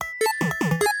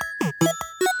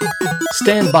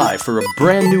Stand by for a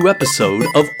brand new episode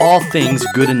of All Things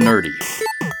Good and Nerdy.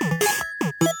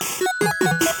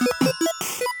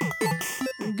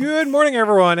 Good morning,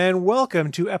 everyone, and welcome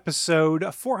to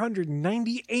episode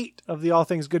 498 of the All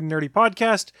Things Good and Nerdy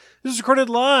podcast. This is recorded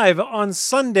live on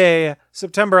Sunday,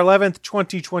 September 11th,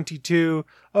 2022,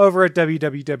 over at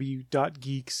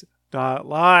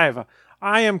www.geeks.live.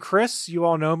 I am Chris. You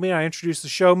all know me. I introduce the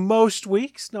show most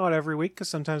weeks, not every week, because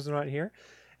sometimes I'm not here.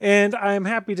 And I am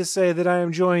happy to say that I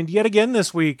am joined yet again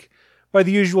this week by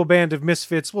the usual band of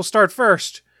misfits. We'll start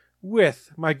first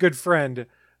with my good friend,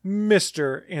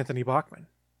 Mr. Anthony Bachman.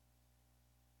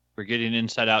 We're getting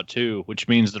Inside Out 2, which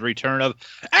means the return of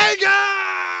anger!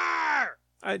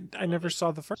 I never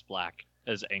saw the first. Black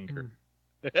as anger.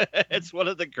 It's one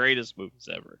of the greatest movies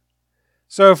ever.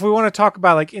 So if we want to talk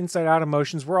about like inside out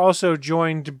emotions, we're also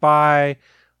joined by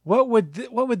what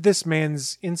would this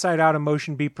man's inside out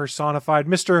emotion be personified?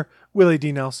 Mr. Willie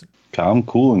D. Nelson. Calm,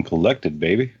 cool, and collected,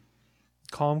 baby.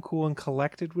 Calm, cool, and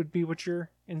collected would be what your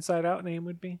inside out name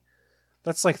would be?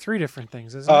 That's like three different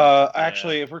things, isn't it?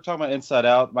 Actually, if we're talking about Inside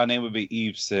Out, my name would be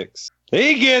Eve 6.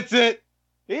 He gets it!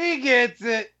 He gets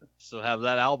it! So have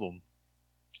that album.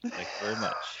 Thank you very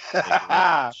much. Thank you very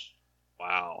much.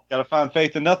 Wow. Gotta find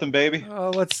faith in nothing, baby.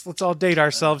 Let's all date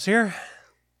ourselves here.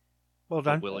 Well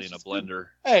done. Willie in a blender.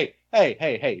 Hey.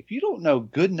 If you don't know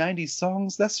good 90s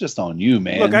songs, that's just on you,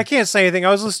 man. Look, I can't say anything.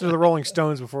 I was listening to the Rolling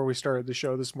Stones before we started the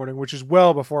show this morning, which is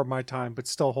well before my time, but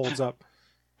still holds up.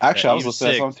 Actually, I was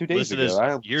listening to that song 2 days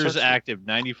ago. Years active,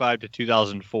 95 to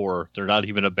 2004. They're not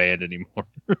even a band anymore.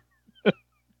 I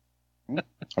mean,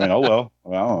 oh well. I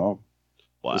don't know.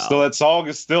 Wow. Still, that song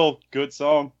is still a good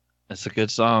song. It's a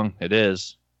good song. It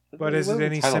is. But is it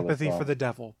any sympathy for the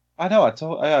devil? I know. I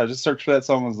just searched for that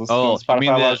song. I was listening to Spotify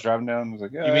while I was driving down. I was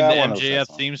like, you mean the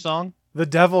MJF theme song? The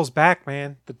devil's back,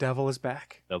 man. The devil is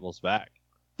back. Devil's back.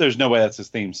 There's no way that's his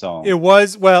theme song. It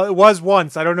was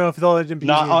once. I don't know if they'll let him be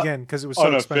using it again because it was so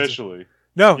unofficially.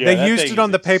 Expensive. No, they used it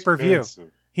on the pay-per-view.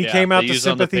 He came out to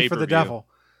Sympathy for the Devil.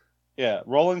 Yeah,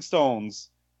 Rolling Stones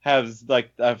have,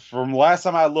 like, from last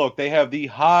time I looked, they have the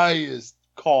highest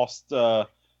cost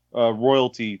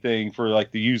royalty thing for,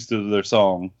 like, the use of their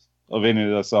songs, of any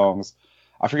of the songs.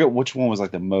 I forget which one was,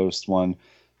 like, the most one.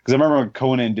 Because I remember when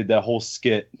Conan did that whole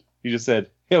skit, he just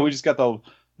said, yeah, we just got the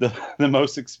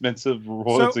most expensive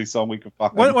royalty song we could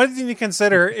find. One thing to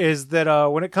consider is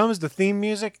that when it comes to theme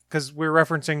music, because we're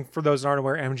referencing, for those that aren't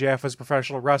aware, MJF is a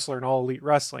professional wrestler in All Elite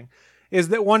Wrestling, is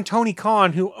that one Tony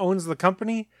Khan, who owns the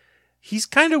company, he's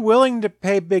kind of willing to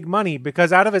pay big money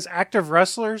because out of his active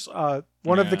wrestlers,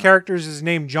 one of the characters is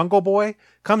named Jungle Boy,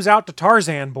 comes out to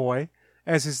Tarzan Boy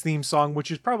as his theme song,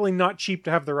 which is probably not cheap to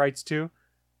have the rights to.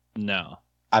 No.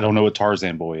 I don't know what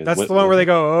Tarzan Boy is. That's the one where they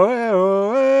go,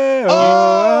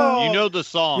 oh, you know the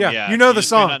song. Yeah, you know the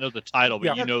song. You may not know the title,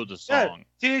 but you know the song.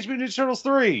 Teenage Mutant Ninja Turtles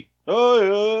 3.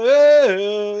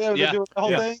 Oh, yeah. The whole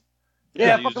thing.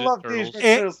 Yeah, I fucking love Teenage Mutant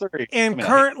Ninja Turtles 3. And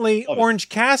currently, Orange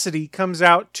Cassidy comes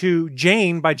out to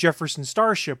Jane by Jefferson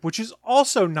Starship, which is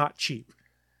also not cheap.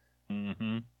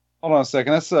 Mm-hmm. Hold on a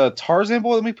second. That's Tarzan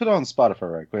Boy. Let me put it on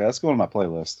Spotify right quick. Let's go on my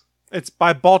playlist. It's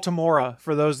by Baltimora,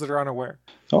 for those that are unaware.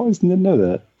 I always didn't know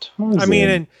that. Tarzan. I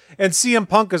mean, and CM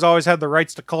Punk has always had the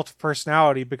rights to Cult of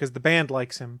Personality because the band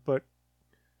likes him, but...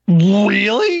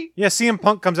 Really? Yeah, CM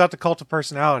Punk comes out to Cult of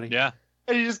Personality. Yeah.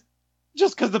 And he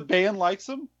just because the band likes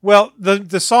him? Well,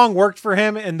 the song worked for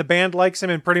him, and the band likes him,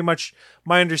 and pretty much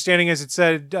my understanding is it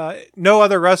said, no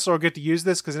other wrestler will get to use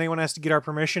this because anyone has to get our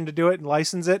permission to do it and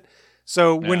license it.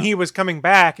 So when he was coming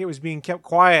back, it was being kept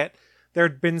quiet. There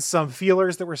had been some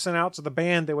feelers that were sent out to the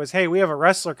band that was, hey, we have a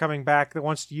wrestler coming back that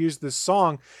wants to use this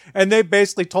song. And they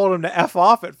basically told him to F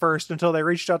off at first until they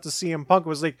reached out to CM Punk. It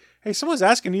was like, hey, someone's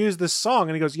asking to use this song.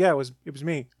 And he goes, yeah, it was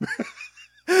me.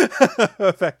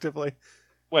 Effectively.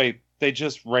 Wait, they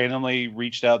just randomly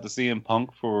reached out to CM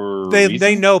Punk for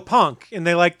They know Punk, and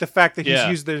they like the fact that he's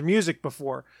used their music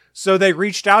before. So they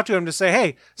reached out to him to say,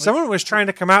 hey, someone was trying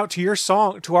to come out to your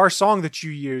song, to our song that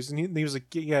you used. And he was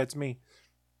like, yeah, it's me.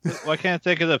 Well, I can't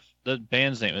think of the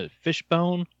band's name. Is it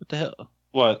Fishbone? What the hell?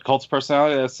 What? Cult's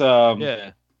Personality? That's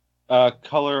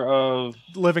Color of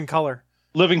Living Color.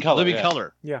 Living Color.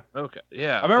 Color. Yeah. Okay.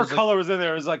 Yeah. I remember Color was in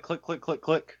there. It was like click, click, click,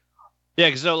 click. Yeah,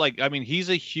 because he's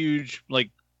a huge like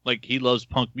he loves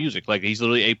punk music. Like he's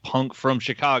literally a punk from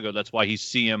Chicago. That's why he's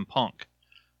CM Punk.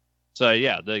 So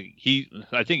yeah,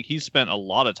 I think he spent a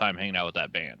lot of time hanging out with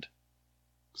that band.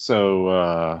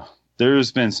 So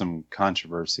there's been some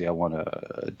controversy I want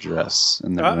to address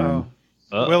in the room.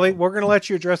 Willie, we're going to let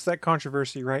you address that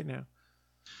controversy right now.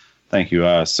 Thank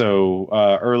you. So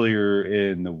earlier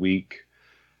in the week,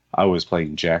 I was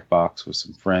playing Jackbox with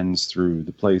some friends through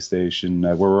the PlayStation.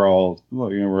 We're all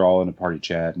in a party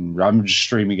chat, and I'm just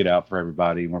streaming it out for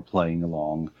everybody, and we're playing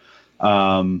along.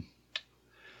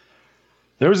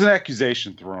 There was an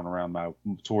accusation thrown around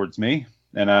towards me,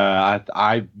 and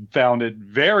I found it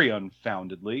very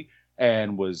unfoundedly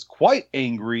and was quite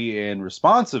angry and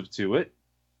responsive to it.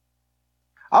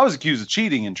 I was accused of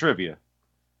cheating in trivia.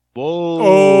 Whoa!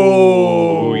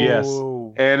 Oh, yes.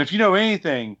 And if you know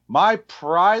anything, my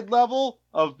pride level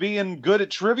of being good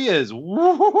at trivia is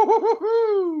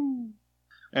woo-hoo-hoo-hoo-hoo.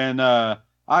 And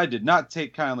I did not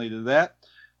take kindly to that.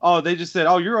 Oh, they just said,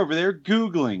 "Oh, you're over there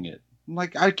Googling it." I'm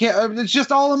like, I can't. It's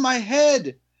just all in my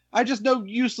head. I just know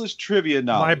useless trivia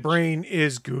knowledge. My brain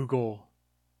is Google.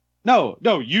 No,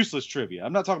 useless trivia.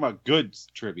 I'm not talking about good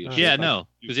trivia. Yeah, no,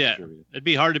 because trivia. it'd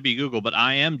be hard to be Google, but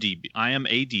I am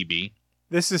a DB.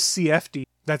 This is CFD.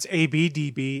 That's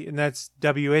ABDB, and that's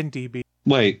WNDB.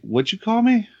 Wait, what'd you call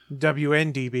me?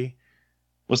 WNDB.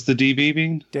 What's the DB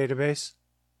mean? Database.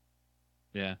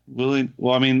 Yeah. Well,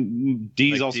 I mean,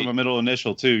 D's Like also D. my middle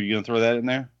initial too. You gonna throw that in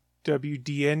there?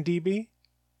 WDNDB.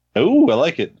 Oh, I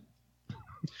like it.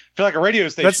 I feel like a radio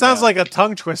station. That sounds now. like a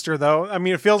tongue twister, though. I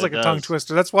mean, it feels like a tongue does.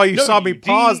 twister. That's why you saw me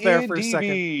pause there for a second.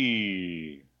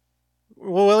 WDNDB.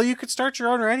 Well, you could start your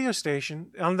own radio station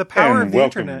on the power of the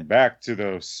welcome internet. back to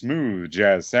the smooth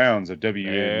jazz sounds of There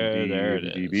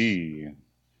it WNDB.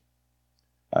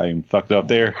 I'm fucked up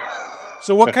there.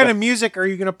 So what kind of music are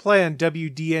you going to play on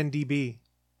WDNDB?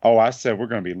 Oh, I said we're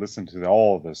going to be listening to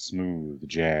all the smooth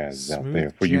jazz out Smooth there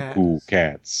for jazz. you cool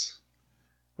cats.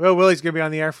 Well, Willie's going to be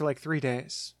on the air for like 3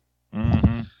 days.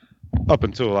 Mm-hmm. Up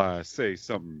until I say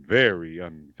something very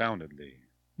unfoundedly.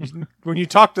 When you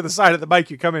talk to the side of the mic,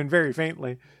 you come in very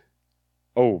faintly.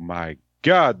 Oh my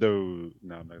God, though.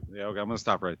 No, yeah, okay, I'm going to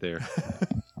stop right there.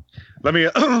 Let me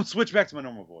switch back to my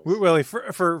normal voice. Willie,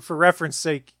 for reference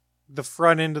sake, the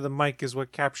front end of the mic is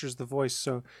what captures the voice.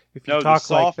 So if you No, the talk like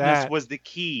softness that, was the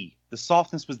key. The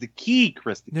softness was the key,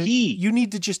 Chris. The no, key. you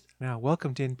need to just now.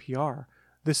 Welcome to NPR.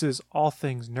 This is All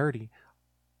Things Nerdy,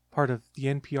 part of the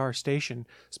NPR station,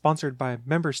 sponsored by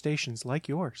member stations like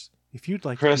yours. If you'd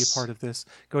like to be a Chris. part of this,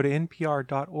 go to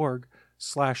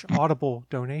npr.org/audible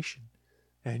donation,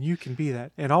 and you can be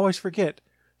that. And always forget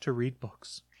to read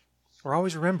books, or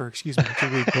always remember, to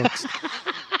read books.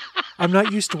 I'm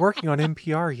not used to working on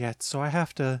NPR yet, so I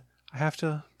have to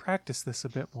practice this a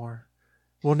bit more.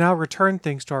 We'll now return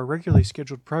things to our regularly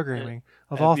scheduled programming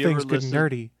of Have All you ever Things Good and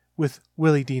listened- Nerdy with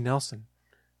Willie D. Nelson.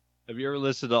 Have you ever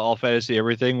listened to All Fantasy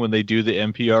Everything when they do the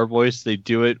NPR voice? They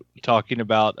do it talking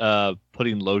about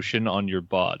putting lotion on your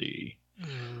body.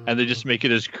 And they just make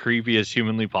it as creepy as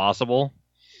humanly possible.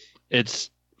 It's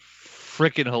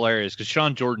freaking hilarious because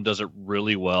Sean Jordan does it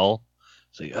really well.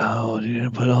 It's like, oh, you're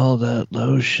going to put all that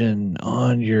lotion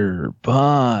on your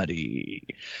body.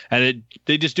 And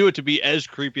they just do it to be as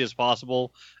creepy as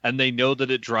possible. And they know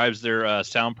that it drives their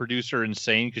sound producer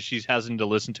insane because she's having to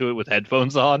listen to it with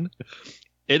headphones on.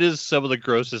 It is some of the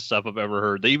grossest stuff I've ever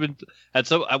heard. They even at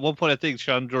one point, I think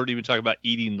Sean Jordan even talked about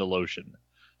eating the lotion.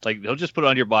 It's like, don't just put it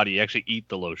on your body, you actually eat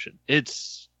the lotion.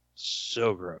 It's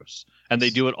so gross. And they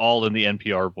do it all in the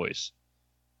NPR voice.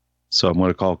 So I'm going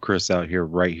to call Chris out here,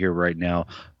 right now.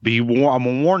 I'm going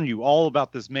to warn you all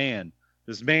about this man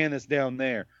that's down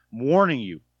there. I'm warning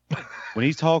you. When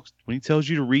he tells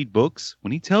you to read books,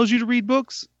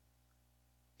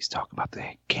 he's talking about the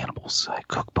Cannibals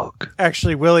cookbook.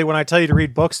 Actually, Willie, when I tell you to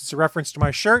read books, it's a reference to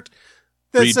my shirt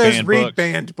that Read says banned "Read books."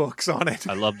 Banned Books" on it.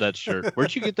 I love that shirt.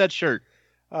 Where'd you get that shirt?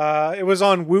 It was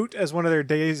on Woot as one of their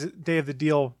Day of the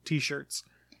Deal T-shirts.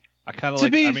 I kind of To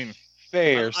like. be I mean,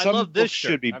 fair, I some love this books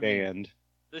shirt. should be I mean- banned.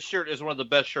 this shirt is one of the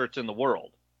best shirts in the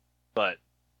world. But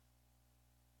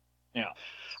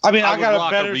I mean, I would got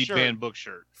rock a better Read shirt. Banned book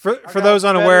shirt. For I got those a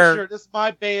better unaware, shirt. This is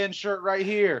my band shirt right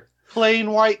here.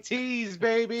 Plain white tees,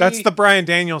 baby. that's the Brian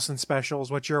Danielson special.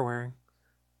 Is what you're wearing.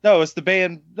 No, it's the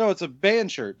band. No, it's a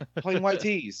band shirt. Plain white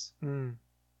tees. Mm.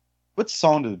 What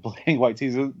song did Plain White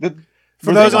Tees? For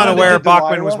Were those they unaware, Delilah?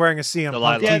 Bachman was wearing a CM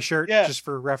Punk Delilah. T-shirt, Yeah. just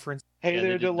for reference. Hey Yeah,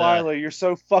 there, they did Delilah. You're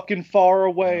so fucking far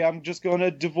away. I'm just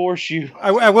gonna divorce you.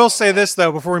 I will say this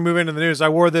though before we move into the news. I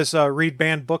wore this Read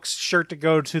Banned Books shirt to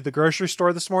go to the grocery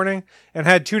store this morning, and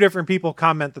had 2 different people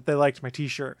comment that they liked my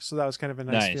T-shirt. So that was kind of a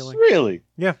nice Nice. feeling. Really?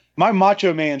 Yeah. My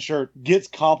Macho Man shirt gets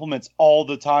compliments all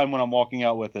the time when I'm walking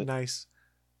out with it. Nice,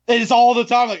 It's all the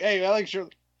time. Like, hey, I like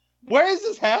shirt. Where is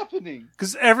this happening?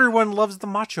 because everyone loves the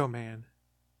Macho Man,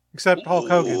 except Hulk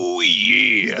Hogan. Oh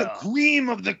He's yeah. the cream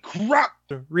of the crop.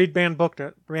 So read banned books,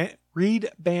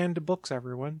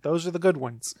 everyone. Those are the good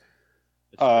ones.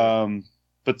 But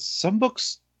some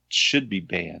books should be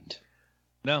banned.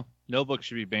 No, No book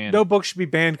should be banned. No book should be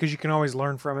banned because you can always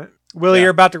learn from it. Willie, Yeah.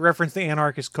 you're about to reference the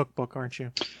Anarchist Cookbook, aren't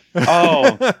you?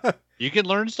 Oh. You can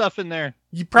learn stuff in there.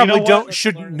 You probably You know what?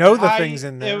 shouldn't know the things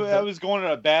in there. I was going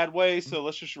in a bad way, so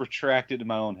let's just retract it in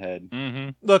my own head. Mm-hmm.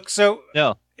 Look, so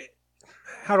No.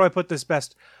 how do I put this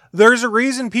best? There's a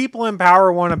reason people in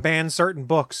power want to ban certain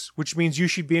books, which means you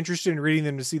should be interested in reading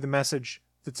them to see the message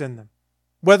that's in them.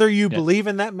 Whether you believe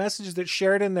in that message that's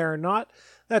shared in there or not,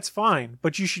 that's fine.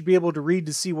 But you should be able to read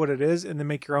to see what it is and then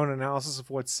make your own analysis of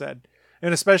what's said.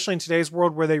 And especially in today's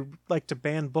world where they like to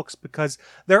ban books because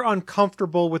they're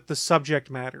uncomfortable with the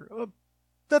subject matter.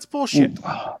 That's bullshit.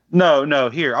 No,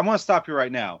 here. I'm going to stop you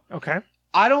right now. Okay.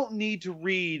 I don't need to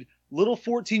read little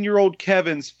 14-year-old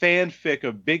Kevin's fanfic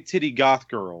of big titty goth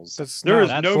girls. There is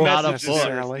no message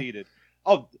that's needed.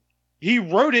 Oh, he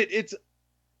wrote it.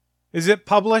 Is it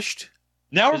published?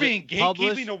 Now we're being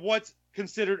gatekeeping to what's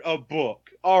considered a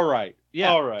book. All right. Yeah.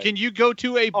 All right. Can you go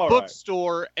to a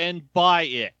bookstore and buy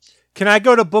it? Can I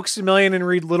go to Books A Million and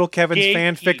read little Kevin's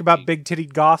fanfic about big titty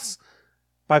goths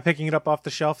by picking it up off the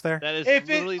shelf there? That is if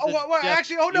literally you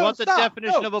want the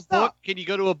definition of a book? Can you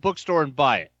go to a bookstore and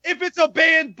buy it? If it's a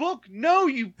banned book, no.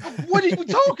 What are you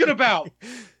talking about?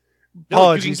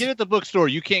 No, you can get it at the bookstore.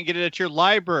 You can't get it at your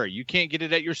library. You can't get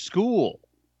it at your school.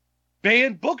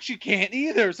 Banned books you can't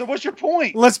either. So what's your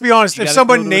point? Let's be honest. If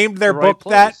someone named their book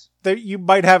that you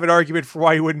might have an argument for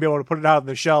why you wouldn't be able to put it out on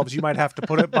the shelves. You might have to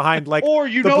put it behind like or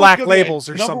the black labels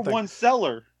or something. Number one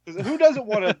seller. Who doesn't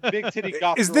want a big titty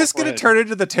goth? Is this going to turn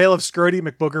into the tale of Scrody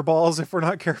McBooger Balls if we're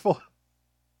not careful?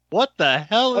 What the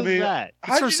hell is that?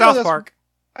 It's from South Park.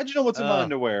 How'd you know what's in my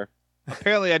underwear?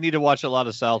 Apparently, I need to watch a lot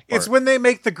of South Park. It's when they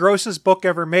make the grossest book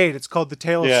ever made. It's called The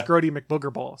Tale of Scrody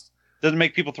McBooger Balls. Doesn't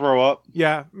make people throw up?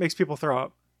 Yeah, makes people throw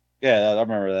up. Yeah, I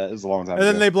remember that. It was a long time ago.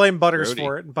 And then they blame Butters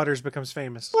for it, and Butters becomes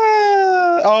famous.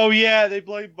 Oh, yeah, they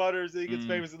blame Butters, and he gets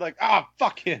famous, and like,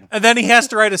 fuck him. And then he has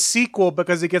to write a sequel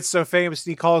because he gets so famous,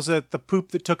 and he calls it The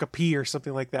Poop That Took a Pee or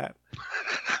something like that.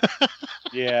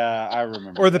 Yeah, I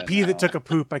remember. Or The Pee That Took a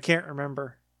Poop. I can't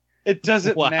remember. It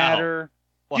doesn't matter.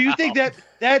 Wow. Do you think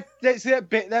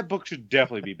that book should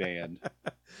definitely be banned?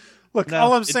 Look,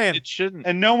 all I'm saying... It shouldn't.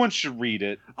 And no one should read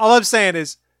it. All I'm saying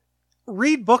is,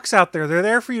 read books out there. They're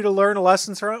there for you to learn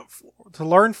lessons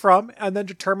from, and then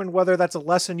determine whether that's a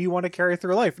lesson you want to carry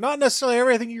through life. Not necessarily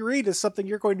everything you read is something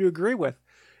you're going to agree with,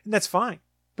 and that's fine.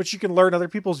 But you can learn other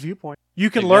people's viewpoint. You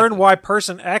can learn why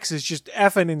person X is just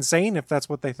effing insane if that's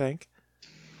what they think.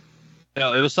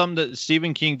 No, it was something that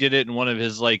Stephen King did it in one of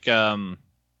his what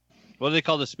do they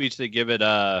call the speech they give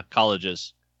at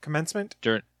colleges? Commencement?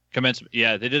 Commencement.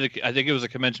 Yeah, they did. I think it was a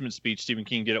commencement speech Stephen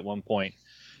King did at one point.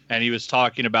 And he was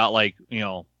talking about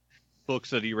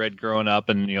books that he read growing up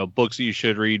and, books that you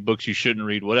should read, books you shouldn't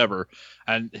read, whatever.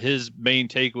 And his main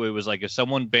takeaway was like, if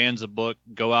someone bans a book,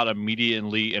 go out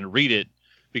immediately and read it,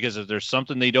 because if there's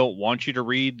something they don't want you to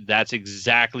read, that's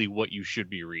exactly what you should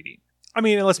be reading. I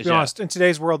mean, let's be honest, in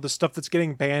today's world, the stuff that's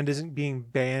getting banned isn't being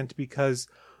banned because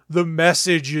the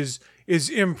message is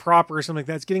improper or something like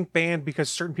that. It's getting banned because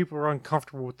certain people are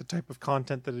uncomfortable with the type of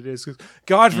content that it is.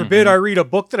 God forbid I read a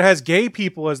book that has gay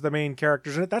people as the main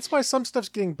characters in it. That's why some stuff's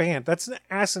getting banned. That's an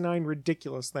asinine,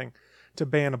 ridiculous thing to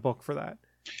ban a book for that.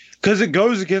 Because it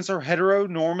goes against our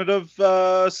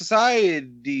heteronormative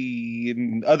society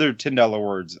and other $10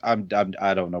 words. I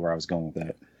don't know where I was going with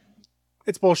that.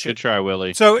 It's bullshit. Good try,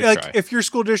 Willie. So, if your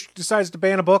school district decides to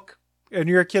ban a book, and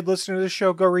you're a kid listening to this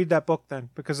show, go read that book then,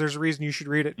 because there's a reason you should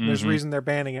read it. And there's a reason they're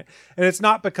banning it. And it's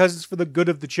not because it's for the good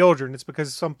of the children. It's because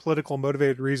of some political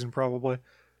motivated reason, probably.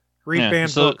 Read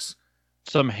banned books.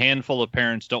 Some handful of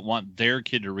parents don't want their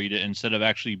kid to read it instead of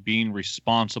actually being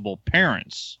responsible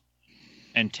parents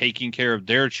and taking care of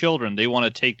their children. They want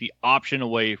to take the option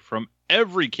away from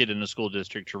every kid in the school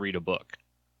district to read a book.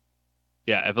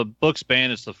 Yeah, if a book's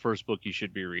banned, it's the first book you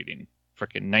should be reading.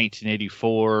 Freaking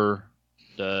 1984,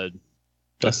 the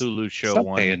Hulu show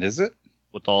one. Banned, is it?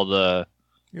 With all the...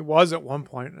 It was at one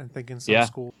point, I think, in some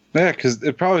school. Yeah, because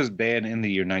it probably was banned in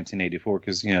the year 1984,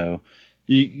 because, you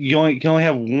can only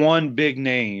have one big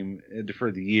name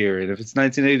for the year, and if it's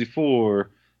 1984,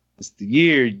 it's the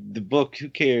year, the book, who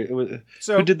cares?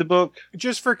 Who did the book?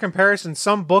 Just for comparison,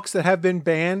 some books that have been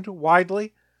banned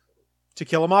widely: To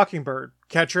Kill a Mockingbird,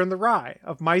 Catcher in the Rye,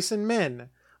 Of Mice and Men,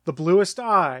 The Bluest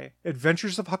Eye,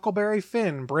 Adventures of Huckleberry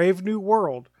Finn, Brave New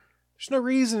World. There's no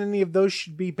reason any of those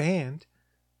should be banned.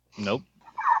 Nope.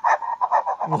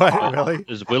 What, really?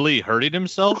 Is Willie hurting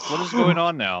himself? What is going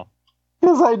on now?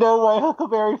 Because I know why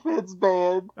Huckleberry Finn's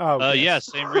banned. Oh, yeah,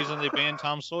 same reason they banned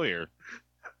Tom Sawyer.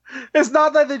 It's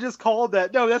not that they just called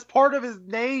that. No, that's part of his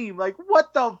name. Like,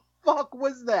 what the fuck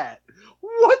was that?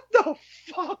 What the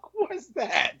fuck was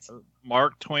that?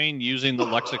 Mark Twain using the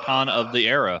lexicon of the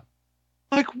era.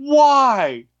 Like,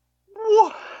 why?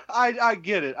 What? I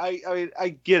get it. I mean, I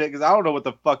get it because I don't know what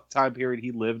the fuck time period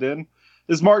he lived in.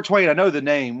 This Mark Twain, I know the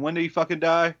name. When did he fucking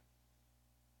die?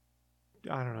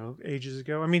 I don't know, ages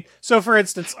ago. I mean, so for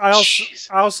instance, I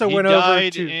also He went over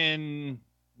died to in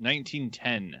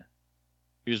 1910.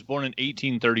 He was born in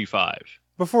 1835.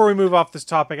 before we move off this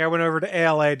topic, I went over to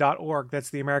ALA.org. That's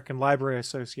the American Library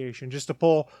Association, just to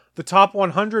pull the top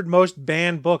 100 most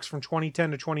banned books from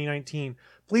 2010 to 2019.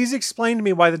 Please explain to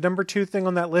me why the number 2 thing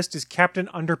on that list is Captain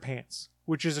Underpants,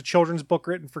 which is a children's book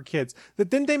written for kids.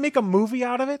 Didn't they make a movie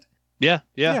out of it? Yeah.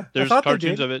 I There's thought they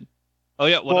cartoons did. of it. Oh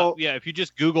yeah, yeah. If you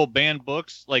just Google banned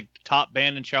books, like top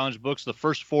banned and challenged books, the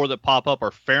first 4 that pop up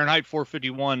are Fahrenheit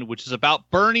 451, which is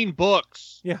about burning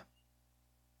books. Yeah.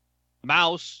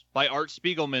 Mouse by Art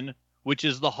Spiegelman, which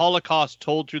is the Holocaust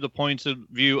told through the points of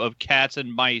view of cats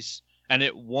and mice, and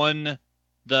it won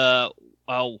the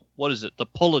the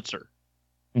Pulitzer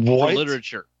for What?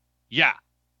 literature. Yeah.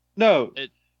 No,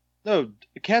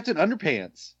 Captain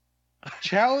Underpants,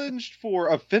 challenged for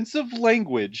offensive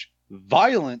language,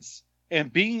 violence,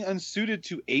 and being unsuited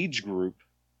to age group.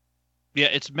 Yeah,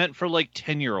 it's meant for like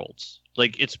 10-year-olds.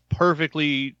 Like it's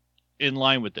perfectly in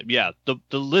line with them. Yeah, the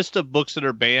list of books that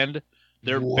are banned,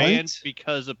 they're What? banned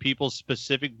because of people's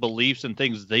specific beliefs and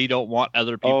things they don't want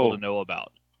other people to know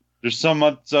about. There's so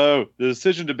the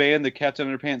decision to ban the Captain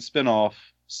Underpants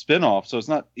spinoff, so it's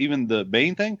not even the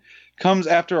main thing, comes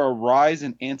after a rise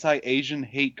in anti-Asian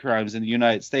hate crimes in the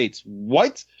United States.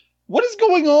 What is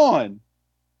going on?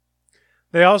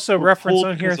 They also We're reference pulled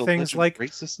on here because of things alleged like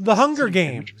racist The Hunger imagery.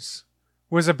 Games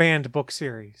was a banned book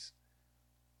series.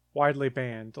 Widely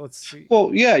banned. Let's see.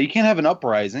 Well, yeah, you can't have an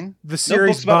uprising. The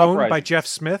series books about Bone by uprisings. Jeff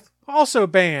Smith, also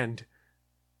banned.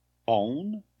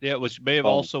 Bone? Yeah, which may have Oh.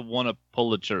 also won a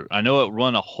Pulitzer. I know it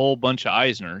won a whole bunch of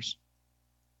Eisners.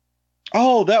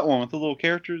 Oh, that one with the little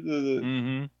character.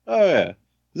 Mm-hmm. Oh yeah, is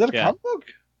that a Yeah. comic book?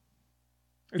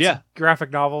 It's Yeah. a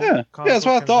graphic novel. Yeah, comic that's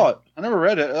what I book kind of thing. thought. I never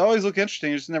read it. It always looked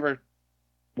interesting. It just never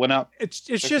went out. It's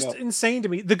Check just it out. insane to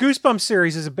me. The Goosebumps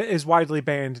series is widely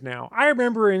banned now. I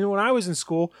remember when I was in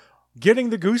school getting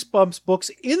the Goosebumps books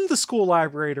in the school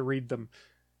library to read them.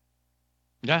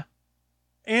 Yeah.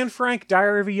 Anne Frank,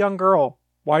 Diary of a Young Girl,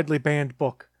 widely banned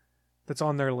book that's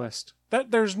on their list.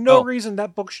 That there's no Oh. reason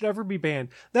that book should ever be banned.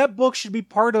 That book should be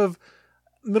part of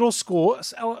middle school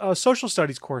social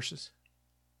studies courses.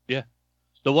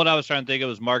 The one I was trying to think of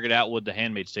was Margaret Atwood, The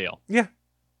Handmaid's Tale. Yeah.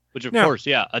 Which, of Now- course,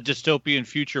 yeah, a dystopian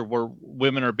future where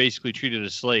women are basically treated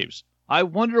as slaves. I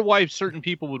wonder why certain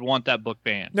people would want that book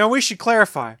banned. Now we should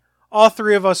clarify. All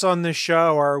 3 of us on this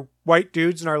show are white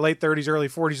dudes in our late 30s, early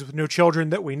 40s with no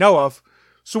children that we know of.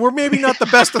 So we're maybe not the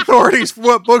best authorities for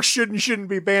what books should and shouldn't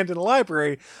be banned in a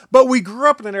library. But we grew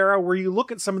up in an era where you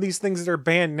look at some of these things that are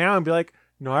banned now and be like,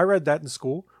 no, I read that in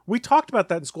school. We talked about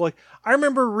that in school. Like, I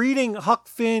remember reading Huck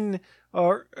Finn,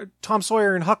 or Tom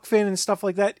Sawyer and Huck Finn and stuff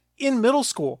like that in middle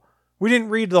school. We didn't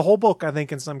read the whole book, I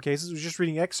think, in some cases. It was just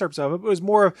reading excerpts of it. It was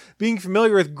more of being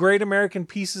familiar with great American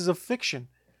pieces of fiction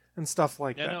and stuff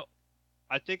like Yeah, that. no,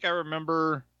 I think I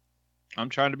remember. I'm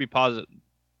trying to be positive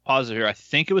here. I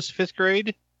think it was 5th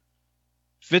grade,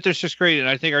 5th or 6th grade, and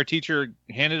I think our teacher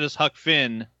handed us Huck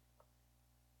Finn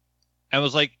and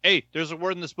was like, "Hey, there's a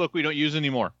word in this book we don't use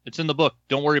anymore. It's in the book.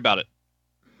 Don't worry about it."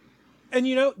 And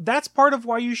that's part of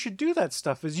why you should do that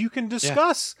stuff, is you can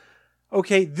discuss,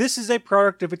 okay, this is a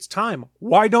product of its time.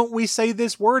 Why don't we say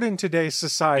this word in today's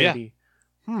society?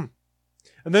 And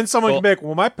then someone can be like,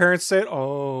 well, my parents said,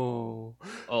 oh.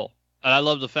 Oh, and I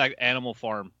love the fact Animal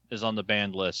Farm is on the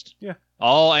banned list. Yeah.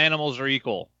 All animals are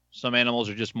equal. Some animals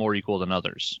are just more equal than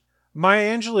others.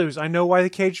 Maya Angelou's I Know Why the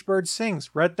Caged Bird Sings.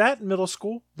 Read that in middle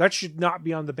school. That should not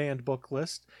be on the banned book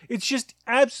list. It's just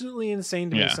absolutely insane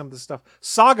to me, Yeah. some of the stuff.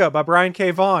 Saga by Brian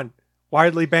K. Vaughan.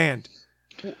 Widely banned.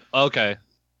 Okay.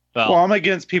 Well, I'm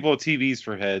against people with TVs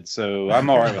for heads, so I'm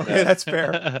all right with Okay, that. that's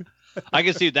fair. I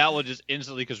can see that one just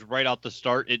instantly because right out the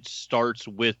start, it starts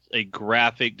with a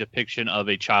graphic depiction of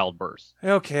a childbirth.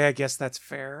 Okay, I guess that's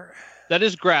fair. That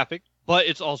is graphic, but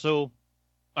it's also,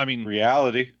 I mean,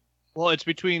 Reality, well, it's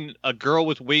between a girl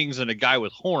with wings and a guy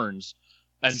with horns.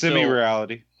 And so,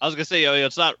 semi-reality. I was going to say,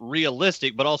 it's not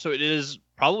realistic, but also it is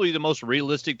probably the most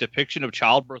realistic depiction of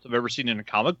childbirth I've ever seen in a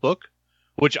comic book,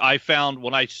 which I found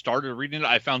when I started reading it,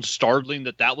 I found startling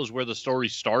that was where the story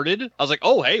started. I was like,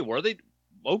 oh, hey, where are they?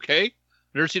 Okay.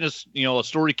 Never seen a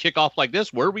story kick off like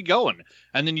this. Where are we going?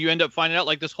 And then you end up finding out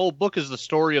like this whole book is the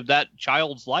story of that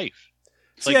child's life.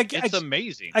 See, Like, it's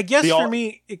amazing. I guess The for al-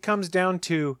 me, it comes down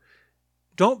to,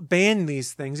 don't ban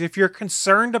these things. If you're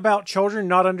concerned about children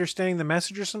not understanding the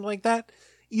message or something like that,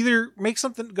 either make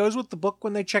something that goes with the book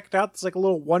when they check it out. It's like a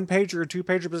little 1-page or a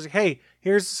 2-page, but it's like, hey,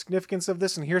 here's the significance of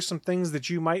this, and here's some things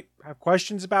that you might have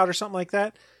questions about or something like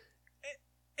that.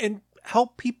 And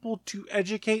help people to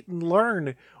educate and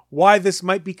learn why this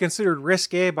might be considered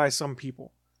risque by some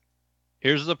people.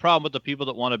 Here's the problem with the people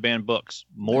that want to ban books.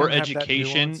 More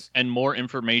education and more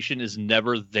information is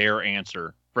never their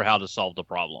answer for how to solve the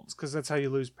problem. It's because that's how you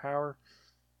lose power.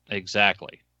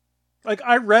 Exactly. Like,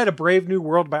 I read A Brave New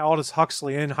World by Aldous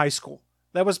Huxley in high school.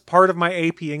 That was part of my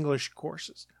AP English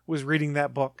courses, was reading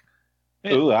that book.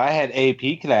 Ooh, I had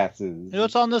AP classes. You know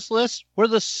what's on this list? Where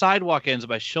the Sidewalk Ends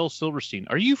by Shel Silverstein.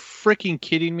 Are you freaking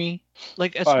kidding me?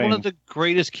 Like, it's one of the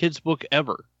greatest kids' book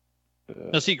ever.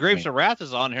 Now, see, Grapes of Wrath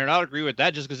is on here, and I would agree with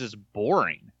that just because it's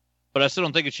boring. But I still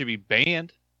don't think it should be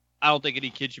banned. I don't think any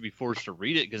kid should be forced to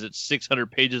read it because it's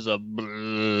 600 pages of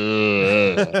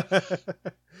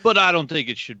But I don't think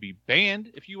it should be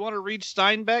banned. If you want to read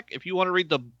Steinbeck, if you want to read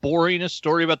the boringest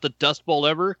story about the Dust Bowl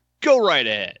ever, go right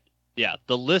ahead. Yeah,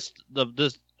 the list of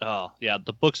this,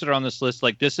 the books that are on this list,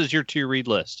 like, this is your to-read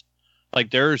list. Like,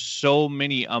 there's so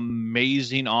many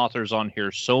amazing authors on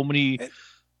here. So many.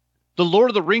 The Lord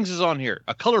of the Rings is on here.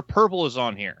 A Color Purple is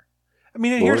on here. I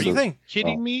mean, and here's the thing.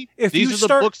 Kidding me? These are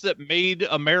the books that made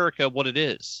America what it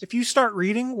is. If you start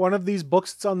reading one of these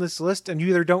books that's on this list and you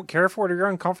either don't care for it or you're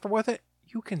uncomfortable with it,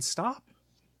 you can stop.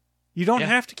 You don't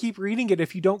have to keep reading it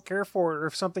if you don't care for it, or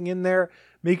if something in there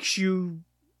makes you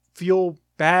feel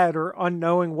bad or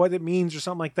unknowing what it means or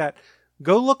something like that.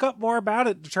 Go look up more about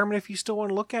it. Determine if you still want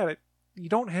to look at it. You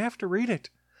don't have to read it.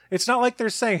 It's not like they're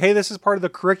saying, hey, this is part of the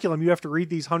curriculum. You have to read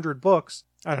these 100 books.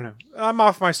 I don't know. I'm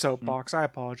off my soapbox. I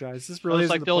apologize. This really is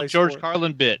like the old George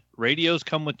Carlin bit. Radios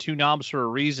come with 2 knobs for a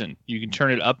reason. You can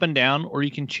turn it up and down, or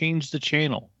you can change the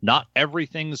channel. Not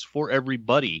everything's for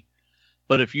everybody.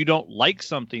 But if you don't like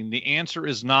something, the answer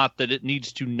is not that it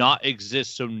needs to not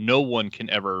exist so no one can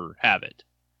ever have it.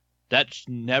 That's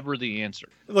never the answer.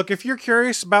 Look, if you're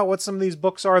curious about what some of these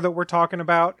books are that we're talking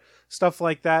about, stuff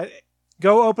like that,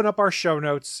 go open up our show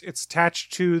notes. It's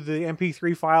attached to the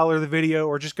MP3 file or the video,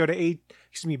 or just go to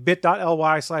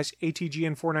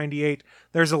bit.ly/ATGN498.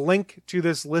 There's a link to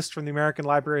this list from the American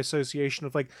Library Association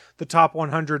of like the top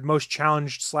 100 most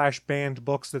challenged / banned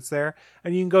books that's there.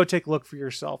 And you can go take a look for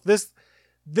yourself. This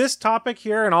topic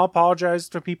here, and I'll apologize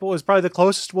to people, is probably the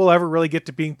closest we'll ever really get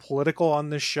to being political on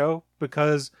this show,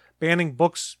 because banning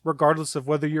books, regardless of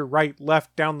whether you're right,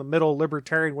 left, down the middle,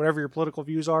 libertarian, whatever your political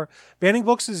views are, banning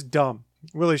books is dumb.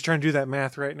 Willie's trying to do that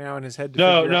math right now in his head.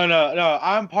 No.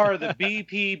 I'm part of the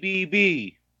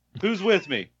BPBB. Who's with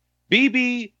me?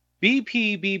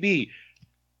 BPBB.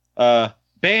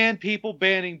 Ban people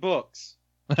banning books.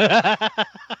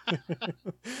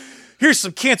 Here's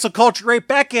some cancel culture right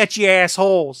back at you,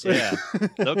 assholes. Yeah.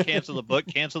 Don't cancel the book.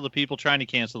 Cancel the people trying to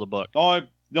cancel the book.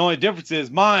 The only difference is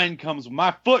mine comes with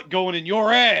my foot going in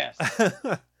your ass.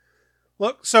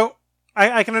 Look, so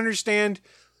I can understand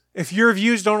if your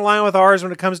views don't align with ours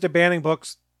when it comes to banning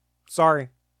books. Sorry.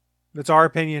 That's our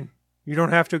opinion. You don't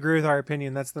have to agree with our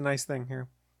opinion. That's the nice thing here.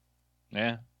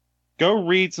 Yeah. Go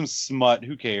read some smut.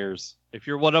 Who cares? If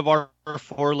you're one of our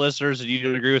 4 listeners and you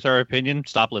don't agree with our opinion,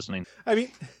 stop listening. I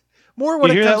mean, more what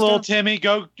you it hear comes that, little down, Timmy?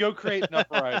 Go create an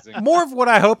uprising. More of what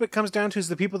I hope it comes down to is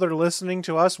the people that are listening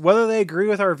to us, whether they agree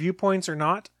with our viewpoints or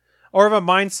not, or have a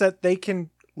mindset they can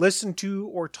listen to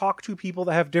or talk to people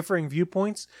that have differing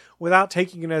viewpoints without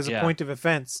taking it as a point of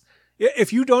offense.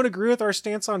 If you don't agree with our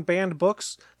stance on banned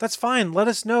books, that's fine. Let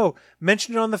us know.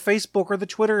 Mention it on the Facebook or the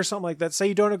Twitter or something like that. Say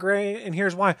you don't agree, and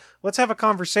here's why. Let's have a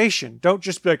conversation. Don't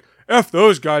just be like, F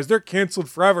those guys, they're canceled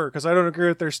forever because I don't agree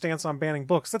with their stance on banning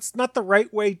books. That's not the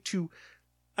right way to,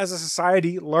 as a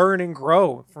society, learn and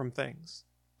grow from things.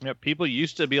 Yeah, people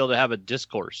used to be able to have a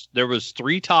discourse. There was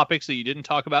 3 topics that you didn't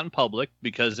talk about in public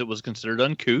because it was considered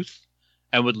uncouth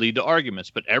and would lead to arguments.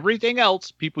 But everything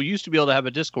else, people used to be able to have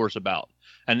a discourse about.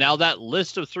 And now that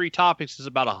list of 3 topics is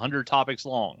about 100 topics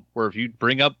long, where if you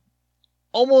bring up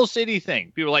almost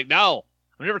anything, people are like, no,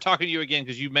 I'm never talking to you again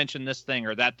because you mentioned this thing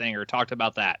or that thing or talked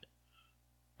about that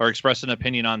or expressed an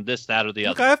opinion on this, that, or the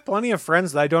other. Look, I have plenty of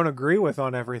friends that I don't agree with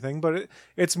on everything, but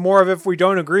it's more of if we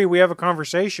don't agree, we have a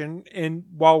conversation, and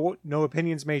while no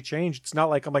opinions may change, it's not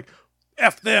like I'm like,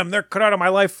 F them, they're cut out of my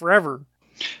life forever.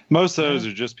 Most of those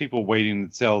are just people waiting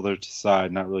to tell their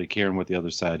side, not really caring what the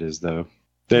other side is, though.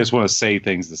 They just want to say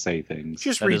things to say things.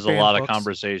 Just that is a lot of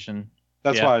conversation.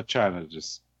 That's why I try to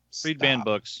just read banned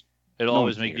books. It'll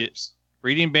always make you.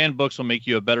 Reading banned books will make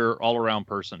you a better all-around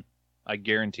person. I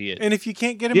guarantee it. And if you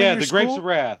can't get them in your the school, Grapes of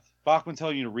Wrath. Bachman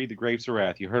telling you to read the Grapes of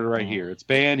Wrath. You heard it right here. It's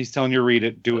banned. He's telling you to read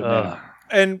it. Do it now.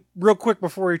 And real quick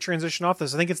before we transition off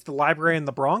this, I think it's the library in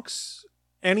the Bronx.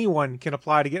 Anyone can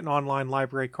apply to get an online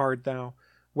library card now,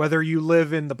 whether you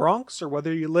live in the Bronx or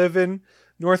whether you live in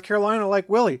North Carolina like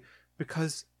Willie,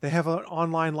 because they have an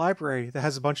online library that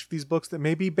has a bunch of these books that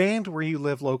may be banned where you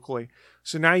live locally.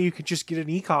 So now you can just get an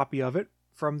e-copy of it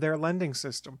from their lending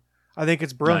system. I think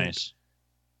it's brilliant. Nice.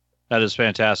 That is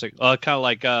fantastic. Kind of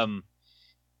like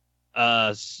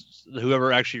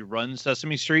whoever actually runs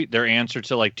Sesame Street, their answer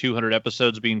to like 200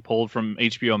 episodes being pulled from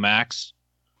HBO Max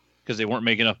because they weren't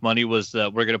making enough money was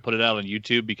that we're going to put it out on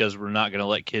YouTube because we're not going to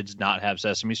let kids not have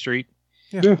Sesame Street.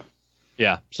 Yeah.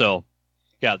 Yeah. So,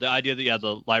 yeah, the idea that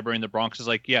the library in the Bronx is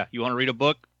like, yeah, you want to read a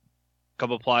book,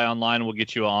 come apply online, and we'll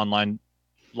get you an online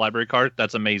library card.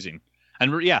 That's amazing.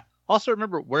 And yeah, also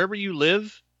remember wherever you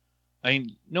live. I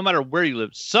mean, no matter where you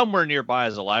live, somewhere nearby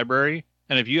is a library.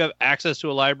 And if you have access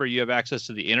to a library, you have access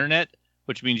to the internet,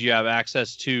 which means you have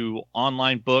access to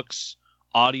online books,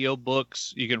 audio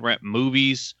books. You can rent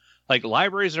movies. Like,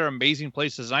 libraries are amazing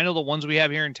places. I know the ones we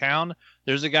have here in town.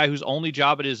 There's a guy whose only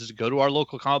job it is to go to our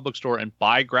local comic book store and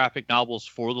buy graphic novels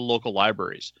for the local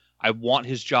libraries. I want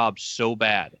his job so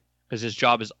bad because his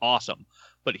job is awesome.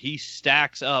 But he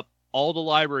stacks up all the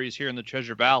libraries here in the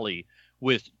Treasure Valley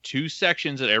with 2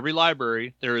 sections at every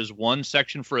library. There is one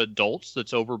section for adults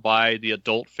that's over by the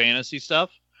adult fantasy stuff,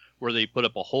 where they put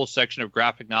up a whole section of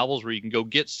graphic novels where you can go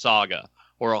get Saga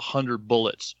or 100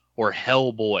 Bullets or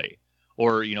Hellboy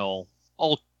or,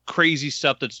 all crazy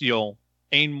stuff that's,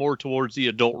 aimed more towards the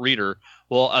adult reader.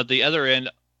 Well, at the other end,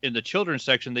 in the children's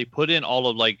section, they put in all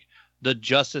of like the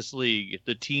Justice League,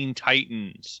 the Teen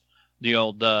Titans,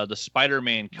 the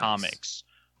Spider-Man comics.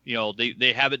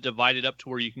 They have it divided up to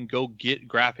where you can go get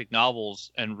graphic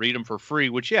novels and read them for free,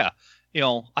 which, I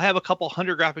have a couple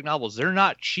hundred graphic novels. They're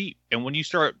not cheap. And when you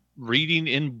start reading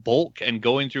in bulk and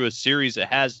going through a series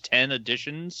that has 10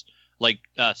 editions, like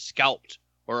Scalped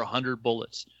or 100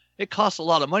 Bullets, it costs a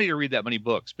lot of money to read that many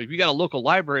books. But if you got a local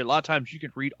library, a lot of times you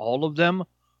can read all of them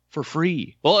for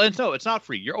free. Well, and no, it's not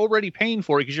free. You're already paying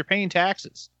for it because you're paying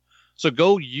taxes. So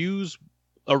go use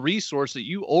a resource that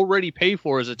you already pay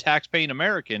for as a tax-paying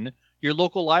American, your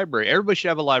local library. Everybody should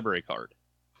have a library card.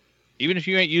 Even if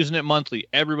you ain't using it monthly,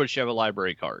 everybody should have a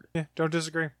library card. Yeah, don't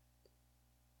disagree.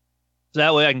 So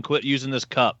that way I can quit using this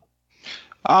cup.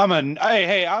 I'm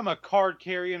a card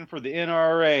carrying for the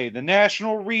NRA, the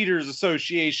National Readers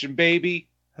Association, baby.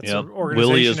 That's an organization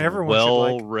Willie is everyone well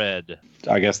should like. read.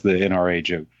 I guess the NRA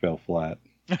joke fell flat.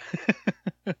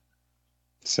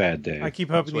 Sad day. I keep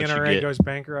hoping the That's what you NRA get. goes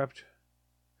bankrupt.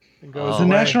 And goes the away.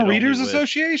 National I can Readers only wish.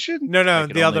 Association? No, I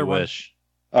can the other only one. wish.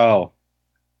 Oh.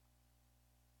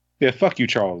 Yeah, fuck you,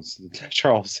 Charleston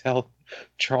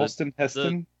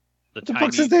Heston. The the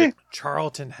fuck's his name?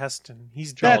 Charlton Heston.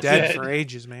 He's been That's dead it. for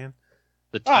ages, man.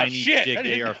 The Oh, tiny shit, I dick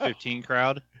didn't know. AR-15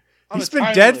 crowd. He's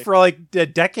been dead for like a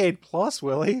decade plus,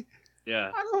 Willie.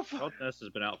 Yeah. I don't Charlton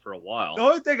Heston's been out for a while. The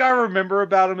only thing I remember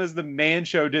about him is the Man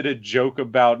Show did a joke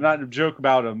about, not a joke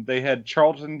about him. They had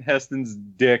Charlton Heston's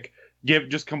dick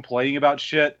just complaining about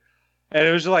shit, and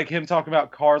it was just like him talking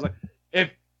about cars. Like,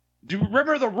 do you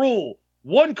remember the rule?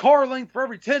 1 car length for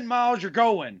every 10 miles you're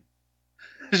going.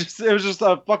 It was just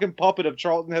a fucking puppet of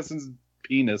Charlton Heston's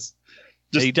penis.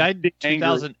 Just he died in anger.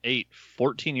 2008,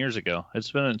 14 years ago.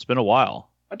 It's been a while.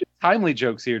 I do timely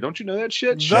jokes here. Don't you know that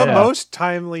shit? The most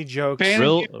timely jokes Fan-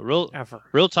 Real ever.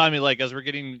 timely, like as we're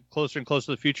getting closer and closer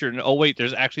to the future. And oh wait,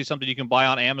 there's actually something you can buy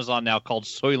on Amazon now called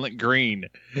Soylent Green.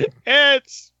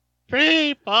 It's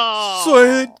people.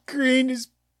 Soylent Green is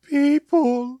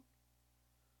people.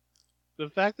 The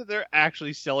fact that they're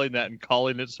actually selling that and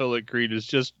calling it Soylent Green is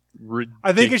just ridiculous.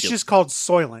 I think it's just called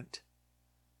Soylent.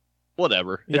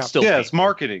 whatever. Yeah. It's still Yeah, it's people.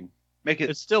 marketing. Make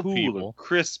it It's still cooler, people.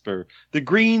 crisper. The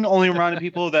green only reminded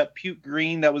people of that puke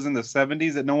green that was in the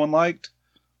 70s that no one liked.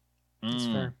 That's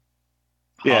Mm. fair.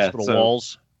 Yeah, Hospital so-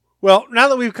 walls. Well, now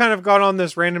that we've kind of gone on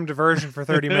this random diversion for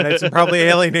 30 minutes and probably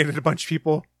alienated a bunch of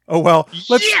people, oh well.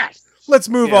 Let's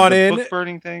move Yeah, on the in book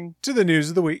burning thing. to the news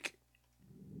of the week.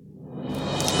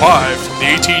 Live from the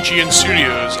ATGN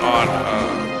studios on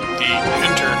the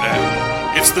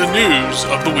internet, it's the news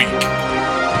of the week.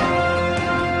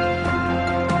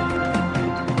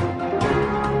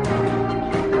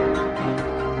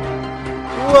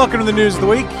 Welcome to the news of the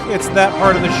week. It's that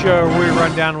part of the show where we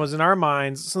run down what's in our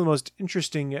minds some of the most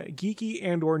interesting geeky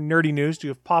and or nerdy news to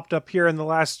have popped up here in the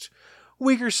last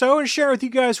week or so and share with you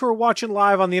guys who are watching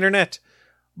live on the internet.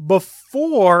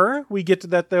 Before we get to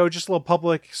that, though, just a little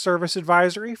public service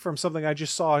advisory from something I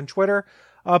just saw on Twitter.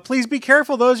 Please be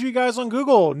careful, those of you guys on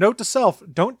Google. Note to self,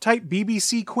 don't type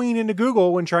BBC Queen into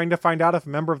Google when trying to find out if a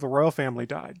member of the royal family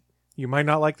died. You might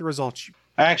not like the results.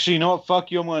 Actually, you know what?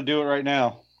 Fuck you. I'm going to do it right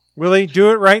now. Willie,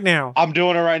 do it right now. I'm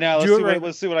doing it right now.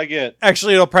 Let's see what I get.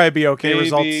 Actually, it'll probably be okay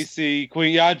results. BBC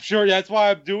Queen. Yeah, I'm sure. That's why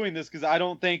I'm doing this, because I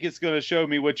don't think it's going to show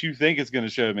me what you think it's going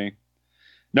to show me.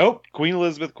 Nope. Queen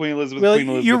Elizabeth, Queen Elizabeth, Willie, Queen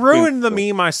Elizabeth. you ruined the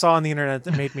meme I saw on the internet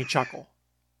that made me chuckle.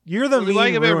 You're the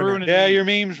meme ruiner. Yeah, your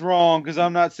meme's wrong, because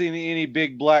I'm not seeing any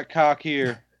big black cock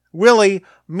here. Willie,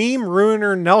 meme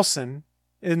ruiner Nelson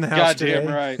in the house Goddamn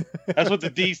today. right. That's what the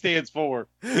D stands for.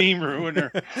 Meme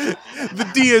ruiner. The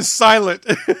D is silent.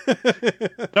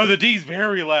 No, the D's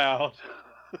very loud.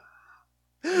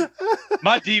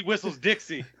 My D whistles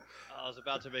Dixie. I was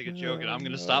about to make a joke, and I'm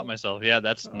going to stop myself. Yeah,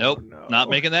 nope, no. not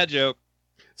making that joke.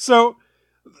 So,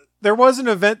 there was an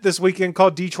event this weekend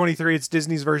called D23. It's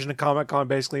Disney's version of Comic-Con,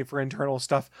 basically, for internal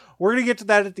stuff. We're going to get to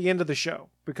that at the end of the show,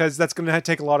 because that's going to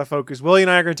take a lot of focus. Willie and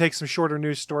I are going to take some shorter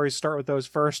news stories, start with those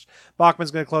first.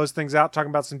 Bachman's going to close things out, talking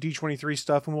about some D23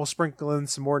 stuff, and we'll sprinkle in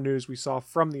some more news we saw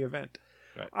from the event.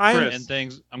 Right. I'm going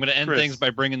to end things by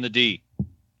bringing the D.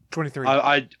 23.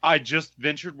 I just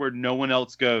ventured where no one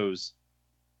else goes.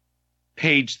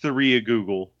 Page 3 of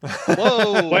Google.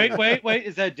 Whoa! Wait.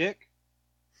 Is that Dick?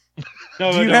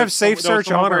 No, Do you have safe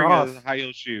search on or off? High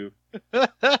heel shoe. Oh,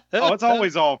 it's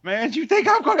always off, man. You think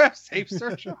I'm going to have safe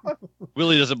search on?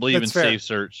 Willie doesn't believe That's in fair. safe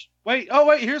search. Wait.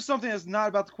 Here's something that's not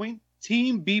about the Queen.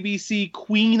 Team BBC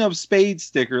Queen of Spades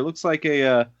sticker. It looks like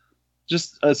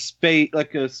just a spade,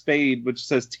 which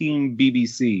says Team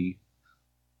BBC.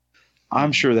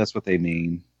 I'm sure that's what they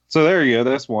mean. So there you go.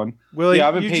 That's one. Willie,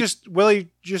 Yeah, Willie,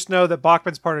 just know that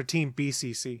Bachman's part of Team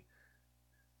BCC.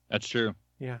 That's true.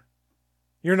 Yeah.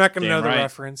 You're not going to know Damn the right.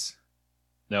 reference.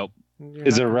 Nope.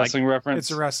 Is it a wrestling reference?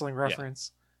 It's a wrestling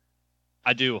reference.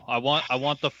 I do. I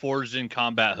want the Forged in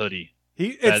Combat hoodie.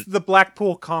 It's the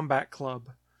Blackpool Combat Club.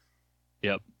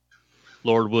 Yep.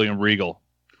 Lord William Regal.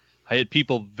 I hit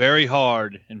people very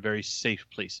hard in very safe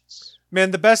places.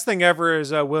 Man, the best thing ever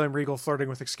is William Regal flirting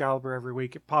with Excalibur every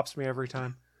week. It pops me every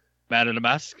time. Man in a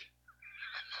mask.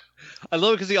 I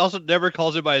love it because he also never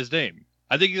calls him by his name.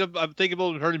 I'm thinking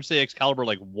I've heard him say Excalibur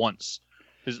like once.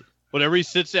 Whenever he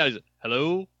sits down, he's like,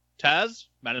 "Hello, Taz,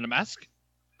 man in a mask."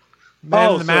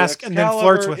 Man in the mask, and then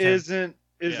flirts with him.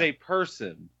 Is a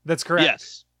person. That's correct.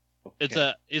 Yes.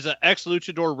 Okay. It's an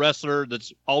ex-luchador wrestler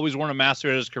that's always worn a mask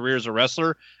throughout his career as a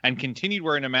wrestler and continued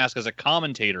wearing a mask as a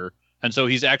commentator. And so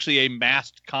he's actually a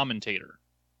masked commentator,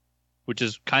 which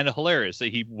is kind of hilarious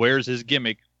that he wears his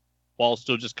gimmick while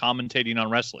still just commentating on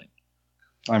wrestling.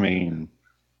 I mean,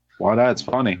 well, that's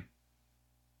funny.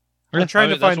 I'm trying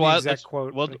to find the exact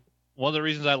quote. Well, one of the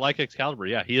reasons I like Excalibur,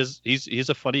 yeah, he's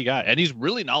a funny guy, and he's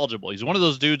really knowledgeable. He's one of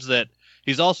those dudes that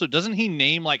he's also, doesn't he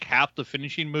name like half the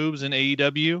finishing moves in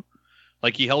AEW?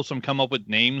 Like he helps them come up with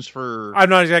names for. I'm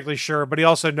not exactly sure, but he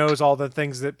also knows all the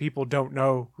things that people don't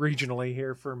know regionally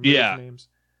here for move names.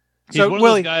 He's one of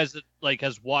those guys that like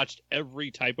has watched every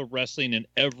type of wrestling in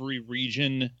every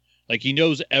region. Like he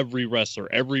knows every wrestler,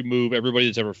 every move, everybody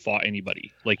that's ever fought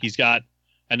anybody. Like he's got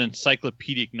an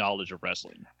encyclopedic knowledge of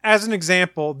wrestling. As an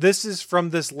example, this is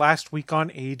from this last week on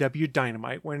AEW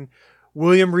Dynamite when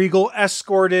William Regal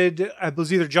escorted, I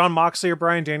believe, either John Moxley or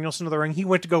Bryan Danielson to the ring. He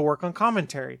went to go work on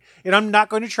commentary. And I'm not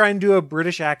going to try and do a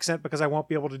British accent because I won't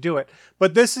be able to do it.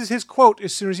 But this is his quote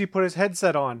as soon as he put his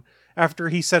headset on after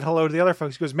he said hello to the other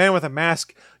folks. He goes, "Man with a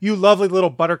mask, you lovely little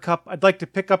buttercup. I'd like to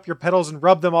pick up your petals and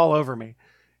rub them all over me."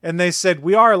 And they said,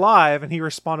 "We are live." And he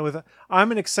responded with,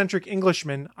 "I'm an eccentric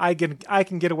Englishman. I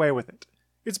can get away with it."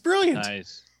 It's brilliant.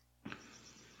 Nice.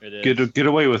 It is. Get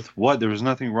away with what? There was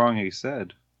nothing wrong he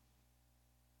said.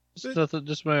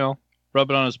 Just rub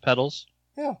it on his pedals.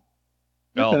 Yeah.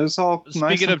 Well, Yeah, it's all speaking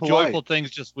nice and of polite. joyful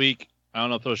things this week, I don't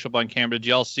know if it'll show up on camera. Did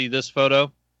y'all see this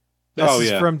photo? This Oh,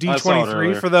 is yeah. from I saw it D23.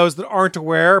 earlier. For those that aren't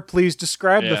aware, please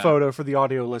describe the Yeah. photo for the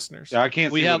audio listeners. Yeah, I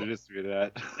can't We see have- what it is to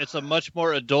that. It's a much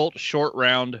more adult short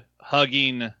round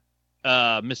hugging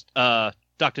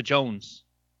Dr. Jones.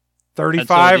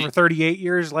 35 And so or 38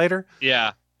 years later.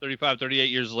 Yeah, 35, 38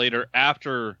 years later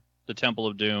after the Temple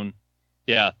of Doom.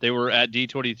 Yeah, they were at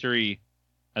D23.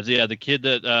 As the kid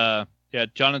that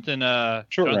Jonathan round.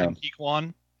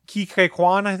 Keekwan. Kike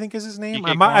Kwan, I think is his name. Kike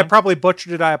I Kwan? probably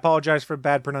butchered it. I apologize for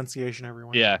bad pronunciation,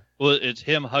 everyone. Yeah, well, it's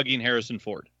him hugging Harrison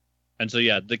Ford. And so,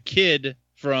 yeah, the kid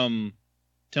from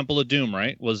Temple of Doom,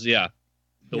 right, was,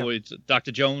 it's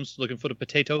Dr. Jones looking for the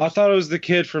potatoes. I thought it was the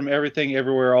kid from Everything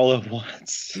Everywhere All at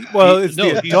Once. Well, it's no,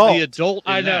 the he's adult. the adult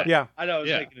in I know. that. Yeah. I know, I was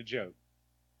Yeah. making a joke.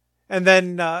 And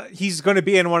then he's going to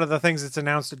be in one of the things that's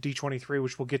announced at D23,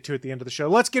 which we'll get to at the end of the show.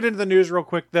 Let's get into the news real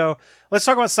quick, though. Let's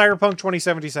talk about Cyberpunk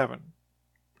 2077.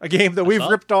 A game that we've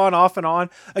up? ripped on off and on.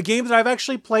 A game that I've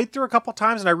actually played through a couple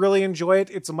times and I really enjoy it.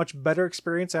 It's a much better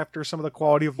experience after some of the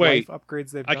quality of life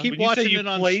upgrades they've done. I keep When you say watching you it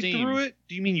on played Steam. through it,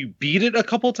 do you mean you beat it a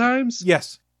couple times?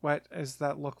 Yes. What does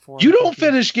that look for? You don't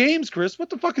finish games, Chris.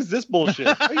 What the fuck is this bullshit?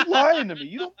 Are you lying to me?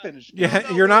 You don't finish games. Yeah,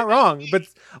 No, you're not that's wrong. me. But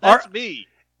That's me.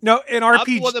 no, in I'm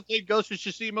the RPG, one that played Ghost of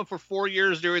Tsushima for 4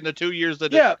 years during the 2 years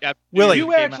that Yeah, Willie. You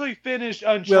came out. actually finished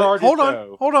Well, Uncharted,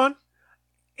 though. hold on.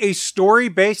 A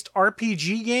story-based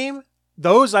RPG game,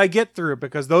 those I get through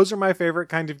because those are my favorite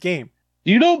kind of game.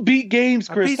 You don't beat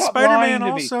games, I Chris. beat Stop Spider-Man lying to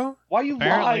me. also. Why are you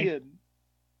Apparently. lying?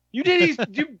 You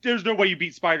did. There's no way you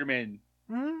beat Spider-Man.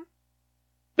 Hmm?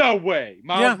 No way.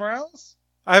 Miles Yeah. Morales?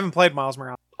 I haven't played Miles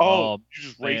Morales. Oh, Oh, you're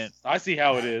just man. racist. I see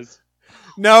how it is.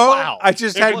 No, Wow. I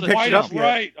just It hadn't was picked white it up up yet.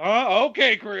 Right.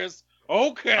 Okay, Chris.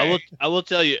 Okay. I will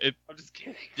tell you. I'm just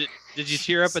kidding. Did you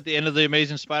tear up at the end of the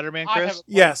Amazing Spider-Man, I Chris? haven't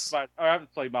played Yes. I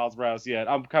haven't played Miles Morales yet.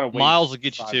 I'm kind of waiting. Miles will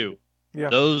get you too. Yeah.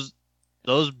 Those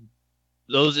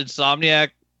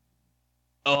Insomniac.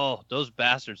 Oh, those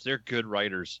bastards! They're good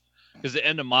writers. Because the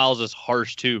end of Miles is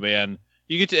harsh too, man.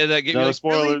 You get to end that game. No you're like,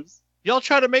 "Really? spoilers. Y'all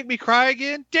try to make me cry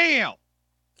again? Damn!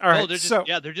 All right, Oh, they're just, so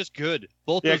they're just good.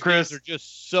 Both Yeah, those Chris. games are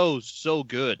just so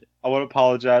good. I want to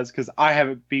apologize because I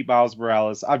haven't beat Miles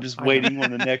Morales. I'm just I know. waiting on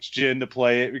the next gen to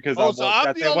play it because Oh, I so want, I'm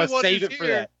that's- the I only want to one save who's it for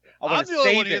here. that. I I'm want the to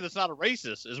only one save here it. that's not a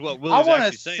racist, is what Will I is want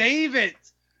actually to saying. save it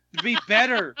to be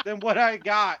better than what I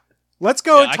got. let's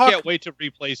go Yeah, and I talk. can't wait to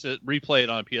replay it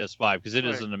on PS5 because it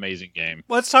is Right. an amazing game.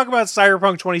 Let's talk about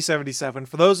Cyberpunk 2077.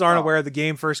 For those who aren't Oh. aware, the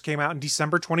game first came out in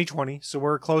December 2020, so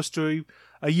we're close to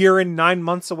a year and 9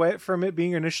 months away from it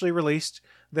being initially released.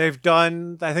 They've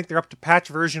done, I think they're up to patch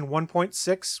version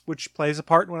 1.6, which plays a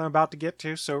part in what I'm about to get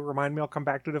to, so remind me, I'll come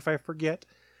back to it if I forget.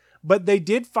 But they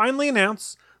did finally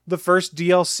announce the first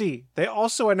DLC. They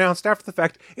also announced after the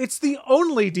fact it's the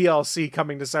only DLC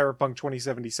coming to Cyberpunk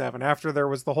 2077 after there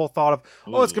was the whole thought of,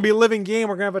 oh, it's going to be a living game,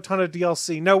 we're going to have a ton of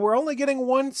DLC. No, we're only getting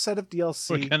one set of DLC.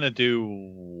 We're gonna do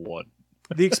what?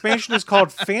 The expansion is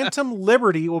called Phantom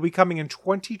Liberty, will be coming in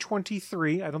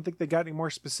 2023. I don't think they got any more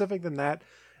specific than that.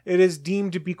 It is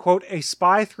deemed to be, quote, a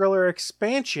spy thriller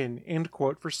expansion, end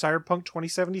quote, for Cyberpunk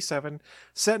 2077,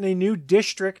 set in a new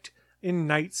district in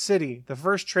Night City. The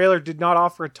first trailer did not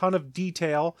offer a ton of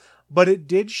detail, but it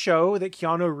did show that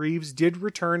Keanu Reeves did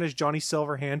return as Johnny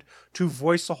Silverhand to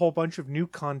voice a whole bunch of new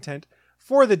content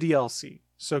for the DLC.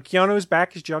 So Keanu is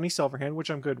back as Johnny Silverhand, which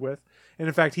I'm good with. And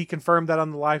in fact, he confirmed that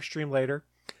on the live stream later.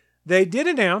 They did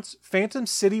announce Phantom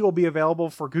City will be available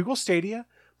for Google Stadia,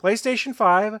 PlayStation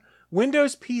 5,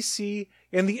 Windows PC,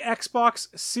 and the Xbox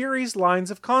Series lines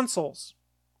of consoles.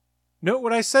 Note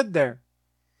what I said there.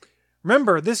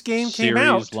 Remember, this game came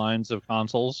out. Series lines of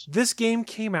consoles. This game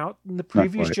came out in the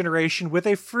previous quite. generation with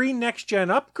a free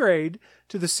next-gen upgrade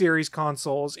to the Series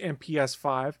consoles and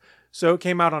PS5. So it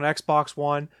came out on Xbox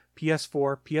One,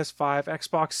 PS4, PS5,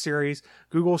 Xbox Series,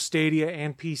 Google Stadia,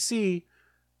 and PC.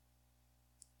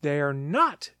 They are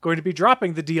not going to be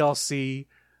dropping the DLC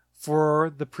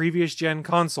for the previous gen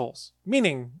consoles.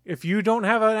 Meaning, if you don't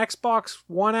have an Xbox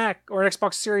One X or an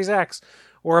Xbox Series X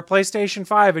or a PlayStation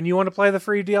 5 and you want to play the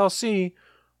free DLC,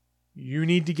 you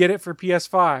need to get it for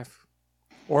PS5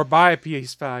 or buy a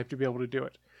PS5 to be able to do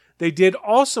it. They did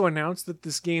also announce that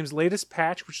this game's latest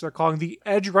patch, which they're calling the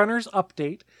Edge Runners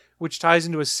Update, which ties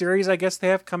into a series I guess they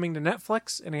have coming to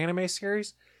Netflix, an anime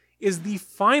series, is the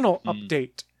final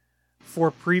update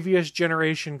for previous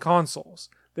generation consoles.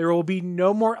 There will be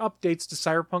no more updates to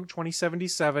Cyberpunk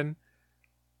 2077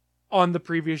 on the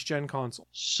previous gen console.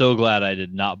 So glad I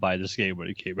did not buy this game when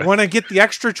it came out. Want to get the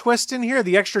extra twist in here?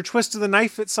 The extra twist of the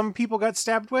knife that some people got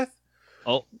stabbed with?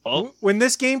 Oh, When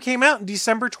this game came out in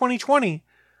December 2020,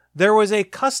 there was a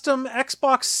custom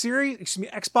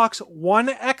Xbox One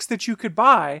X that you could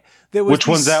buy. That was Which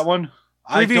one's that one?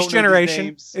 Previous generation.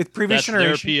 Names. It's previous that's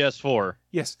generation. their PS4.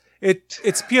 Yes, it's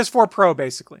PS4 Pro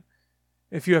basically,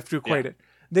 if you have to equate it.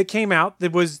 That came out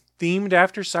that was themed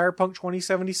after Cyberpunk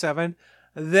 2077.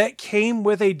 That came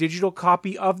with a digital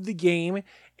copy of the game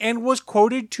and was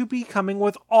quoted to be coming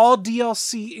with all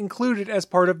DLC included as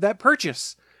part of that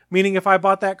purchase. Meaning, if I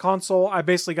bought that console, I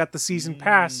basically got the season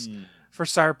pass for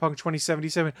Cyberpunk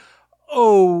 2077.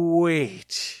 Oh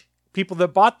wait. People that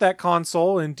bought that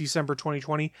console in December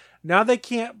 2020, now they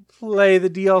can't play the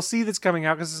DLC that's coming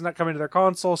out because it's not coming to their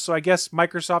console. So I guess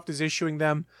Microsoft is issuing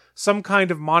them some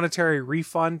kind of monetary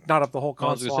refund, not of the whole I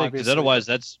was console, gonna say, 'cause obviously. otherwise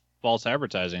that's false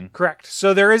advertising. Correct.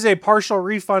 So there is a partial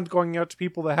refund going out to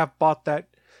people that have bought that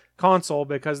console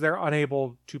because they're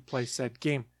unable to play said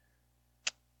game.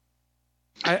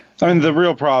 I mean, the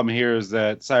real problem here is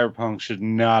that Cyberpunk should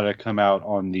not have come out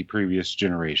on the previous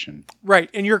generation. Right,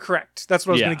 and you're correct. That's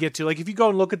what I was Yeah. going to get to. Like, if you go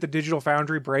and look at the Digital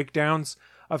Foundry breakdowns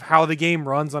of how the game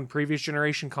runs on previous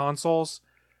generation consoles,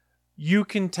 you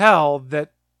can tell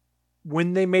that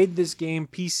when they made this game,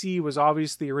 PC was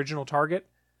obviously the original target,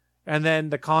 and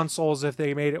then the consoles, if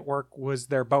they made it work, was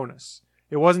their bonus.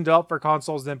 It wasn't developed for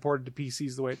consoles, then ported to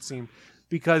PCs the way it seemed,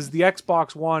 because the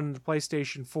Xbox One and the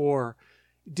PlayStation 4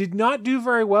 did not do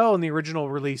very well in the original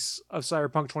release of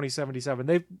Cyberpunk 2077.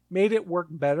 They've made it work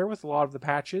better with a lot of the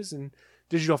patches, and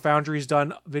Digital Foundry's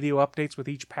done video updates with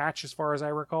each patch, as far as I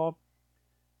recall.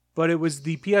 But it was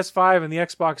the PS5 and the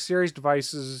Xbox Series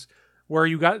devices where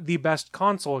you got the best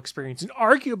console experience. And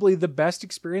arguably the best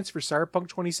experience for Cyberpunk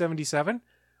 2077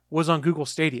 was on Google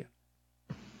Stadia,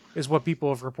 is what people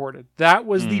have reported. That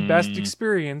was the best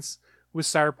experience with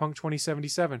Cyberpunk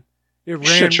 2077. It ran,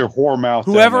 Shut your whore mouth.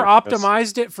 whoever down there, Chris.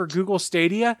 optimized it for Google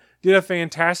Stadia did a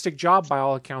fantastic job by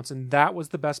all accounts, and that was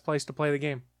the best place to play the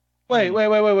game. Wait.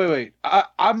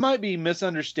 I might be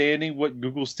misunderstanding what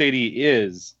Google Stadia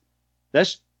is.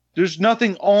 There's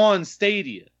nothing on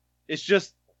Stadia.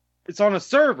 It's on a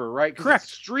server, right? 'Cause Correct.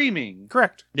 It's streaming.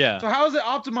 Correct. Yeah. So how is it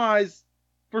optimized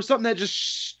for something that just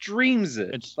streams it?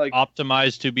 It's like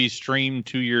optimized to be streamed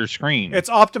to your screen. It's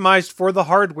optimized for the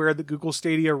hardware that Google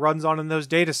Stadia runs on in those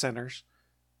data centers.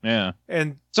 yeah.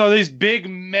 And so these big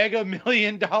mega $1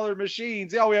 million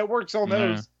machines. Oh yeah, it works on Yeah.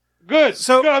 those. Good.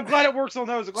 So- Good. I'm glad it works on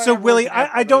those. I'm glad so, everyone Willie, can have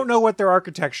I don't those. know what their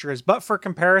architecture is, but for Yeah, I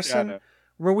comparison, know.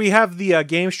 where we have the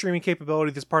game streaming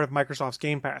capability that's part of Microsoft's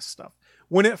Game Pass stuff.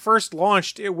 When it first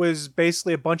launched, it was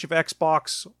basically a bunch of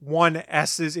Xbox One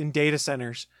S's in data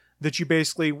centers that you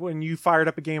basically, when you fired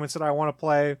up a game and said, I want to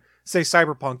play, say,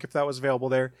 Cyberpunk, if that was available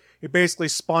there, it basically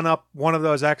spun up one of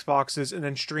those Xboxes and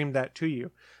then streamed that to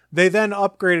you. They then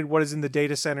upgraded what is in the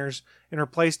data centers and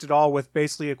replaced it all with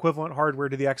basically equivalent hardware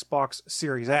to the Xbox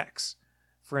Series X,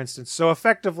 for instance. So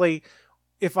effectively,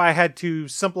 if I had to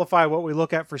simplify what we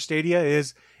look at for Stadia,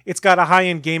 is it's got a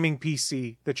high-end gaming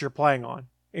PC that you're playing on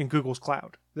in Google's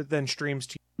cloud that then streams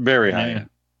to you. Very high. Yeah. end.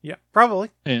 Yeah, probably.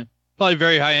 Probably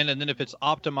very high end. And then if it's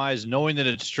optimized, knowing that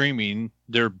it's streaming,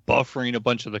 they're buffering a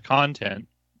bunch of the content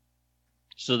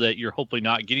so that you're hopefully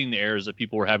not getting the errors that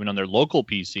people were having on their local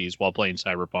PCs while playing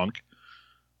Cyberpunk.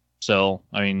 So,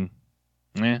 I mean,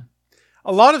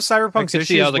 A lot of I Cyberpunk's can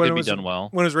see issues how that when could it be was done well.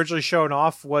 when it was originally shown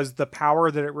off was the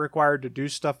power that it required to do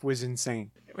stuff was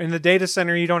insane. In the data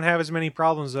center, you don't have as many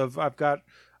problems of I've got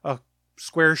a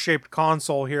square-shaped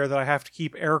console here that I have to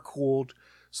keep air-cooled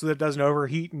so that it doesn't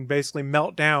overheat and basically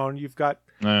melt down. You've got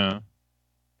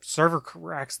server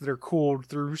racks that are cooled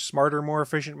through smarter, more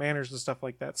efficient manners and stuff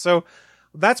like that. So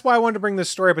that's why I wanted to bring this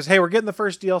story up is, hey, we're getting the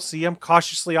first DLC. I'm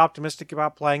cautiously optimistic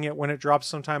about playing it when it drops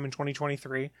sometime in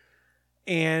 2023.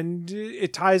 And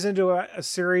it ties into a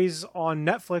series on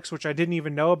Netflix, which I didn't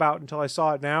even know about until I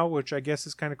saw it now, which I guess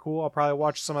is kind of cool. I'll probably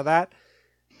watch some of that.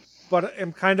 But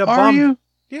I'm kind of Are bummed. you?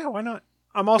 Yeah, why not?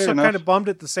 I'm also Fair enough. kind of bummed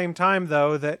at the same time,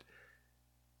 though, that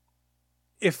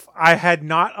if I had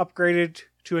not upgraded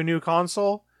to a new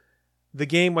console, the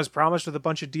game was promised with a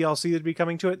bunch of DLC that'd be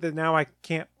coming to it that now I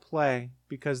can't play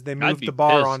because they moved be the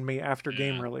bar pissed. on me after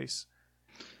game Yeah. release.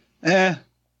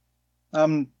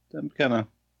 I'm kind of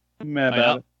mad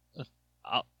about it.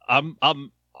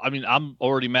 I'm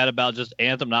already mad about just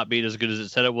Anthem not being as good as it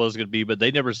said it was going to be, but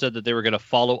they never said that they were going to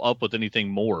follow up with anything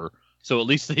more. So at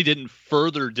least they didn't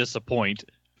further disappoint.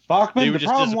 They Bachman, were the just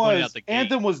problem disappointed was out the gate.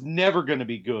 Anthem was never going to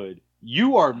be good.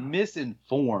 You are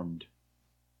misinformed.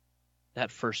 That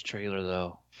first trailer,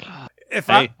 though. If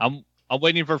Hey, I'm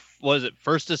waiting for, what is it,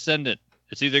 First Descendant.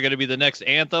 It's either going to be the next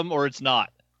Anthem or it's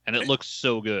not. And it looks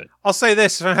so good. I'll say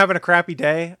this, if I'm having a crappy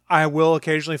day, I will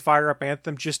occasionally fire up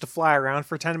Anthem just to fly around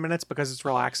for 10 minutes because it's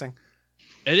relaxing.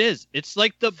 It is. It's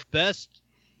like the best.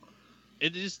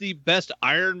 It is the best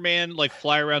Iron Man like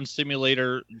fly around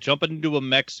simulator, jumping into a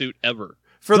mech suit ever.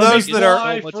 For Let those me that are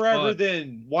fly so much forever, fun.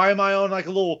 then why am I on like a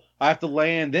little? I have to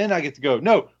land, then I get to go.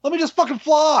 No, let me just fucking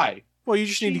fly. well, you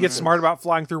just need to get Jesus. smart about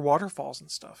flying through waterfalls and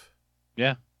stuff.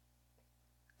 Yeah.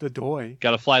 The doy.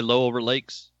 Got to fly low over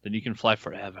lakes, then you can fly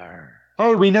forever.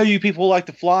 Hey, we know you people like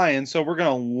to fly, and so we're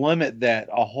gonna limit that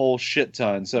a whole shit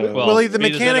ton. So Well, Willie, the I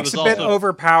mean, mechanic's it a was bit also-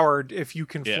 overpowered if you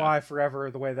can Yeah. fly forever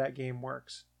the way that game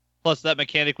works. Plus, that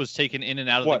mechanic was taken in and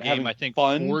out of What, the game, having I think,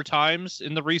 fun? 4 times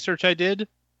in the research I did.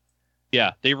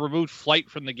 Yeah, they removed flight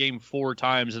from the game 4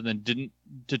 times and then didn't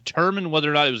determine whether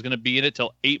or not it was going to be in it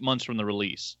till 8 months from the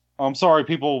release. I'm sorry,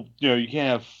 people. You can't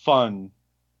have fun.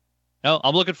 No,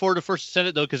 I'm looking forward to First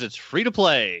Descendant, though, because it's free to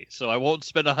play. So I won't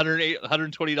spend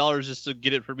 $120 just to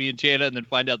get it for me and Chana and then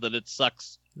find out that it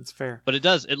sucks. That's fair. But it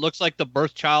does. It looks like the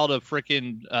birth child of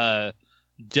freaking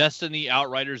Destiny,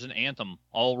 Outriders, and Anthem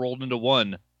all rolled into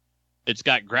one. It's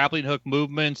got grappling hook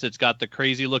movements. It's got the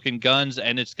crazy looking guns,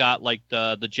 and it's got like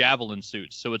the javelin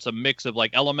suits. So it's a mix of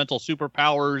like elemental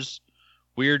superpowers,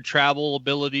 weird travel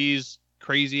abilities,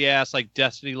 crazy ass like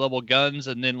Destiny level guns,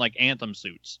 and then like Anthem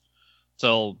suits.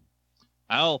 So,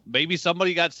 maybe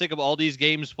somebody got sick of all these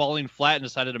games falling flat and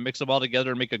decided to mix them all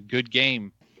together and make a good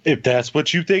game. If that's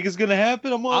what you think is going to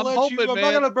happen, I'm hoping, not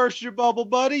going to burst your bubble,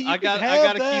 buddy. I got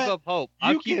to keep up hope.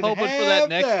 I'll keep hoping for that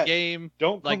next game.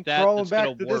 Don't like come that. crawling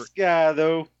back to this guy,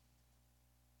 though.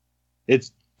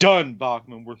 It's done,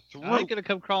 Bachman. We're through. I ain't going to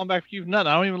come crawling back for you. None.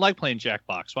 I don't even like playing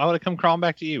Jackbox. Why would I come crawling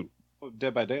back to you?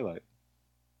 Dead by Daylight.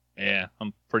 Yeah,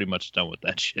 I'm pretty much done with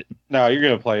that shit. No, you're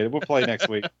going to play it. We'll play next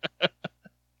week.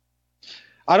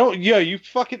 I don't. Yeah, you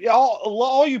fucking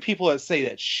all you people that say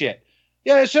that shit.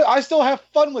 Yeah, I still have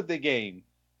fun with the game.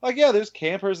 Like, yeah, there's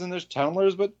campers and there's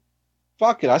tunnelers, but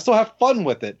fuck it, I still have fun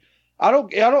with it. I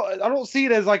don't see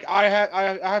it as like I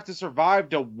have to survive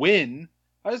to win.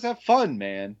 I just have fun,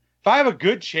 man. If I have a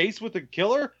good chase with a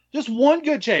killer, just one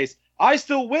good chase, I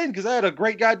still win because I had a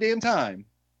great goddamn time.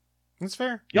 That's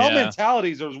fair. Y'all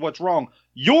mentalities are what's wrong.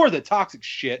 You're the toxic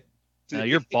shit.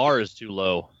 Your bar is too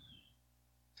low.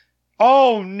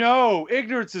 Oh no,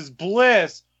 ignorance is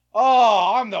bliss.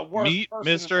 Oh, I'm the worst. Meet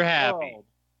person Mr. in the Happy. world.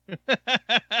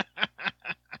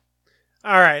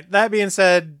 All right. That being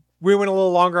said, we went a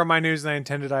little longer on my news than I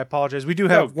intended. I apologize. We do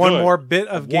have one more bit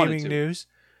of gaming news.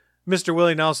 Mr.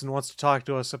 Willie Nelson wants to talk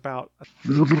to us about.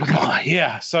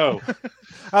 Yeah, so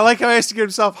I like how he has to get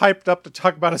himself hyped up to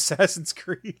talk about Assassin's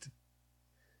Creed.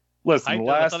 Listen,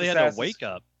 I thought he had to wake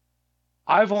up.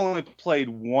 I've only played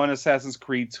one Assassin's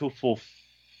Creed to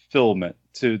fulfillment,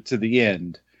 to the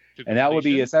end. And that would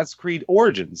be Assassin's Creed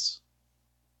Origins.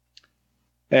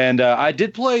 And I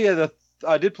did play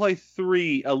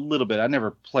 3 a little bit. I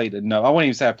never played it. No, I wouldn't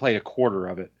even say I played a quarter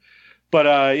of it.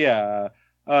 But yeah.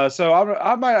 So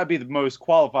I might not be the most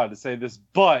qualified to say this,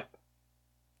 but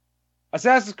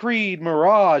Assassin's Creed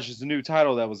Mirage is the new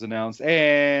title that was announced,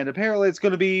 and apparently it's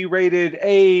going to be rated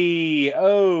AO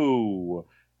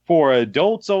for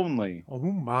adults only. Oh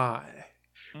my!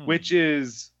 Which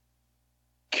is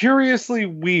curiously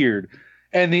weird,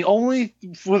 and the only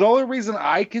reason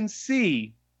I can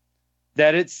see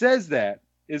that it says that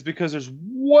is because there's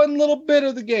one little bit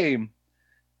of the game.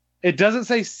 It doesn't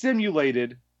say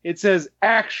simulated. It says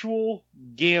actual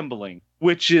gambling,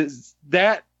 which is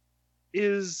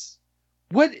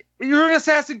what you're an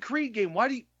Assassin's Creed game. Why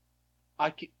do you?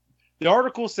 The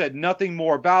article said nothing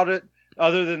more about it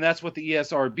other than that's what the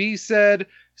ESRB said.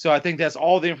 So I think that's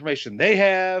all the information they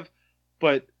have.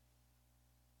 But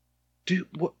dude,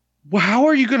 how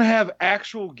are you going to have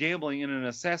actual gambling in an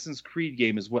Assassin's Creed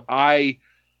game? Is what I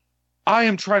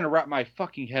am trying to wrap my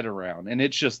fucking head around, and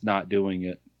it's just not doing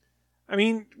it. I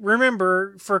mean,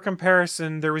 remember, for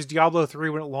comparison, there was Diablo 3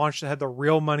 when it launched that had the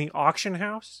real money auction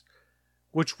house,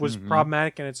 which was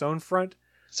problematic in its own front.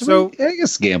 So I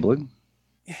guess gambling.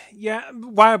 Yeah,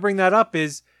 why I bring that up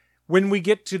is when we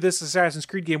get to this Assassin's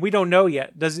Creed game, we don't know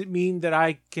yet. Does it mean that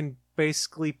I can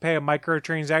basically pay a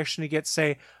microtransaction to get,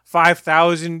 say,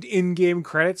 5,000 in-game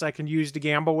credits I can use to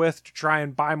gamble with to try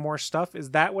and buy more stuff?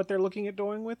 Is that what they're looking at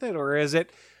doing with it? Or is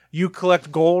it you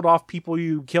collect gold off people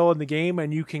you kill in the game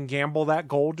and you can gamble that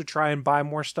gold to try and buy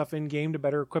more stuff in-game to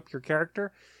better equip your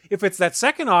character? If it's that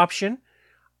second option,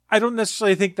 I don't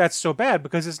necessarily think that's so bad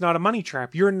because it's not a money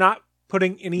trap. You're not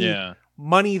putting any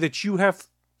money that you have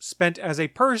spent as a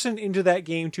person into that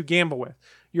game to gamble with.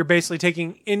 You're basically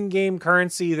taking in-game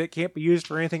currency that can't be used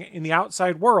for anything in the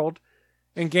outside world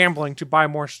and gambling to buy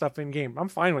more stuff in-game. I'm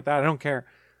fine with that. I don't care.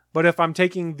 But if I'm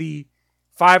taking the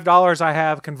 $5 I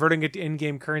have, converting it to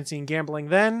in-game currency and gambling,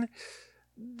 then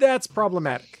that's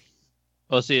problematic.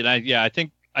 Well, see, and I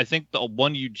think the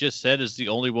one you just said is the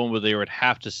only one where they would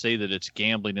have to say that it's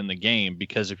gambling in the game,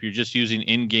 because if you're just using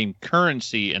in-game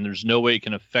currency and there's no way it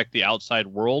can affect the outside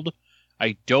world,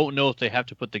 I don't know if they have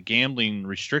to put the gambling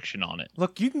restriction on it.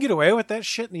 Look, you can get away with that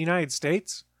shit in the United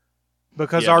States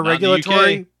because our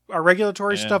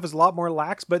regulatory stuff is a lot more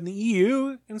lax, but in the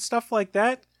EU and stuff like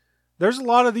that, there's a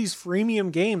lot of these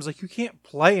freemium games like you can't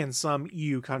play in some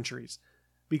EU countries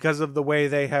because of the way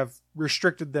they have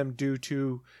restricted them due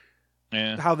to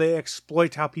how they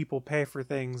exploit how people pay for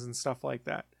things and stuff like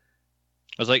that.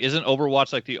 I was like, isn't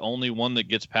Overwatch like the only one that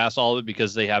gets past all of it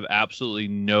because they have absolutely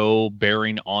no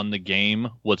bearing on the game?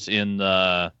 What's in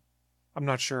the? I'm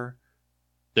not sure.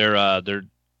 They're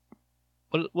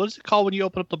what is it called when you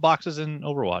open up the boxes in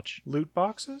Overwatch? Loot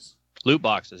boxes? Loot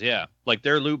boxes, yeah. Like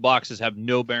their loot boxes have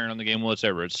no bearing on the game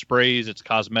whatsoever. It's sprays, it's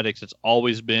cosmetics, it's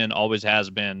always been, always has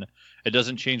been. It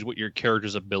doesn't change what your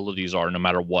character's abilities are no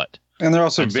matter what. And they're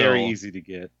also very easy to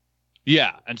get.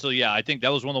 Yeah, and so yeah, I think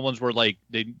that was one of the ones where like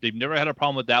they've never had a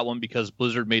problem with that one because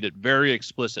Blizzard made it very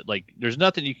explicit. Like there's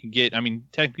nothing you can get. I mean,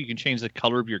 technically you can change the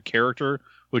color of your character,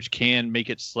 which can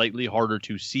make it slightly harder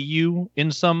to see you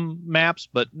in some maps,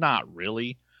 but not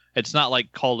really. It's not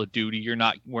like Call of Duty. You're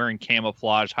not wearing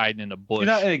camouflage, hiding in a bush. You're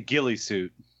not in a ghillie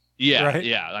suit. Yeah, Right.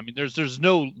 yeah. I mean, there's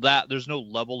no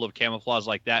level of camouflage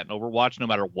like that in Overwatch, no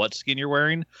matter what skin you're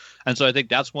wearing. And so I think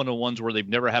that's one of the ones where they've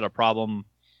never had a problem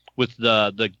with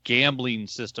the gambling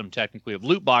system, technically, of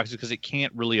loot boxes, because it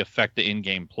can't really affect the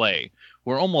in-game play.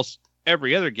 Where almost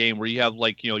every other game where you have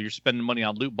like, you're spending money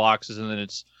on loot boxes, and then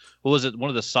it's, what was it, one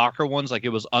of the soccer ones, like it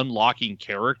was unlocking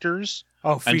characters.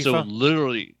 Oh, FIFA. And so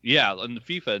literally, yeah, in the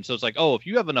FIFA. And so it's like, oh, if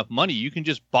you have enough money, you can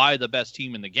just buy the best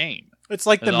team in the game. It's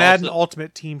like the And Madden also-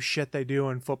 Ultimate Team shit they do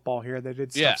in football here. They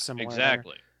did stuff similar.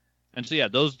 exactly. And so yeah,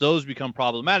 those become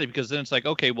problematic because then it's like,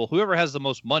 okay, well, whoever has the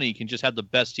most money can just have the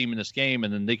best team in this game,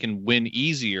 and then they can win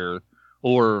easier,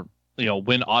 or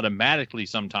win automatically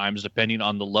sometimes, depending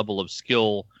on the level of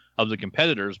skill of the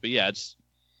competitors. But yeah,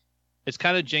 it's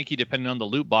kind of janky depending on the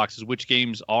loot boxes, which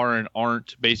games are and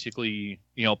aren't basically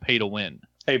pay to win.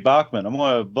 Hey Bachman, I'm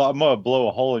gonna blow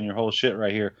a hole in your whole shit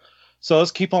right here. So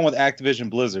let's keep on with Activision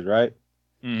Blizzard, right?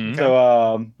 Mm-hmm.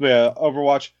 So yeah,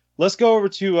 Overwatch. Let's go over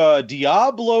to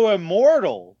Diablo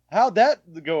Immortal. How'd that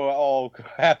all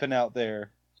happen out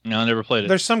there? No, I never played it.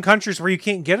 There's some countries where you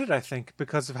can't get it, I think,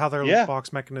 because of how their Yeah. loot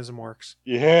box mechanism works.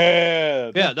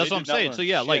 Yeah, Yeah, that's what I'm saying. So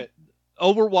yeah, like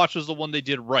Overwatch was the one they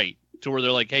did right, to where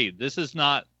they're like, hey, this is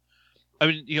not. I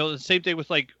mean, the same thing with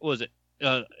like, what was it?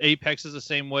 Apex is the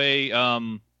same way.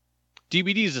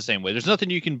 DBD is the same way. There's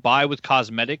nothing you can buy with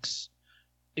cosmetics.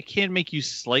 It can make you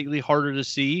slightly harder to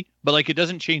see, but like it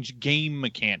doesn't change game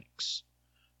mechanics.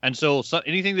 And so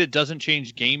anything that doesn't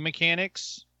change game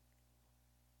mechanics,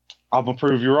 I'm gonna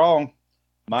prove you wrong.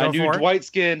 My Go new for it. Dwight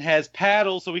skin has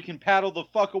paddles, so we can paddle the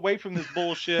fuck away from this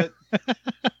bullshit.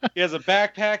 He has a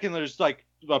backpack, and there's like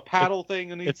a paddle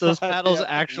thing. if those paddles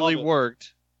actually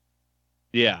worked,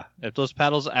 yeah. If those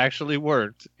paddles actually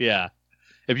worked, yeah.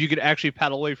 If you could actually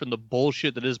paddle away from the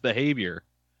bullshit that is behavior.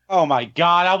 Oh my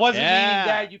god, I wasn't Yeah. meaning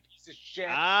that, you piece of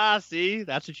shit. See,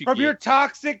 that's what you From get. your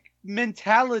toxic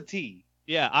mentality.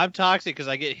 Yeah, I'm toxic because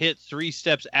I get hit 3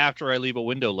 steps after I leave a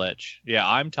window ledge. Yeah,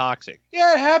 I'm toxic.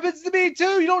 Yeah, it happens to me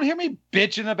too. You don't hear me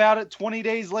bitching about it 20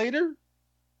 days later.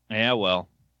 Yeah, well.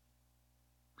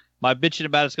 My bitching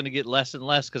about it's going to get less and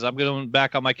less because I'm going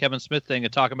back on my Kevin Smith thing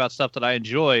and talking about stuff that I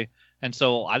enjoy. And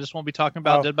so I just won't be talking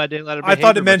about Oh. Dead by Daylight. I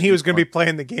thought it meant he was going to be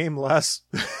playing the game less.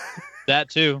 That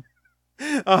too.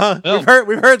 Well,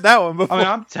 we've heard that one before. I mean,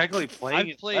 I'm technically playing I've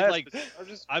it played, less, like- but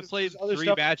I've played other 3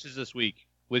 stuff. matches this week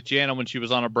with Jana when she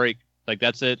was on a break. Like,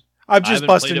 that's it. I'm I just haven't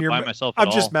busting played it your. by myself at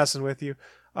I'm just all. messing with you.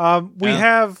 We Yeah.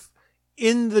 have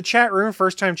in the chat room,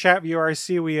 first time chat viewer I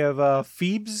see, we have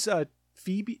Phoebes,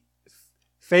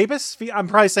 Phoebus. I'm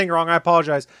probably saying it wrong. I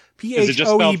apologize. Is it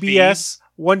just spelled PHOEBS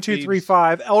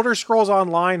 1235. Elder Scrolls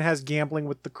Online has gambling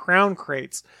with the crown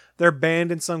crates. They're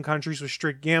banned in some countries with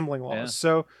strict gambling laws. Yeah.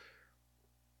 So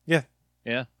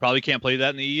Yeah, probably can't play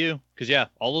that in the EU because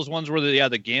all those ones where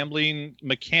the gambling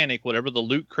mechanic, whatever the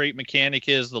loot crate mechanic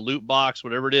is, the loot box,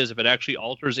 whatever it is, if it actually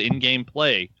alters in-game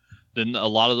play, then a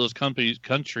lot of those countries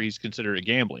consider it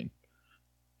gambling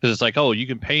because it's like, oh, you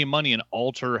can pay money and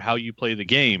alter how you play the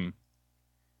game.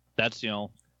 That's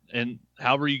and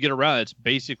however you get around, it's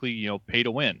basically pay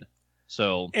to win.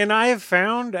 So And I have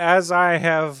found, as I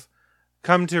have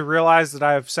come to realize that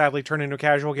I have sadly turned into a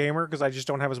casual gamer because I just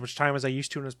don't have as much time as I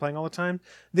used to when I was playing all the time,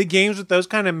 the games with those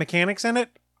kind of mechanics in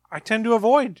it, I tend to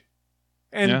avoid.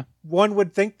 And Yeah. one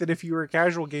would think that if you were a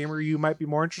casual gamer, you might be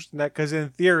more interested in that because in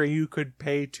theory, you could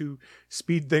pay to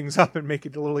speed things up and make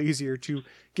it a little easier to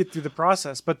get through the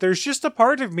process. But there's just a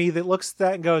part of me that looks at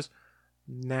that and goes,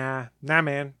 nah,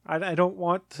 man. I don't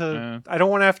want to. I don't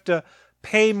want to have to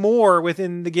pay more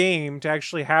within the game to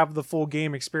actually have the full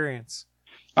game experience.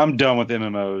 I'm done with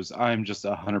MMOs. I'm just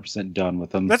 100% done with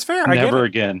them. That's fair. I get Never it.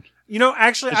 again. You know,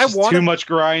 actually, It's I just want too much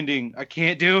grinding. I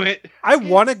can't do it. I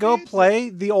want to go play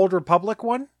the Old Republic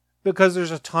one because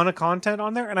there's a ton of content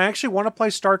on there, and I actually want to play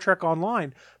Star Trek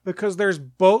Online because there's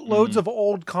boatloads of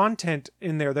old content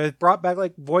in there. They brought back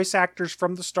like voice actors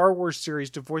from the Star Wars series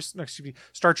to voice,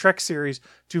 Star Trek series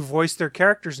to voice their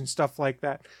characters and stuff like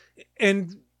that.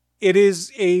 And it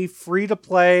is a free to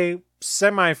play,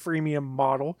 semi-freemium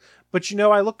model. But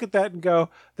I look at that and go,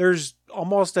 there's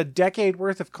almost a decade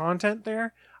worth of content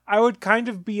there. I would kind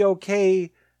of be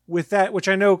okay with that, which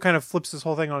I know kind of flips this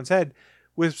whole thing on its head,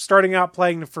 with starting out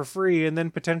playing for free and then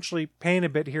potentially paying a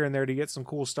bit here and there to get some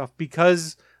cool stuff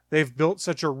because they've built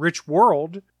such a rich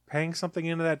world, paying something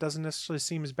into that doesn't necessarily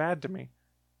seem as bad to me.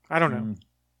 I don't know.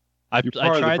 I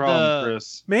tried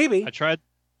Chris. Maybe. I tried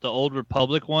the Old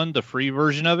Republic one, the free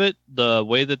version of it. The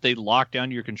way that they lock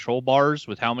down your control bars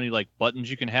with how many like buttons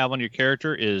you can have on your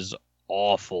character is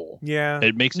awful. Yeah.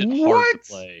 It makes it hard What?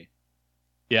 to play.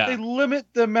 Yeah. They limit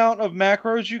the amount of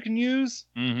macros you can use.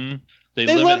 Mm-hmm. They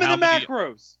limit how the many-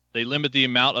 macros. They limit the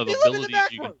amount of They limit the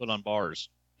abilities you can macros. put on bars.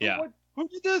 Yeah. Who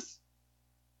did this?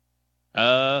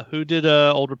 Who did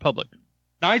Old Republic?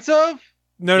 Knights of?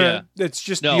 No, Yeah. it's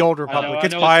just No, the Old I Republic. know It's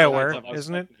it's BioWare, Knights of. I was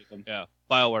isn't it? fucking with them. Yeah.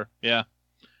 BioWare. Yeah.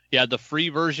 Yeah, the free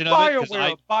version of it. 'Cause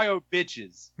BioWare, bio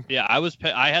bitches. Yeah,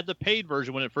 I had the paid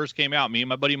version when it first came out. Me and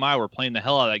my buddy Maya were playing the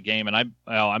hell out of that game, and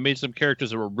I made some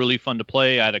characters that were really fun to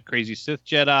play. I had a crazy Sith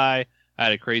Jedi, I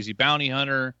had a crazy bounty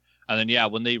hunter, and then yeah,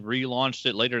 when they relaunched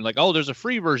it later, like, oh, there's a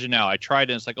free version now. I tried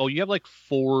it, and it's like, oh, you have like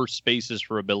 4 spaces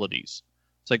for abilities.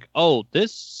 It's like, oh,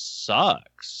 this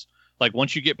sucks. Like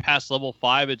once you get past level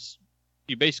 5,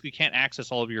 you basically can't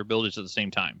access all of your abilities at the same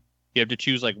time. You have to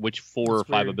choose like which 4 or That's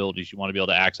 5 weird. abilities you want to be able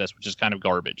to access, which is kind of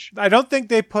garbage. I don't think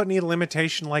they put any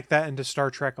limitation like that into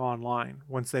Star Trek Online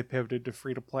once they pivoted to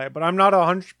free to play, but I'm not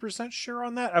 100% sure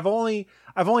on that. I've only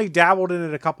dabbled in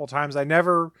it a couple times. I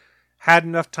never had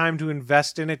enough time to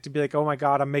invest in it to be like, oh my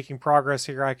god, I'm making progress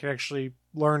here. I can actually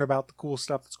learn about the cool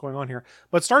stuff that's going on here.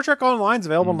 But Star Trek Online's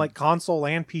available on like console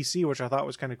and PC, which I thought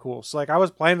was kind of cool. So like I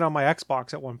was playing it on my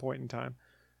Xbox at one point in time.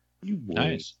 You would.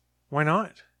 Nice. Why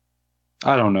not?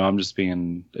 I don't know. I'm just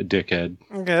being a dickhead.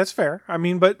 Okay, that's fair. I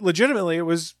mean, but legitimately, it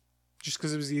was just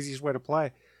because it was the easiest way to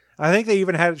play. I think they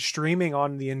even had it streaming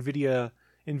on the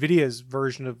Nvidia's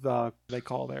version of they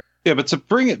call there. Yeah, but to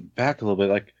bring it back a little bit,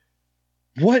 like,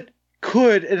 what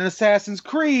could an Assassin's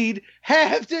Creed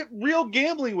have to real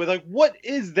gambling with? Like, what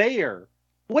is there?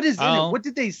 What is in Oh. it? What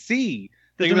did they see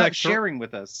that They they're could not like sharing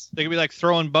with us? They could be like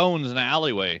throwing bones in an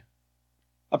alleyway.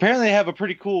 Apparently, they have a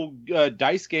pretty cool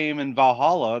dice game in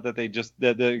Valhalla that they just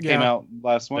that came Yeah. out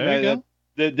last one. There you go.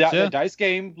 The Yeah. dice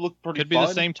game looked pretty Could be fun.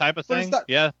 the same type of but it's thing. not-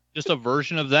 Yeah, just a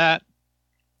version of that.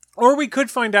 Or we could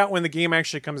find out when the game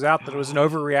actually comes out that it was an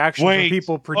overreaction Wait. from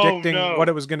people predicting Oh, no. what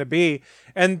it was going to be,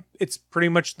 and it's pretty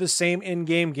much the same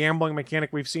in-game gambling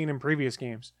mechanic we've seen in previous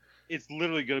games. It's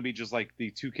literally going to be just like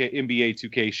the 2K NBA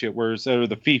 2K shit, where instead of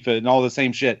the FIFA and all the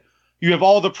same shit, you have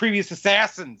all the previous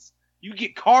assassins. You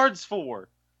get cards for.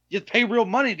 You have to pay real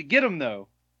money to get them, though.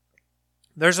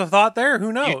 There's a thought there. Who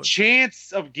Your knows?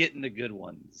 chance of getting the good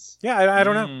ones. Yeah, I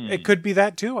don't know. Hmm. It could be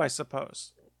that too, I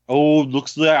suppose. Oh,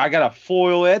 looks like I got a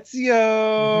foil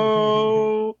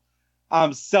Ezio.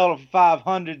 I'm selling for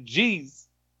 500 G's.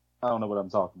 I don't know what I'm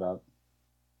talking about.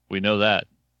 We know that.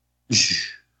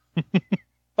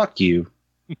 Fuck you.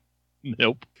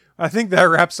 Nope. I think that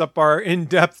wraps up our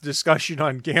in-depth discussion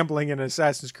on gambling in an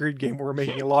Assassin's Creed game where we're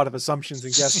making a lot of assumptions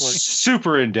and guesswork.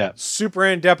 Super in depth. Super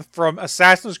in-depth from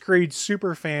Assassin's Creed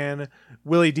superfan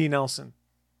Willie D. Nelson.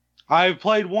 I've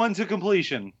played one to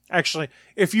completion. Actually,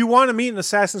 if you want to meet an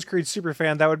Assassin's Creed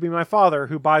superfan, that would be my father,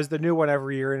 who buys the new one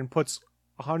every year and puts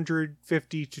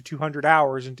 150 to 200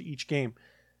 hours into each game.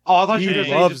 Oh, I thought He you were going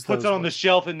to say loves he just puts those it on the ones.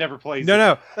 shelf and never plays No,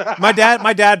 it. no. My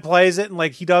dad plays it, and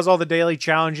like he does all the daily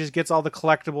challenges, gets all the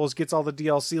collectibles, gets all the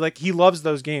DLC. Like he loves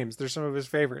those games. They're some of his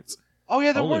favorites. Oh,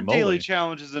 yeah, there Holy were daily moly.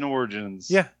 challenges in Origins.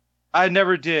 Yeah. I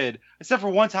never did. Except for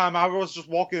one time I was just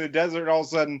walking in the desert and all of a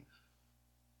sudden,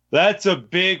 that's a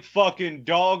big fucking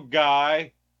dog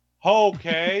guy.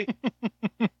 Okay.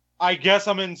 I guess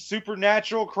I'm in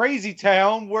Supernatural Crazy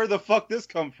Town. Where the fuck this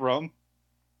come from?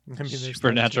 I mean, there's that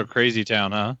Supernatural too. Crazy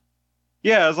Town, huh?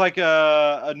 Yeah, it was like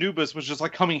Anubis was just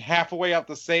like coming halfway out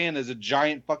the sand as a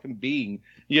giant fucking being.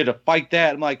 You had to fight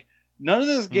that. I'm like, none of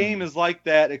this game is like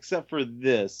that except for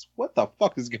this. What the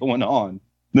fuck is going on?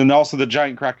 Then also the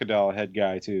giant crocodile head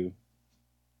guy too.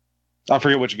 I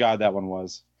forget which god that one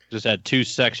was. Just had 2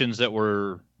 sections that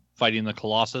were fighting the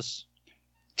Colossus.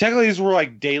 Technically, these were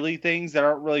like daily things that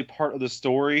aren't really part of the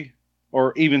story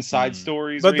or even side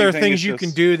stories. But or there are anything. things It's you just-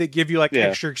 can do that give you like Yeah.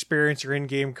 extra experience or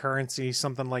in-game currency,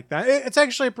 something like that. It's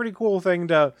actually a pretty cool thing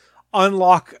to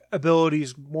unlock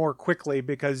abilities more quickly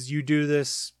because you do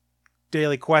this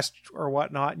daily quest or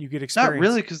whatnot, and you get experience. Not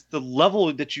really, because the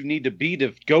level that you need to be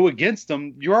to go against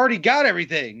them, you already got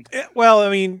everything. Well, I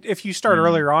mean, if you start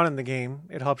earlier on in the game,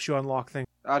 it helps you unlock things.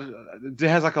 It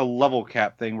has like a level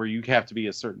cap thing where you have to be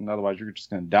a certain, otherwise you're just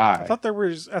gonna die. I thought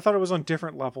it was on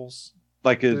different levels.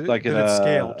 Like That it's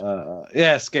scaled.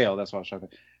 Yeah, scale. That's what I was trying to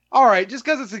think. All right, just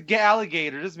because it's an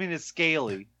alligator doesn't mean it's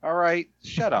scaly. All right,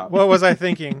 shut up. What was I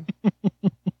thinking?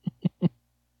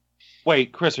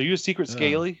 Wait, Chris, are you a secret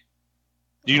scaly?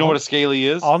 Do you know what a scaly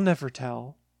is? I'll never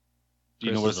tell. Do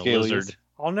you know Chris what a is a scaly is? lizard.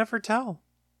 I'll never tell.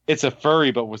 It's a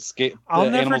furry, but with I'll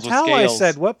never animals tell, with I scales.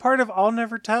 said. What part of I'll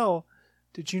never tell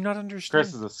did you not understand?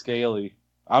 Chris is a scaly.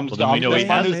 Well, then we know he that's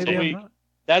my has a news of the tail. week.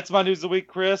 That's my news of the week.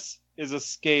 Chris is a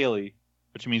scaly.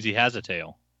 Which means he has a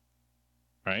tail.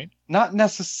 Right? Not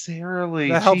necessarily.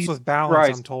 That helps Jesus with balance,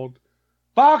 Christ. I'm told.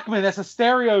 Bachman, that's a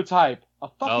stereotype. A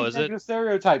fucking is it? negative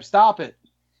stereotype. Stop it.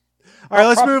 All right,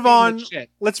 let's Stop move propagating on. that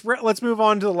shit. Let's move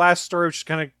on to the last story, which is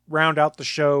kind of round out the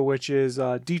show, which is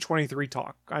D23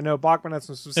 talk. I know Bachman had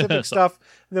some specific stuff,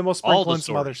 and then we'll All sprinkle the in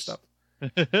some other stories.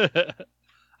 stuff.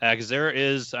 Because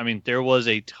there was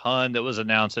a ton that was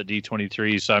announced at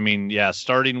D23. So,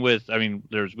 starting with,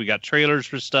 we got trailers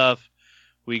for stuff.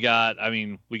 We got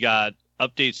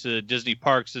updates to Disney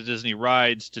parks, to Disney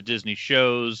rides, to Disney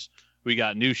shows. We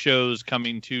got new shows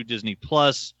coming to Disney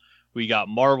Plus. We got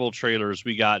Marvel trailers.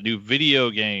 We got new video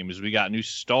games. We got new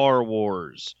Star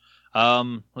Wars.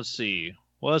 Let's see.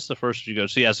 What's the first you go?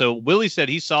 So Willie said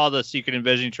he saw the Secret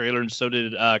Invasion trailer, and so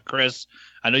did Chris.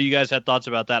 I know you guys had thoughts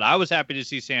about that. I was happy to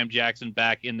see Sam Jackson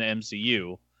back in the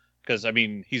MCU because,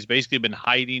 he's basically been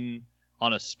hiding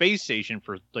on a space station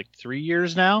for like 3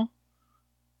 years now.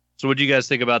 So what do you guys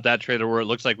think about that trailer where it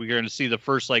looks like we're going to see the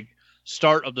first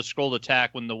start of the Skrull attack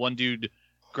when the one dude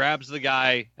grabs the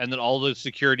guy and then all the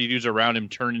security dudes around him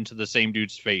turn into the same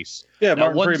dude's face? Yeah, That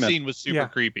Martin one Freeman. scene was super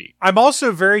creepy. I'm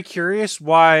also very curious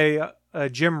why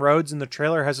Jim Rhodes in the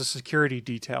trailer has a security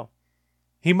detail.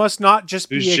 He must not just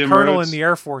Who's be a Jim colonel Rhodes? in the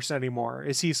Air Force anymore.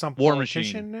 Is he some War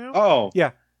politician Machine. now? Oh.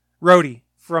 Rhodey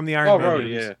from the Iron Man Rhodey,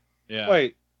 movies. Yeah.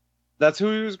 Wait, that's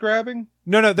who he was grabbing?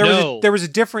 No, No. there was a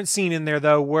different scene in there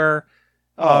though where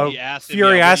He asked him, Fury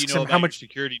what do asks you know him about how your much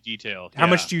security detail. how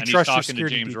much do you and trust he's your talking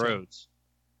security to James detail? Rhodes.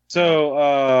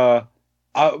 So,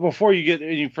 before you get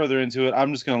any further into it,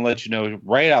 I'm just going to let you know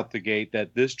right out the gate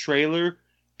that this trailer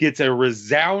gets a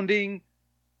resounding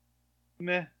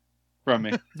meh from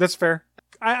me. That's fair.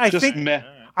 I Just think meh.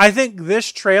 I think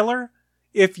this trailer,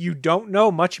 if you don't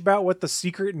know much about what the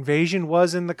Secret Invasion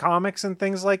was in the comics and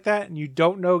things like that, and you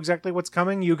don't know exactly what's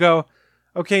coming, you go,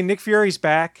 okay, Nick Fury's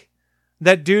back.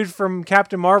 That dude from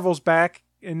Captain Marvel's back,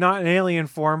 and not in alien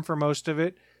form for most of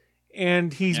it.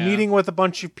 And he's meeting with a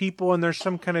bunch of people, and there's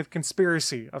some kind of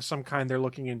conspiracy of some kind they're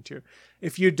looking into.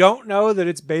 If you don't know that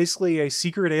it's basically a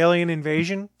secret alien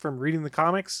invasion from reading the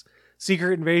comics,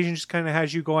 Secret Invasion just kind of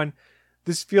has you going,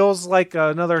 this feels like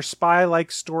another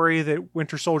spy-like story that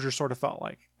Winter Soldier sort of felt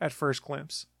like at first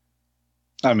glimpse.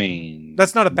 I mean,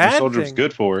 That's not a bad Soldier's thing.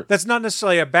 good for it. That's not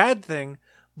necessarily a bad thing,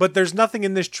 but there's nothing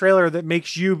in this trailer that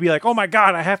makes you be like, oh my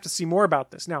God, I have to see more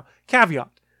about this. Now, caveat.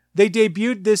 They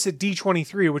debuted this at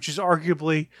D23, which is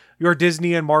arguably your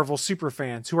Disney and Marvel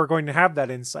superfans who are going to have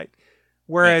that insight.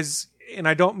 Whereas, and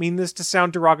I don't mean this to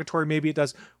sound derogatory, maybe it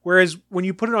does. Whereas when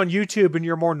you put it on YouTube and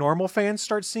your more normal fans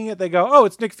start seeing it, they go, oh,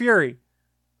 it's Nick Fury.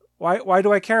 Why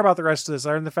do I care about the rest of this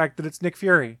other than the fact that it's Nick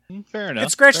Fury? Fair enough.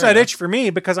 It scratched Fair that enough. itch for me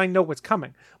because I know what's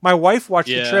coming. My wife watched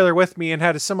the Yeah. trailer with me and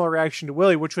had a similar reaction to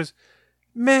Willie, which was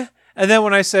meh. And then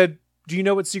when I said, do you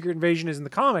know what Secret Invasion is in the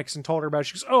comics, and told her about it,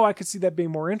 she goes, oh, I could see that being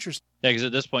more interesting. Yeah, because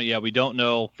at this point, we don't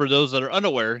know. For those that are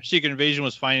unaware, Secret Invasion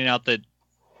was finding out that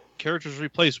characters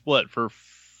replaced for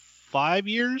 5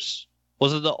 years?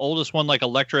 Was it the oldest one? Like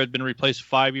Elektra had been replaced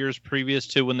 5 years previous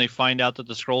to when they find out that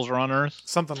the Skrulls are on Earth.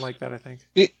 Something like that, I think.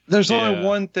 There's Yeah. only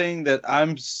one thing that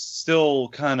I'm still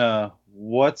kind of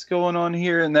what's going on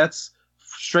here, and that's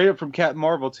straight up from Captain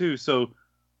Marvel too. So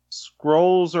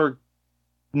Skrulls are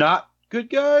not good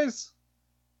guys.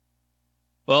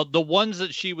 Well, the ones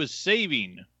that she was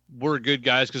saving were good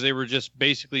guys because they were just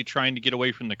basically trying to get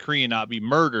away from the Kree and not be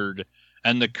murdered.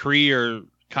 And the Kree are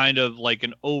kind of like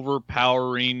an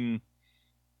overpowering.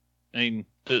 I mean,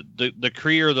 the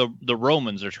Kree are the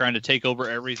Romans. They're trying to take over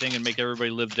everything and make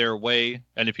everybody live their way.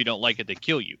 And if you don't like it, they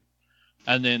kill you.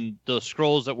 And then the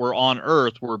Skrulls that were on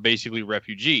Earth were basically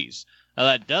refugees. Now,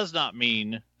 that does not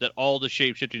mean that all the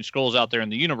shape-shifting Skrulls out there in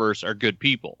the universe are good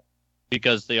people,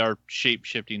 because they are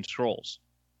shape-shifting Skrulls.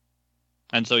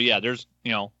 And so,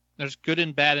 there's good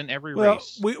and bad in every Well,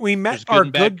 race. we met There's good our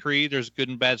and bad good, Kree, there's good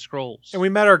and bad Skrulls. and we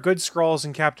met our good Skrulls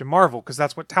in Captain Marvel, because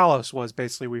that's what Talos was,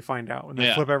 basically, we find out, when they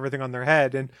Yeah. flip everything on their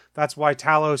head. And that's why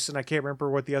Talos, and I can't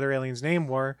remember what the other aliens' name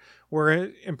were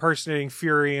impersonating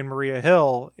Fury and Maria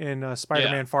Hill in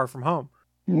Spider-Man Far From Home.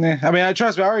 Nah, I mean,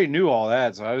 trust me, I already knew all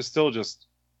that, so I was still just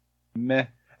meh.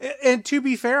 And to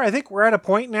be fair, I think we're at a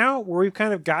point now where we've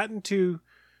kind of gotten to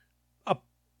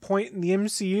point in the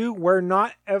MCU where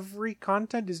not every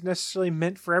content is necessarily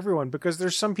meant for everyone, because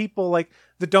there's some people like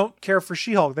that don't care for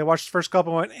She-Hulk. They watched the first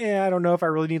couple and went, I don't know if I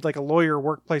really need like a lawyer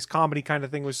workplace comedy kind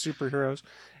of thing with superheroes,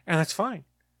 and that's fine.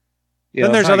 Yeah,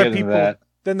 then there's let's not other get into people. that.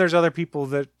 Then there's other people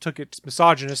that took it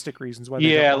misogynistic reasons. Why they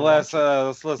Yeah, don't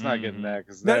wanna let's not get into that,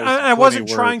 because I wasn't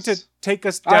trying to take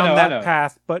us down I that know.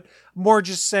 path, but more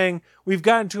just saying we've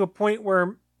gotten to a point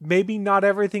where maybe not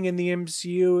everything in the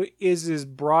MCU is as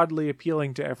broadly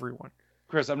appealing to everyone.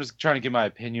 Chris, I'm just trying to give my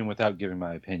opinion without giving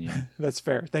my opinion. That's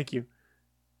fair. Thank you.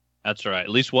 That's all right. At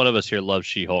least one of us here loves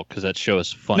She-Hulk because that show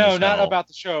is fun. No, as not hell. about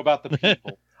the show, about the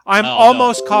people. I'm Oh,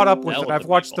 almost no. caught up with Hell it. with I've the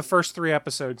watched people. the first 3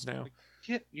 episodes now.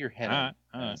 Get your head All on. right,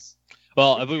 all right.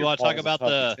 Well, if we Your want to talk balls about are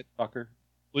the tough, you fucker.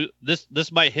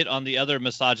 this might hit on the other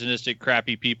misogynistic,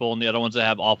 crappy people and the other ones that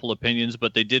have awful opinions,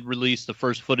 but they did release the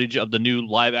first footage of the new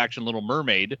live-action Little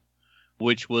Mermaid,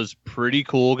 which was pretty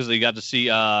cool because they got to see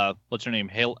what's her name,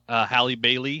 Halle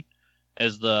Bailey,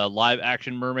 as the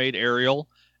live-action mermaid Ariel.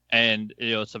 And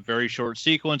it's a very short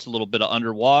sequence, a little bit of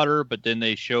underwater, but then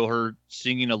they show her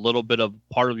singing a little bit of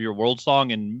Part of Your World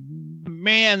song, and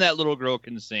man, that little girl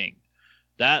can sing.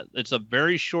 It's a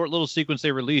very short little sequence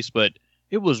they released, but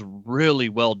it was really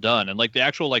well done, and like the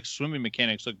actual like swimming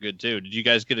mechanics look good too. Did you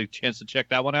guys get a chance to check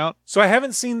that one out? So I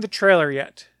haven't seen the trailer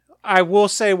yet. I will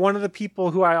say one of the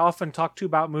people who I often talk to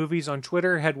about movies on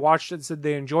Twitter had watched it and said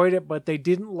they enjoyed it, but they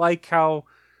didn't like how,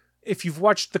 if you've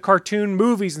watched the cartoon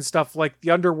movies and stuff, like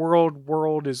the underworld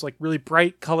world is like really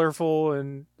bright, colorful,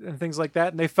 and things like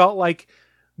that. And they felt like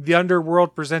the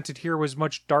underworld presented here was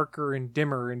much darker and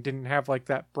dimmer and didn't have like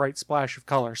that bright splash of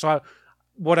color. So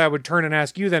what I would turn and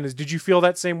ask you then is, did you feel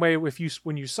that same way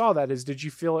when you saw that? Did you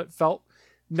feel it felt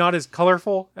not as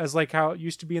colorful as like how it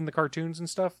used to be in the cartoons and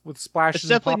stuff with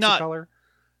splashes and pops of color?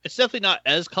 It's definitely not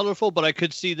as colorful, but I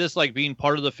could see this like being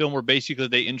part of the film where basically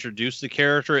they introduce the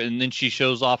character and then she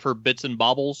shows off her bits and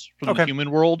bobbles from the human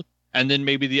world. And then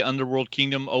maybe the underworld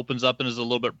kingdom opens up and is a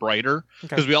little bit brighter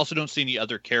because we also don't see any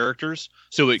other characters.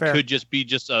 So it could just be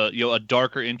just a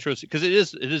darker intro, because it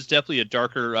is definitely a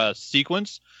darker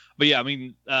sequence. But yeah, I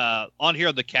mean, on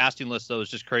here, the casting list, though, is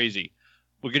just crazy.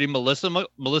 We're getting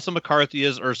Melissa McCarthy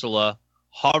as Ursula.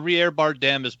 Javier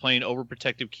Bardem is playing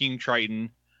overprotective King Triton.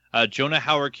 Jonah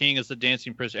Howard King as the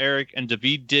dancing Prince Eric. And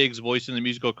Daveed Diggs voicing the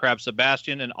musical crab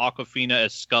Sebastian. And Awkwafina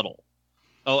as Scuttle.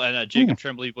 Oh, and Jacob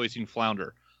Tremblay voicing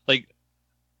Flounder. Like,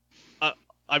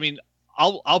 I mean,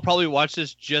 I'll probably watch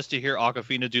this just to hear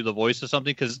Awkwafina do the voice of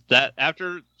something, because that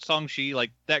after Shang-Chi, like,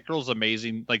 that girl's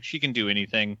amazing. Like, she can do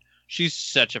anything. She's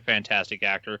such a fantastic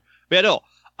actor. But yeah, no,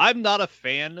 I'm not a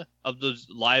fan of those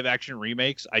live action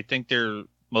remakes. I think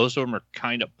most of them are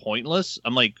kind of pointless.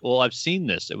 I'm like, well, I've seen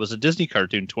this. It was a Disney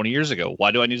cartoon 20 years ago.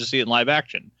 Why do I need to see it in live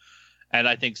action? And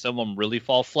I think some of them really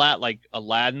fall flat, like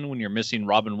Aladdin, when you're missing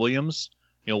Robin Williams.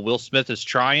 Will Smith is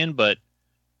trying, but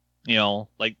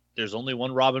like, there's only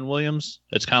one Robin Williams.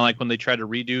 It's kind of like when they try to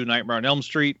redo Nightmare on Elm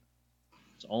Street.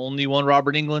 It's only one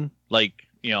Robert Englund. Like,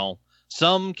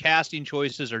 some casting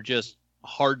choices are just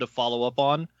hard to follow up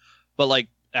on. But like,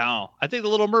 I think the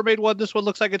Little Mermaid one, this one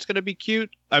looks like it's going to be cute.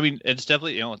 I mean, it's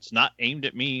definitely, it's not aimed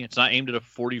at me. It's not aimed at a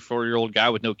 44-year-old guy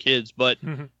with no kids, but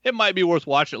it might be worth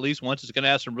watching at least once. It's going to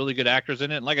have some really good actors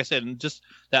in it. And like I said, in just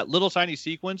that little tiny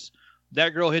sequence, that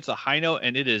girl hits a high note,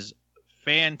 and it is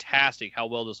fantastic how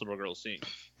well this little girl is singing.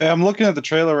 I'm looking at the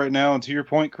trailer right now, and to your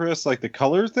point, Chris, like the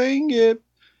color thing, it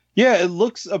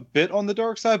looks a bit on the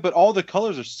dark side, but all the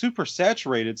colors are super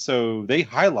saturated, so they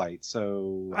highlight.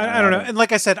 So I don't know. And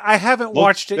like I said, I haven't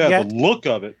watched it yet. The look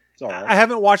of it, it's all right. I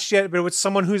haven't watched yet, but it was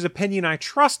someone whose opinion I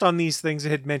trust on these things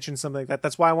that had mentioned something like that.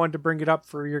 That's why I wanted to bring it up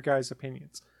for your guys'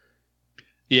 opinions.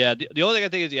 Yeah, the only thing I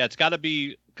think is, it's got to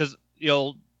be because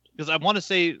I want to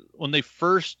say when they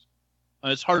first,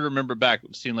 it's hard to remember back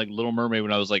seeing like Little Mermaid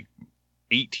when I was like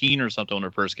 18 or something when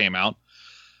it first came out.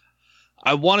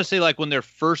 I want to say like when they're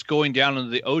first going down into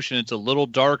the ocean, it's a little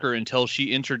darker until she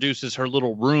introduces her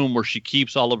little room where she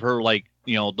keeps all of her like,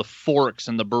 the forks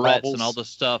and the barrettes and all the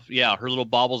stuff. Yeah, her little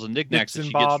baubles and knickknacks that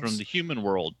she gets from the human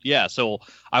world. Yeah, so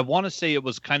I want to say it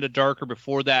was kind of darker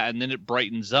before that, and then it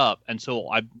brightens up. And so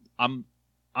I'm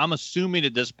assuming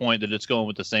at this point that it's going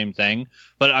with the same thing.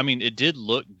 But I mean, it did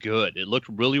look good. It looked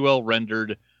really well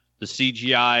rendered. The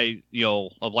CGI,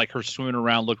 of like her swimming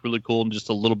around looked really cool, and just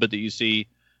a little bit that you see.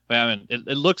 I mean,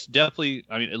 it looks definitely.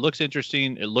 I mean, it looks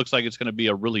interesting. It looks like it's going to be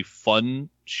a really fun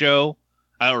show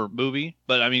or movie.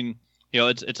 But I mean,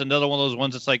 it's another one of those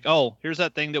ones that's like, oh, here's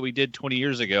that thing that we did 20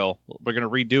 years ago. We're going to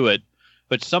redo it.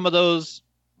 But some of those,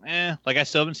 like I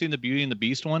still haven't seen the Beauty and the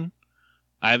Beast one.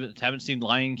 I haven't seen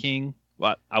Lion King,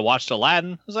 I watched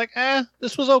Aladdin. I was like,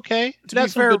 this was okay. To It had be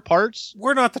some fair, good parts.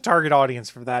 We're not the target audience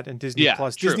for that in Disney Yeah,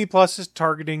 Plus. true. Disney Plus is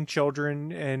targeting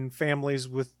children and families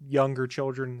with younger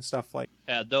children and stuff like.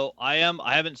 Yeah, though I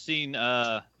haven't seen.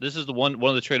 This is the one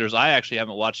of the trailers I actually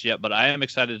haven't watched yet, but I am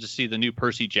excited to see the new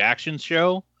Percy Jackson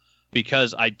show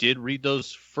because I did read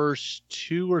those first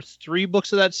 2 or 3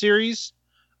 books of that series.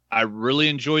 I really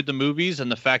enjoyed the movies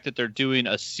and the fact that they're doing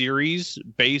a series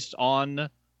based on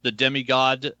the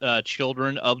demigod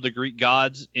children of the Greek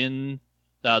gods in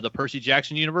the Percy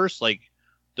Jackson universe. Like,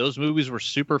 those movies were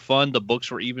super fun. The books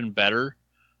were even better.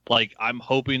 Like, I'm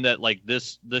hoping that like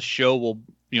this show will,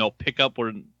 pick up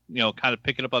or kind of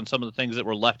pick it up on some of the things that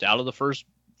were left out of the first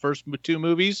 2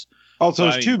 movies. Also,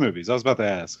 there's 2 movies. I was about to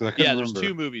ask. 'Cause I couldn't There's remember.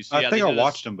 2 movies. I think I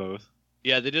watched them both.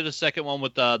 Yeah, they did a second one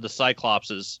with the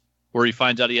Cyclopses, where he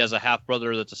finds out he has a half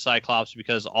brother that's a Cyclops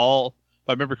because if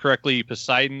I remember correctly,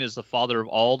 Poseidon is the father of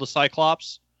all the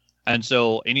Cyclops, and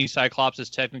so any Cyclops is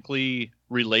technically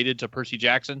related to Percy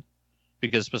Jackson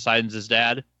because Poseidon's his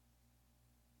dad.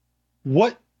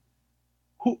 What?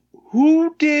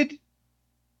 Who did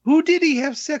he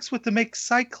have sex with to make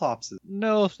Cyclopses?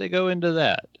 No, if they go into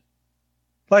that.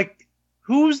 Like,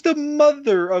 who's the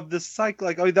mother of the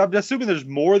Cyclops? Like, I'm assuming there's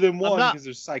more than one because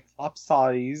there's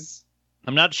Cyclopses.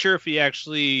 I'm not sure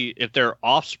if they're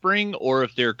offspring or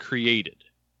if they're created.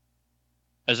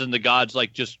 As in the gods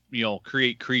just,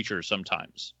 create creatures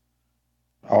sometimes.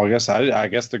 Oh, I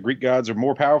guess the Greek gods are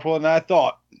more powerful than I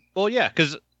thought. Well, yeah,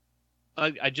 because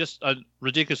I just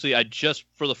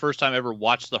for the first time ever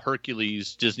watched the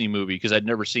Hercules Disney movie because I'd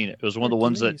never seen it. It was one of the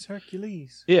ones that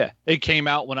Hercules. Yeah, it came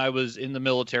out when I was in the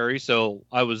military, so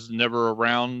I was never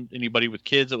around anybody with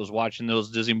kids that was watching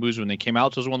those Disney movies when they came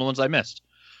out. So it was one of the ones I missed.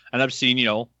 And I've seen,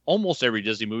 almost every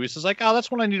Disney movie. So it's like, oh, that's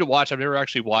one I need to watch. I've never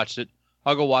actually watched it.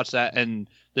 I'll go watch that. And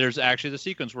there's actually the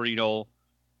sequence where,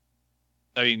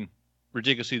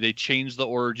 ridiculously, they changed the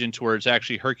origin to where it's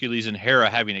actually Hercules and Hera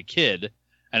having a kid.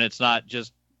 And it's not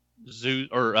just Zeus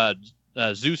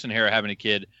and Hera having a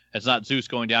kid. It's not Zeus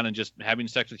going down and just having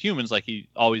sex with humans like he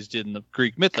always did in the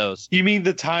Greek mythos. You mean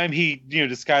the time he,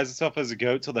 disguised himself as a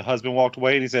goat till the husband walked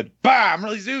away and he said, "Bah, I'm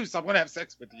really Zeus. I'm going to have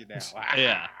sex with you now."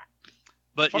 Yeah.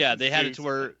 But yeah, they had it to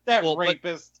where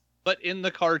rapist. But in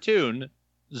the cartoon,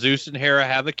 Zeus and Hera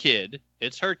have a kid.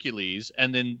 It's Hercules,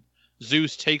 and then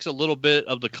Zeus takes a little bit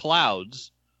of the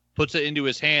clouds, puts it into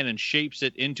his hand, and shapes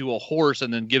it into a horse,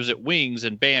 and then gives it wings,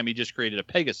 and bam, he just created a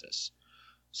Pegasus.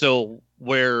 So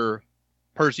where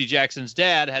Percy Jackson's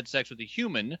dad had sex with a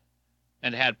human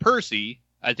and had Percy,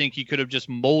 I think he could have just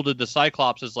molded the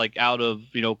Cyclopses out of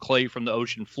clay from the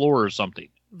ocean floor or something.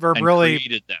 Verb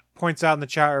really points out in the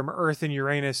chat room, Earth and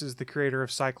Uranus is the creator of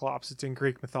Cyclops. It's in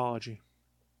Greek mythology.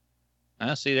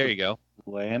 See, there you go.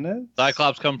 Planet?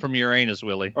 Cyclops come from Uranus,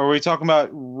 Willie. Or are we talking about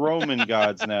Roman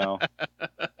gods now?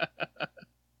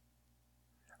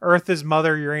 Earth is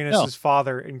mother, Uranus is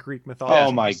father in Greek mythology.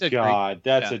 Oh my God,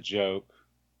 that's a joke.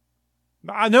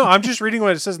 No, I'm just reading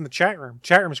what it says in the chat room.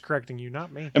 Chat room is correcting you,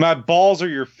 not me. And my balls are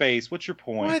your face. What's your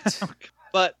point? What?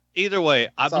 But either way,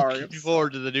 I'm looking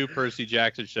forward to the new Percy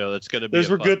Jackson show. That's going to be. Those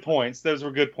were good points.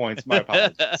 My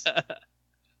apologies.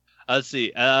 Let's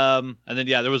see. And then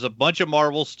there was a bunch of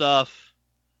Marvel stuff.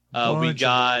 We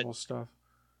got Marvel stuff.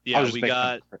 Yeah, we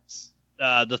got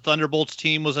the Thunderbolts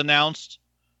team was announced.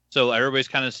 So everybody's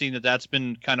kind of seen that's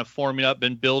been kind of forming up,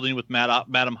 been building with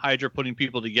Madam Hydra, putting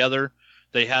people together.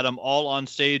 They had them all on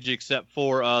stage except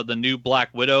for the new Black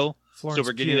Widow. So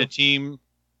we're getting a team.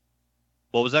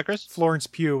 What was that, Chris? Florence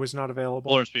Pugh was not available.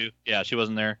 Florence Pugh. Yeah, she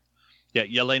wasn't there. Yeah,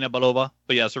 Yelena Belova.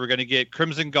 But yeah, so we're going to get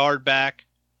Crimson Guard back.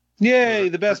 Yay,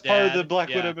 the best part of the Black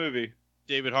Widow movie.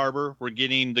 David Harbour. We're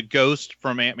getting the Ghost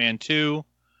from Ant-Man 2.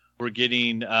 We're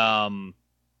getting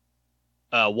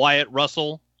Wyatt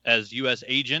Russell as U.S.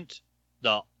 Agent,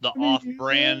 the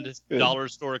off-brand dollar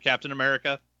store Captain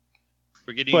America.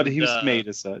 We're getting, but he was made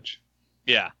as such.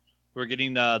 Yeah, we're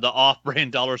getting the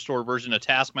off-brand dollar store version of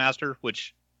Taskmaster,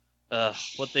 which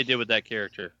what they did with that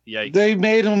character. Yikes. They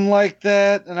made him like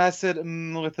that, and I said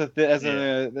with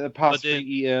a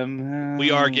apostrophe EM. We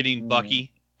are getting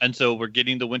Bucky, and so we're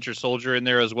getting the Winter Soldier in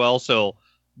there as well. So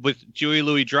with Huey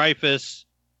Louis-Dreyfus,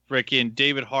 freaking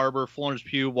David Harbour, Florence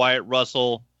Pugh, Wyatt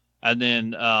Russell, and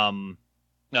then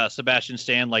Sebastian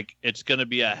Stan, it's going to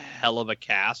be a hell of a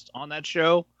cast on that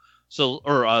show. So,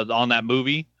 or on that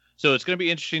movie. So it's going to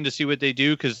be interesting to see what they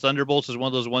do, because Thunderbolts is one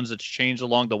of those ones that's changed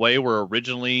along the way, where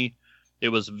originally it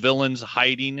was villains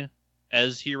hiding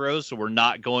as heroes. So we're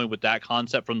not going with that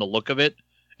concept from the look of it.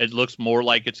 It looks more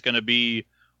like it's going to be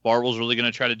Marvel's really going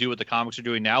to try to do what the comics are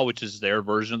doing now, which is their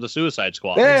version of the Suicide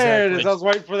Squad. There it Exactly. is. I was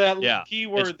waiting for that Yeah.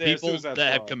 keyword It's there. people Suicide that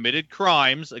have Squad. committed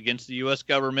crimes against the U.S.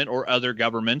 government or other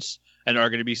governments and are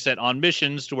going to be sent on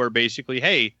missions to where basically,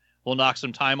 hey, we'll knock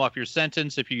some time off your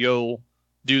sentence if you go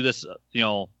do this,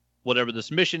 whatever this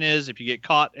mission is. If you get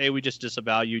caught, hey, we just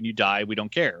disavow you and you die. We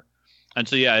don't care. And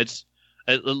so, yeah,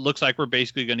 it looks like we're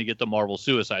basically going to get the Marvel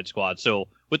Suicide Squad. So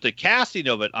with the casting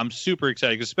of it, I'm super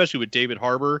excited, especially with David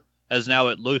Harbour, as now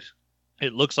it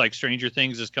looks like Stranger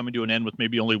Things is coming to an end with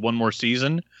maybe only one more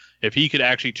season. If he could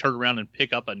actually turn around and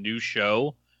pick up a new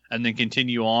show and then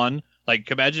continue on, like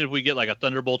imagine if we get like a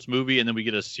Thunderbolts movie and then we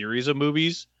get a series of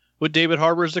movies with David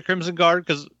Harbour as the Crimson Guard,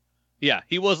 because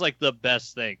he was like the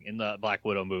best thing in the Black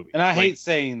Widow movie. And I Like, hate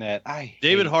saying that.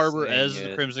 David hate Harbour saying as it.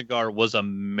 the Crimson Guard was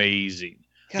amazing.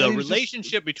 God, The he was just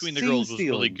relationship between the scene girls was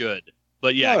really stealing. good.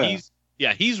 But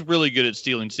he's really good at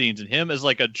stealing scenes, and him as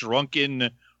like a drunken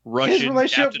Russian His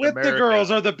relationship Captain with America. the girls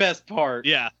are the best part.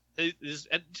 Yeah, and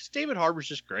just David Harbour's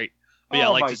just great. But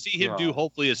Oh like my to see him do God.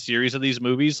 hopefully a series of these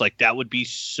movies, like that would be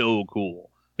so cool.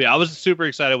 But yeah, I was super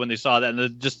excited when they saw that,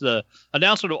 and just the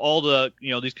announcement of all the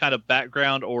these kind of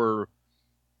background, or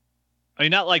I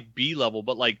mean not like B level,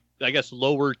 but like I guess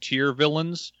lower tier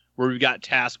villains, where we've got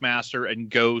Taskmaster and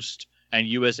Ghost and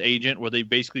U.S. Agent, where they've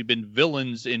basically been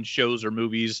villains in shows or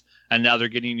movies, and now they're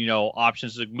getting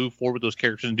options to move forward with those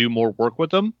characters and do more work with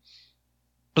them.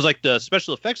 Because like the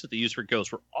special effects that they used for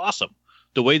Ghost were awesome.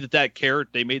 The way that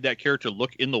they made that character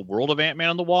look in the world of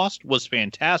Ant-Man and the Wasp was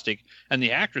fantastic, and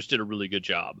the actress did a really good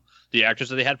job. The actress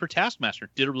that they had for Taskmaster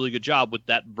did a really good job with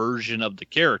that version of the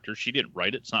character. She didn't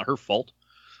write it; it's not her fault.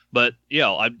 But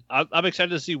I'm excited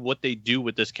to see what they do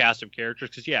with this cast of characters.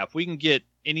 Because if we can get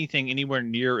anything anywhere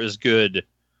near as good,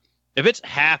 if it's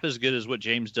half as good as what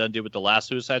James Gunn did with the last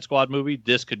Suicide Squad movie,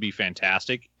 this could be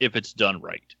fantastic if it's done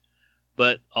right.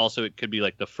 But also it could be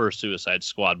like the first Suicide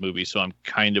Squad movie, so I'm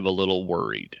kind of a little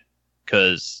worried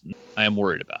because I am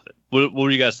worried about it. What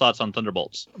were you guys' thoughts on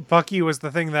Thunderbolts? Bucky was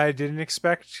the thing that I didn't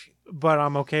expect, but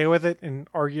I'm okay with it,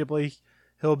 and arguably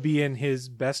he'll be in his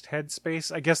best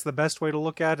headspace. I guess the best way to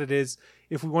look at it is,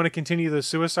 if we want to continue the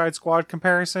Suicide Squad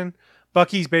comparison,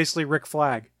 Bucky's basically Rick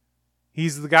Flag.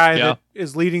 He's the guy that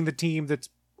is leading the team that's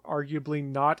arguably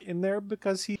not in there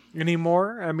because he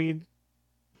anymore. I mean,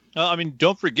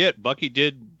 don't forget, Bucky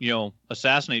did,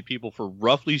 assassinate people for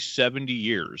roughly 70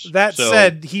 years. That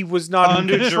said, he was not in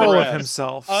Under control of duress.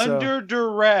 himself. Under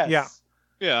duress.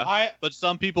 Yeah. But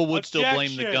some people would still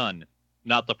blame the Objection. gun,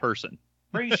 not the person.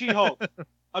 Bring She-Hulk.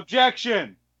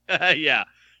 Objection. Yeah.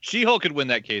 She-Hulk could win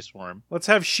that case for him. Let's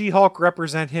have She-Hulk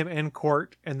represent him in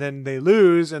court, and then they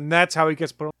lose, and that's how he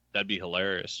gets put on. That'd be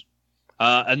hilarious.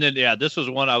 And then, this was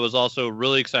one I was also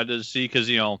really excited to see because,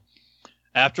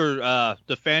 after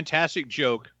the fantastic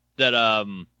joke that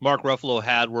Mark Ruffalo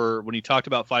had when he talked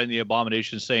about fighting the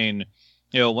Abomination, saying,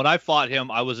 when I fought him,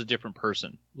 I was a different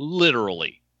person.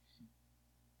 Literally.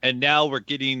 And now we're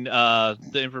getting the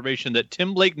information that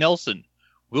Tim Blake Nelson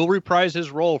will reprise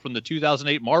his role from the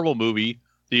 2008 Marvel movie,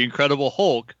 The Incredible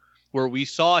Hulk, where we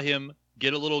saw him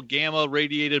get a little gamma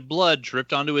radiated blood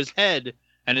dripped onto his head,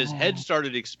 and his head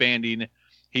started expanding.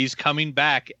 He's coming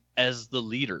back as the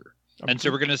leader. And so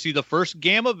we're going to see the first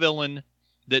gamma villain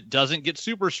that doesn't get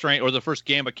super strength, or the first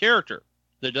gamma character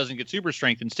that doesn't get super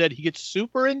strength. Instead, he gets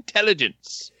super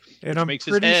intelligence, And which I'm makes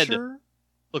his pretty head sure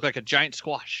look like a giant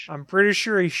squash. I'm pretty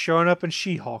sure he's showing up in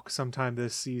She-Hulk sometime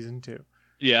this season too.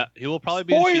 Yeah, he will probably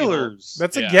be in She-Hulk. Spoilers.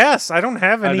 That's a Yeah. guess. I don't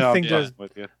have I know, anything I'm to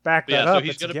with you. back Yeah, that so up.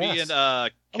 he's It's a going to be guess. in love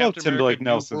Captain Tim America Blake New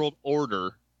Nelson. World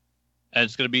Order, and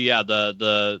it's going to be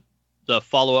the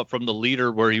follow up from the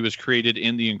leader where he was created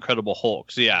in the Incredible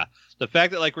Hulk. So the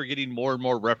fact that we're getting more and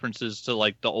more references to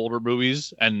the older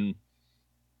movies and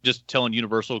just telling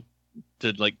Universal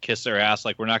to kiss their ass,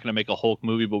 we're not going to make a Hulk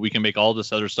movie, but we can make all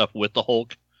this other stuff with the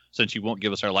Hulk since you won't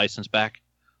give us our license back.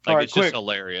 All right, it's quick. just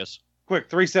hilarious. Quick,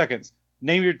 3 seconds.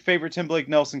 Name your favorite Tim Blake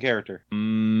Nelson character. You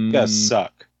Mm, guys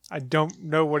suck. I don't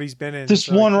know what he's been in. Just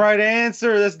so- one right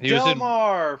answer. That's He was in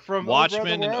Delmar from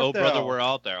Watchmen and Oh Brother, Thou. We're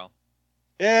Out There.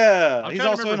 Yeah, I'm he's trying to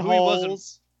also in remember who he was in-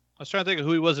 Holes. I was trying to think of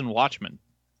who he was in Watchmen.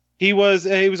 He was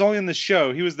only in the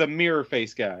show. He was the mirror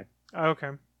face guy. Okay.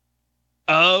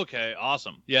 Oh, okay,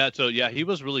 awesome. Yeah, so he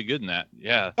was really good in that.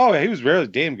 Yeah. Oh yeah, he was really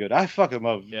damn good. I fucking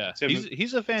love. Yeah, Tim, he's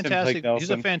a Blake fantastic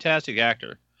Nelson.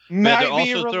 actor. might they're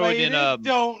be also throwing in, related.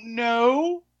 Don't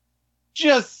know.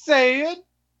 Just saying.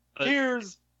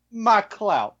 Here's my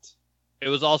clout. It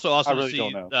was also awesome I really to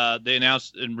don't see. know. They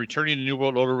announced in returning to New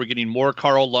World Order, we're getting more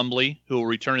Carl Lumbly, who will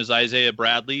return as Isaiah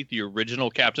Bradley, the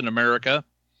original Captain America.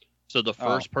 So the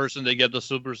first person they give the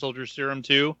Super Soldier Serum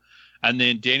to, and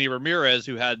then Danny Ramirez,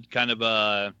 who had kind of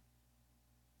a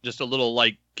just a little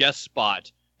like guest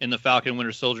spot in the Falcon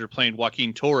Winter Soldier, playing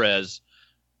Joaquin Torres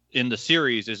in the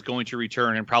series, is going to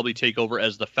return and probably take over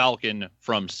as the Falcon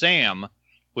from Sam,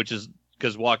 which is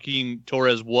because Joaquin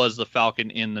Torres was the Falcon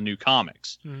in the new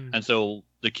comics. And so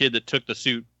the kid that took the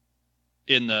suit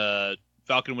in the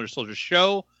Falcon Winter Soldier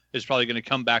show is probably going to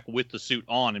come back with the suit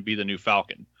on and be the new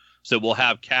Falcon. So we'll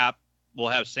have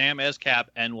Sam as Cap,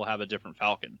 and we'll have a different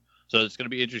Falcon. So it's going to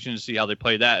be interesting to see how they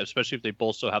play that, especially if they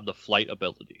both still have the flight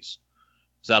abilities.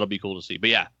 So that'll be cool to see.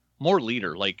 But yeah, more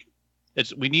leader. Like,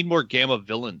 we need more Gamma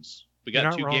villains. We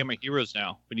got 2 Gamma heroes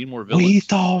now. We need more villains. We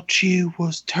thought you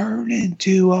was turned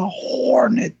into a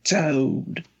hornet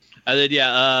toad. And then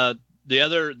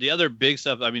the other big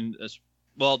stuff. I mean,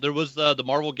 there was the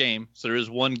Marvel game. So there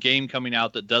is one game coming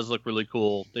out that does look really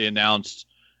cool. They announced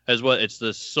it's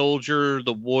the Soldier,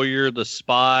 the Warrior, the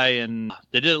Spy, and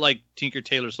they did it like Tinker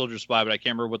Tailor Soldier Spy, but I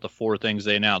can't remember what the 4 things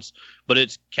they announced. But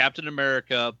it's Captain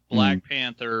America, Black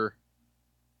Panther,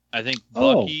 I think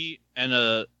Bucky, and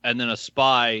then a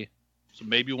spy. So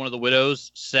maybe one of the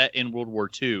Widows, set in World War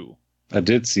II. I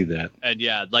did see that. And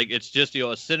yeah, like it's just, a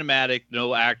cinematic,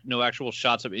 no actual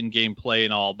shots of in-game play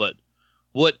and all, but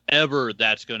whatever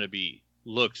that's going to be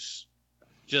looks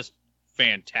just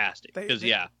fantastic. Because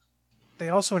they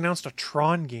also announced a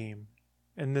Tron game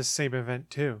in this same event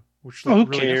too, which who looked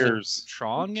really cares? Cool.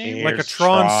 Tron game, like a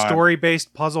Tron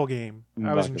story-based puzzle game.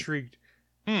 I was intrigued.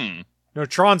 No,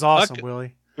 Tron's awesome,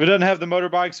 Willie. If it doesn't have the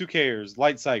motorbikes, who cares?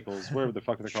 Light cycles, whatever the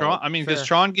fuck they're called. I mean, because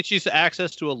Tron gets you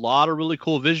access to a lot of really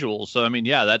cool visuals. So, I mean,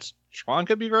 yeah, Tron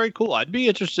could be very cool. I'd be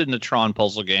interested in the Tron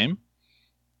puzzle game.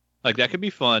 Like, that could be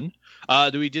fun.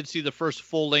 We did see the first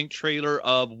full-length trailer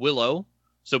of Willow.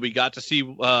 So we got to see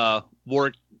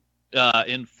Warwick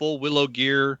in full Willow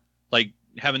gear, like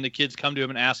having the kids come to him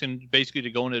and ask him basically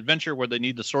to go on an adventure where they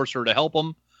need the sorcerer to help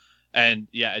them. And,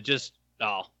 yeah, it just...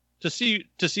 To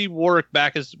see Warwick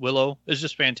back as Willow is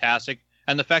just fantastic.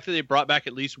 And the fact that they brought back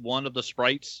at least one of the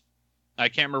sprites, I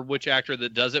can't remember which actor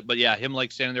that does it, but yeah, him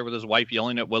like standing there with his wife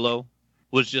yelling at Willow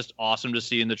was just awesome to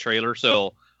see in the trailer.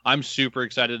 So I'm super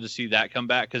excited to see that come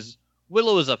back, because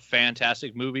Willow is a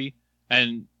fantastic movie,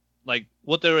 and like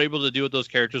what they're able to do with those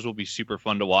characters will be super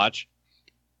fun to watch.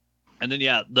 And then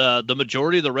yeah, the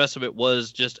majority of the rest of it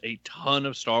was just a ton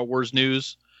of Star Wars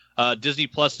news. Disney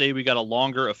Plus Day, we got a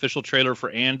longer official trailer for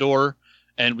Andor,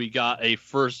 and we got an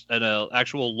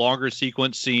actual longer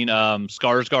sequence seeing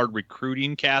Skarsgård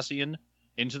recruiting Cassian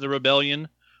into the rebellion.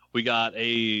 We got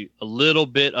a little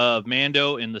bit of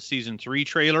Mando in the season 3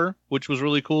 trailer, which was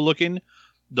really cool looking.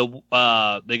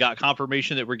 They got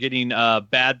confirmation that we're getting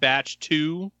Bad Batch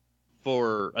 2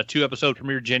 for a 2-episode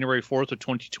premiere January 4th of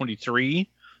 2023.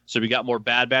 So we got more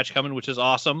Bad Batch coming, which is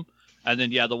awesome. And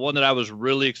then yeah, the one that I was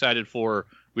really excited for,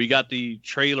 we got the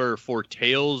trailer for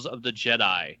Tales of the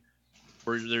Jedi,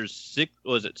 where there's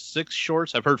 6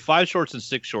 shorts? I've heard 5 shorts and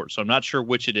 6 shorts, so I'm not sure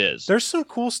which it is. There's some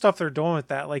cool stuff they're doing with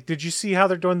that. Like, did you see how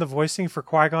they're doing the voicing for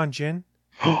Qui-Gon Jinn?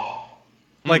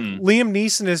 Like, Liam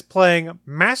Neeson is playing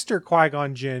Master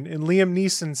Qui-Gon Jinn, and Liam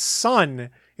Neeson's son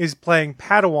is playing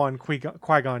Padawan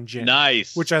Qui-Gon Jinn.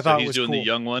 Nice. Which I thought was cool. He's doing the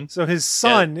young one? So his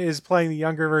son is playing the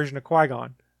younger version of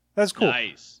Qui-Gon. That's cool.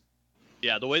 Nice.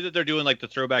 Yeah, the way that they're doing like the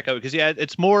throwback of it, because yeah,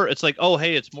 it's more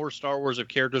Star Wars of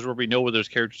characters where we know where those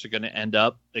characters are going to end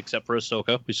up, except for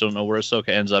Ahsoka. We still don't know where Ahsoka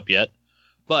ends up yet.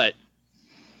 But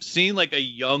seeing like a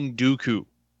young Dooku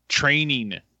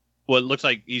training what looks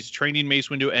like he's training Mace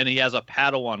Windu, and he has a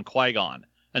Padawan Qui-Gon,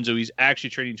 and so he's actually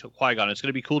training to Qui-Gon. It's going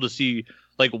to be cool to see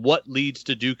like what leads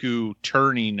to Dooku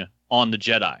turning on the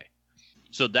Jedi.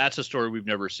 So that's a story we've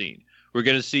never seen. We're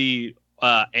going to see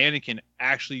Anakin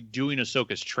actually doing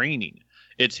Ahsoka's training.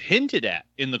 It's hinted at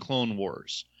in the Clone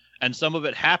Wars, and some of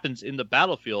it happens in the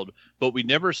battlefield, but we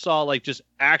never saw like just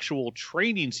actual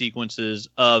training sequences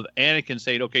of Anakin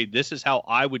saying, okay, this is how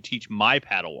I would teach my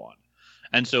Padawan.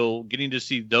 And so getting to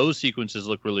see those sequences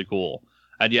look really cool.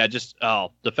 And yeah, just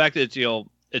the fact that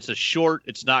it's a short,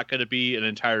 it's not going to be an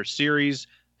entire series,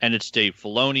 and it's Dave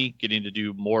Filoni getting to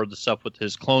do more of the stuff with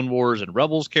his Clone Wars and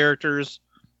Rebels characters.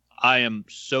 I am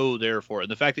so there for it.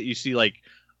 And the fact that you see like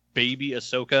baby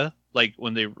Ahsoka, like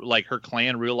when her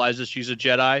clan realizes she's a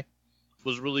Jedi,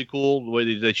 was really cool. The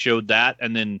way they showed that,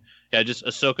 and then yeah, just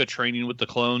Ahsoka training with the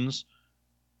clones.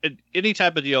 Any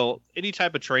type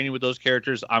of training with those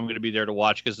characters, I'm going to be there to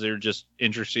watch because they're just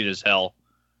interesting as hell.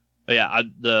 But yeah,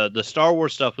 the Star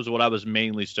Wars stuff was what I was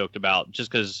mainly stoked about,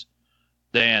 just because,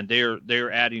 man,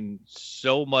 they're adding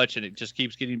so much, and it just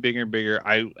keeps getting bigger and bigger.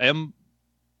 I am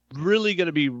really going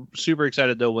to be super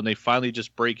excited though when they finally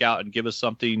just break out and give us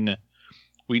something.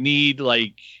 We need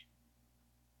like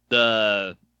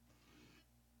what's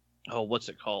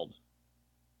it called?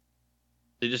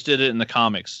 They just did it in the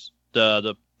comics.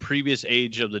 The previous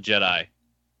age of the Jedi.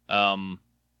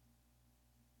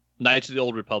 Knights of the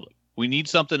Old Republic. We need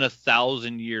something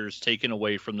 1,000 years taken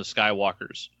away from the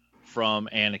Skywalkers, from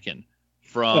Anakin,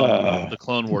 from the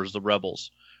Clone Wars, the Rebels.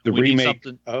 The We need remake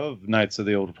something- of Knights of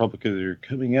the Old Republic are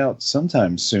coming out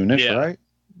sometime soonish, Yeah. right?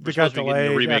 They We're got supposed to be getting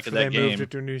delayed a remake after of they that moved game.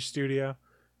 it to a new studio.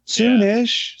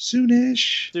 Soonish.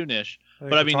 Soonish. think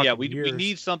But I we're mean, yeah, talking we years.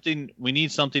 need something. We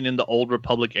need something in the Old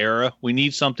Republic era. We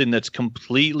need something that's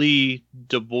completely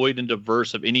devoid and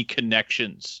diverse of any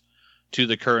connections to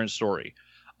the current story.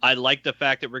 I like the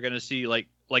fact that we're going to see like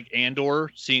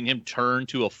Andor, seeing him turn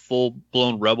to a full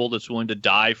blown rebel that's willing to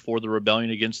die for the rebellion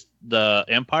against the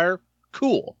Empire.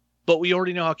 Cool, but we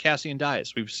already know how Cassian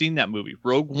dies. We've seen that movie.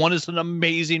 Rogue One is an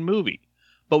amazing movie,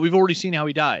 but we've already seen how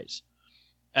he dies.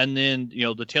 And then,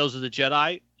 the Tales of the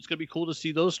Jedi, it's going to be cool to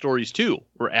see those stories too.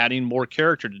 We're adding more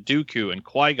character to Dooku and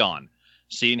Qui-Gon,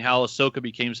 seeing how Ahsoka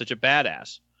became such a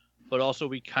badass. But also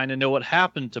we kind of know what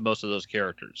happened to most of those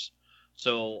characters.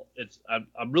 So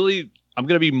I'm going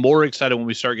to be more excited when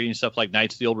we start getting stuff like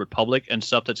Knights of the Old Republic and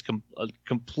stuff that's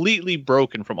completely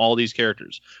broken from all these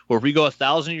characters. Where if we go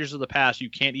 1,000 years of the past, you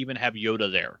can't even have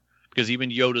Yoda there because even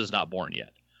Yoda's not born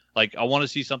yet. Like, I want to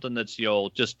see something that's,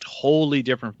 just totally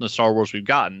different from the Star Wars we've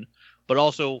gotten. But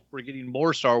also, we're getting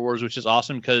more Star Wars, which is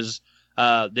awesome because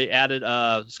they added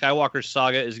Skywalker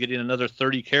Saga is getting another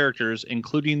 30 characters,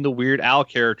 including the Weird Al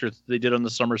character that they did on the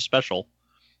summer special.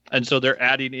 And so they're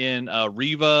adding in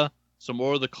Reva, some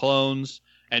more of the clones,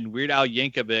 and Weird Al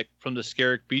Yankovic from the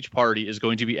Scarrick Beach Party is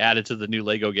going to be added to the new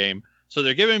Lego game. So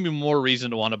they're giving me more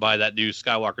reason to want to buy that new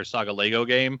Skywalker Saga Lego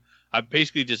game. I'm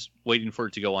basically just waiting for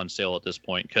it to go on sale at this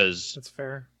point because That's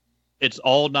fair. it's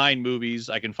all 9 movies.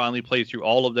 I can finally play through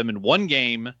all of them in one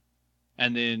game.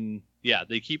 And then,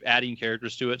 they keep adding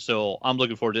characters to it. So I'm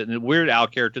looking forward to it. And the Weird Al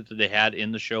character that they had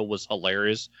in the show was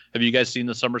hilarious. Have you guys seen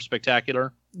the Summer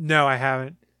Spectacular? No, I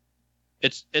haven't.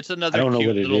 It's I another don't know cute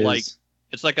what it little is.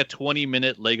 it's like a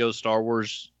 20-minute Lego Star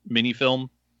Wars mini film.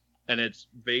 And it's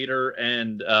Vader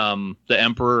and the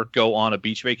Emperor go on a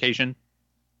beach vacation.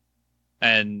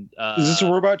 And Is this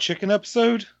a Robot Chicken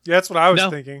episode? Yeah, that's what I was No.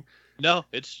 thinking. no,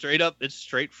 it's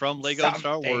straight from Lego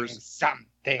Star Wars. Something.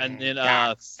 And then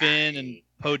Finn and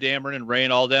Poe Dameron and Rey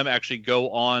and all them actually go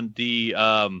on the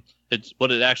it's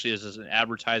what it actually is an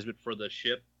advertisement for the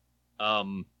ship,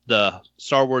 the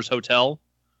Star Wars Hotel.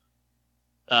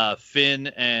 Finn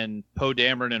and Poe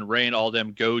Dameron and Rey and all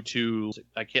them go to,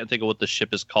 I can't think of what the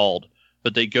ship is called,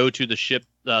 but they go to the ship,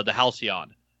 the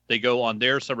Halcyon. They go on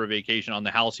their summer vacation on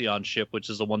the Halcyon ship, which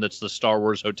is the one that's the Star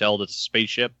Wars Hotel, that's a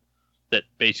spaceship that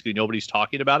basically nobody's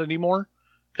talking about anymore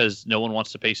because no one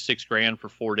wants to pay $6,000 for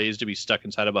 4 days to be stuck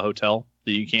inside of a hotel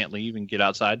that you can't leave and get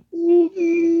outside.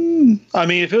 I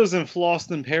mean, if it was in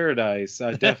Flossed in Paradise,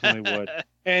 I definitely would.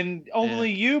 And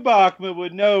only you, Bachman,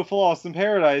 would know Flossed in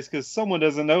Paradise because someone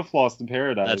doesn't know Flossed in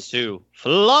Paradise. That's too.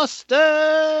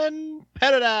 Floston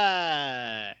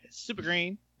Paradise. Super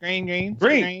green. Green. Super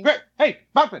Green. Great. Hey,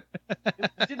 Bachman.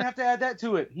 You didn't have to add that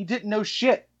to it. He didn't know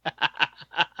shit.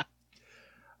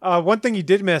 One thing you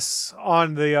did miss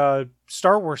on the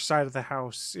Star Wars side of the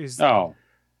house is Oh.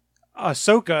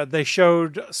 Ahsoka. They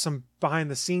showed some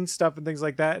behind the scenes stuff and things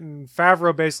like that, and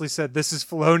Favreau basically said this is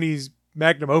Filoni's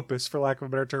magnum opus, for lack of a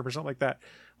better term, or something like that.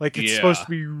 Like, it's supposed to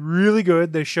be really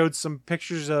good. They showed some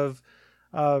pictures of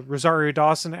Rosario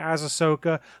Dawson as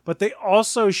Ahsoka, but they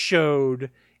also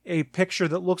showed a picture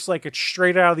that looks like it's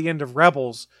straight out of the end of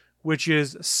Rebels, which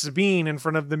is Sabine in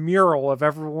front of the mural of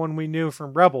everyone we knew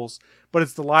from Rebels, but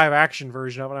it's the live action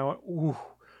version of it. And I went, ooh,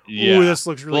 this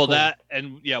looks really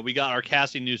cool. We got our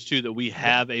casting news too that we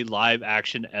have a live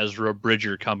action Ezra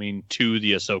Bridger coming to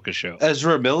the Ahsoka show.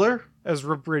 Ezra Miller?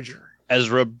 Ezra Bridger.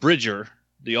 Ezra Bridger,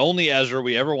 the only Ezra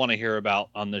we ever want to hear about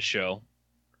on this show.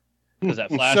 Because that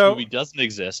Flash movie doesn't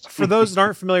exist. For those that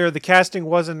aren't familiar, the casting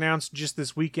was announced just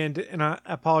this weekend, and I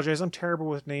apologize, I'm terrible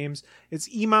with names. It's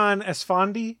Iman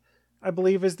Esfandi, I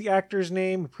believe is the actor's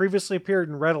name. Previously appeared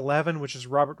in Red 11, which is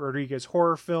Robert Rodriguez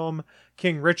horror film,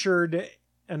 King Richard,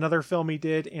 another film he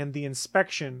did, and The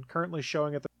Inspection, currently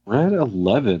showing at the... Red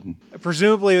 11.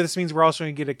 Presumably this means we're also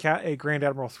going to get a Grand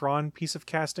Admiral Thrawn piece of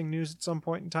casting news at some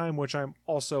point in time, which I'm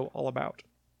also all about.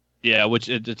 Yeah, which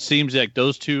it seems like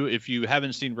those two, if you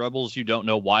haven't seen Rebels, you don't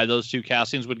know why those two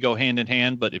castings would go hand in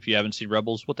hand. But if you haven't seen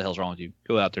Rebels, what the hell's wrong with you?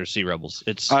 Go out there and see Rebels.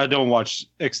 I don't watch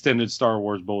extended Star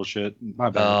Wars bullshit.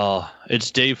 My bad. It's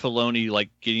Dave Filoni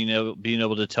being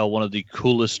able to tell one of the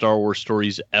coolest Star Wars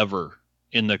stories ever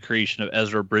in the creation of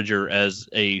Ezra Bridger as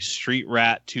a street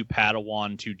rat to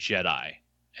Padawan to Jedi.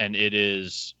 And it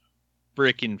is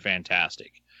freaking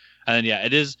fantastic. And then,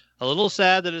 it is A little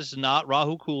sad that it's not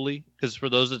Rahul Cooley, because for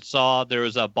those that saw, there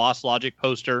was a Boss Logic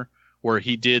poster where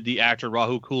he did the actor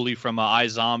Rahul Cooley from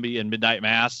iZombie and Midnight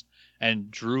Mass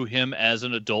and drew him as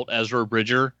an adult Ezra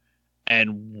Bridger.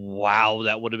 And wow,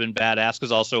 that would have been badass,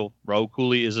 because also Rahul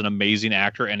Cooley is an amazing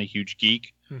actor and a huge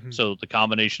geek. Mhm. So the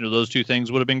combination of those two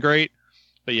things would have been great.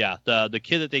 But yeah, the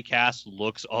kid that they cast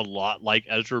looks a lot like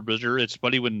Ezra Bridger. It's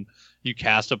funny when you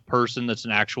cast a person that's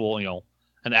an actual,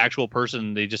 an actual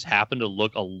person, they just happen to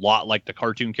look a lot like the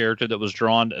cartoon character that was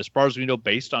drawn, as far as we know,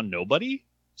 based on nobody.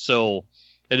 So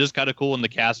it is kind of cool, and the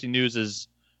casting news is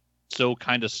so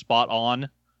kind of spot on.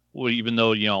 Well, even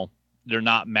though, they're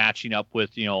not matching up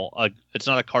with, it's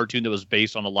not a cartoon that was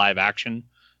based on a live action.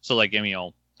 So like,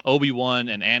 Obi-Wan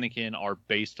and Anakin are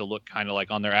based to look kind of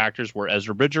like on their actors, where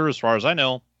Ezra Bridger, as far as I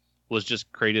know, was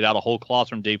just created out of whole cloth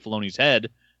from Dave Filoni's head,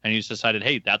 and he's decided,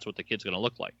 hey, that's what the kid's going to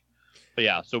look like. But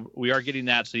yeah, so we are getting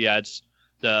that. So yeah, it's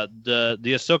the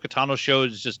Ahsoka Tano show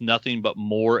is just nothing but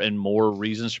more and more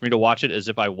reasons for me to watch it, as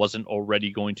if I wasn't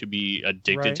already going to be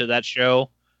addicted to that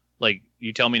show. Like,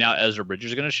 you tell me now Ezra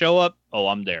Bridger's going to show up, oh,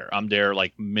 I'm there. I'm there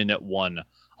like minute one.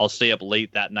 I'll stay up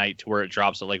late that night to where it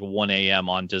drops at like 1 a.m.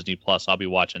 on Disney Plus. I'll be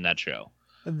watching that show.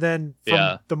 And then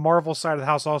from the Marvel side of the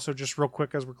house, also just real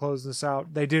quick as we're closing this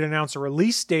out, they did announce a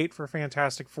release date for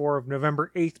Fantastic Four of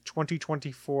November 8th,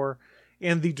 2024.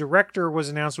 And the director was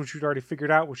announced, which we'd already figured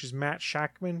out, which is Matt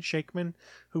Shakman,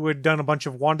 who had done a bunch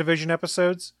of WandaVision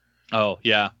episodes. Oh,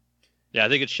 yeah. Yeah, I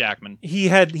think it's Shakman.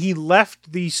 He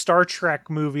left the Star Trek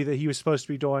movie that he was supposed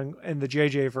to be doing in the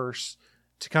JJ verse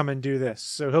to come and do this.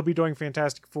 So he'll be doing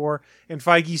Fantastic Four. And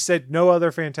Feige said no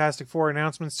other Fantastic Four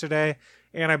announcements today.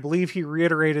 And I believe he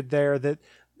reiterated there that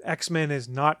X-Men is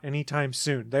not anytime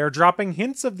soon. They are dropping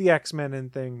hints of the X-Men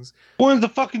and things. When's the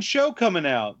fucking show coming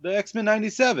out? The X-Men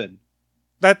 97.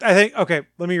 That, I think, okay,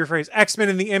 let me rephrase. X-Men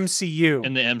in the MCU.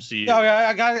 In the MCU. No,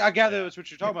 I gather that's what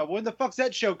you're talking about. When the fuck's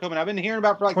that show coming out? I've been hearing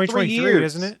about it for like 3 2023,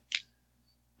 years. isn't it?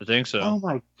 I think so. Oh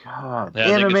my god. Yeah, I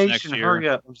think it's Animation, next year. hurry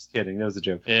up. I'm just kidding. That was a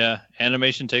joke. Yeah,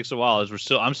 animation takes a while.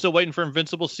 I'm still waiting for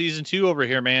Invincible season 2 over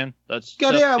here, man. That's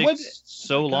God, that yeah, takes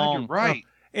so God, long. you're right.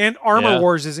 And Armor Yeah.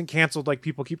 Wars isn't canceled like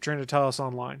people keep trying to tell us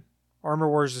online. Armor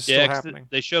Wars is still 'cause happening.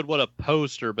 they showed a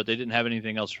poster, but they didn't have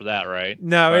anything else for that, right?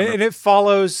 No, Armor- and it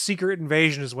follows Secret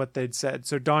Invasion is what they'd said.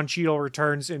 So Don Cheadle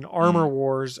returns in Armor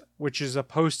Wars, which is a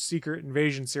post-Secret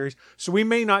Invasion series. So we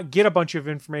may not get a bunch of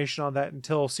information on that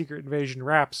until Secret Invasion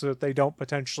wraps, so that they don't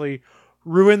potentially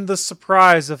ruin the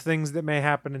surprise of things that may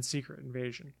happen in Secret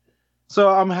Invasion. So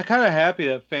I'm kind of happy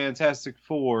that Fantastic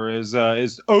Four is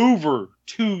over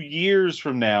 2 years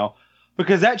from now,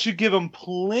 because that should give them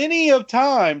plenty of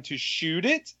time to shoot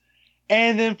it,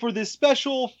 and then for the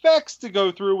special effects to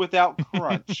go through without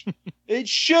crunch. It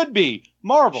should be.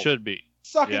 Marvel Should be.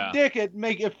 suck yeah. a dick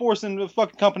at forcing the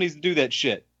fucking companies to do that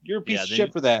shit. You're a piece Yeah, of they shit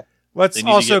need- for that. Let's They need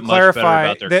to also get much better clarify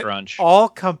about their that crunch. all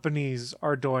companies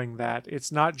are doing that.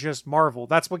 It's not just Marvel.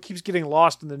 That's what keeps getting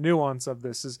lost in the nuance of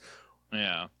this. Is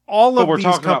Yeah. all But of we're these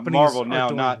talking about companies Marvel are now,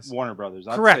 doing not this. Warner Brothers.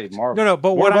 I'd Correct. say Marvel. No, but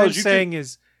Warner what I'm Brothers, you saying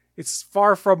is, it's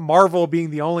far from Marvel being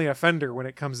the only offender when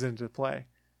it comes into play.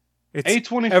 It's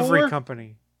A24? every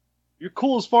company. You're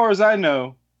cool as far as I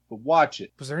know, but watch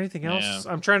it. Was there anything else?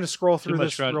 Yeah. I'm trying to scroll through much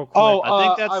this crunch. real quick. Oh, I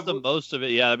think that's I the w- most of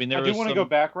it. Yeah, I mean, there I was do want to some... go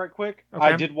back right quick. Okay.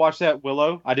 I did watch that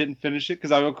Willow. I didn't finish it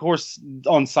because I, of course,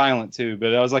 on silent too.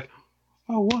 But I was like,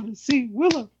 I want to see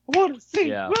Willow. I want to see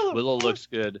Yeah, Willow. Willow looks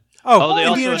good. Oh, they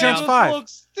also Indiana Jones announced- 5.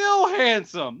 Looks still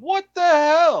handsome. What the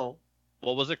hell?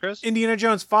 What was it, Chris? Indiana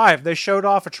Jones 5. They showed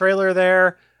off a trailer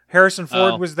there. Harrison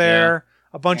Ford Oh, was there.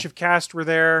 A bunch of cast were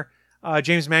there.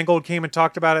 James Mangold came and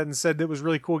talked about it and said it was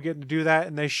really cool getting to do that.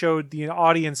 And they showed the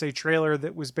audience a trailer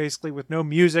that was basically with no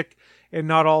music and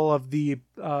not all of the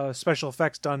special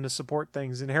effects done to support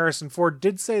things. And Harrison Ford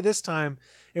did say this time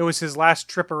it was his last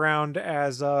trip around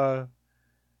as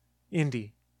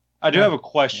Indy. I do Yeah. have a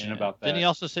question Yeah. about that. Didn't he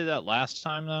also say that last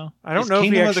time, though? I don't Is know if he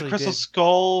Kingdom of actually the Crystal did.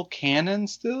 Skull canon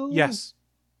still? Yes.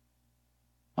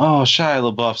 Oh, Shia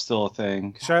LaBeouf's still a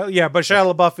thing. Yeah, but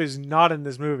Shia LaBeouf is not in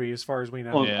this movie as far as we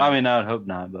know. Well, Yeah. I mean, I would hope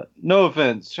not, but no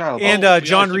offense, Shia LaBeouf. And we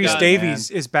John also Rhys got-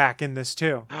 Davies is back in this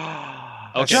too.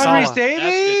 Okay. John Sala. Rhys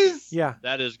Davies? Yeah.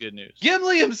 That is good news.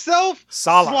 Gimli himself?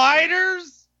 Sala.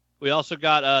 Sliders? We also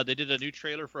got they did a new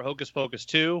trailer for Hocus Pocus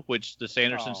 2, which the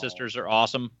Sanderson Oh. sisters are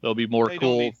awesome. They'll be more They don't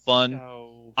cool, need- fun.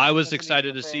 No. I was Doesn't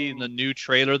excited need to a see in the thing. new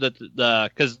trailer that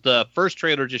because the first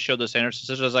trailer just showed the Sanderson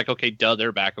sisters. I was like, okay, duh,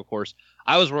 they're back, of course.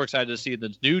 I was more excited to see in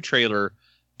the new trailer,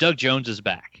 Doug Jones is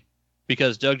back,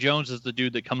 because Doug Jones is the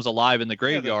dude that comes alive in the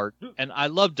graveyard, and I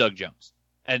love Doug Jones,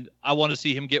 and I want to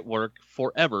see him get work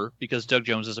forever because Doug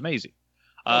Jones is amazing.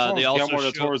 As long They as also Guillermo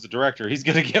del showed- Toro is the director. He's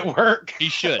going to get work. he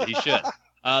should.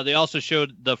 They also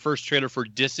showed the first trailer for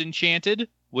Disenchanted,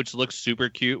 which looks super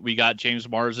cute. We got James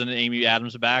Marsden and Amy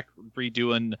Adams back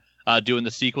redoing doing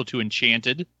the sequel to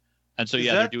Enchanted. And so Is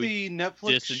they're that doing the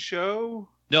Netflix show?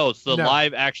 No, it's the No.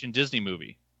 live action Disney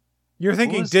movie. You're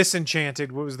thinking was-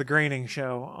 Disenchanted, what was the Graining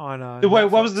show on Wait, Netflix.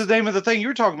 what was the name of the thing you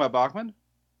were talking about, Bachman?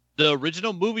 The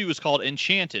original movie was called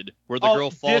Enchanted, where the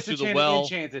girl falls through the Disenchanted, well.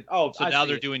 Enchanted. Oh, So I now see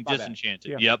they're it. doing My bad.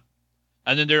 Disenchanted. Yeah. Yep.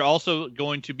 And then they're also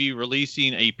going to be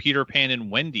releasing a Peter Pan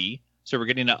and Wendy. So we're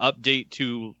getting an update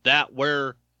to that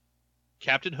where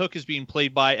Captain Hook is being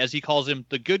played by, as he calls him,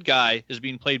 the good guy is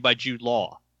being played by Jude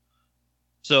Law.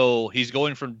 So he's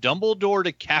going from Dumbledore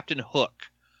to Captain Hook.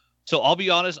 So I'll be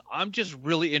honest, I'm just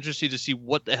really interested to see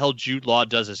what the hell Jude Law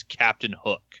does as Captain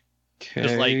Hook.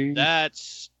 Because like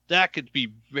that could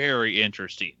be very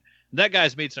interesting. That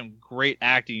guy's made some great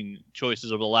acting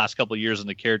choices over the last couple of years in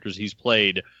the characters he's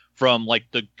played, from like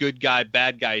the good guy,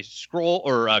 bad guy Skrull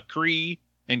or Kree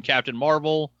in Captain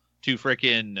Marvel to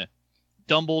frickin'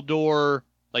 Dumbledore.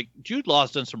 Like Jude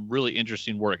Law's done some really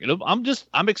interesting work, and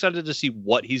I'm excited to see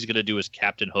what he's gonna do as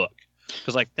Captain Hook,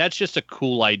 because like that's just a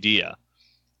cool idea.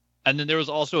 And then there was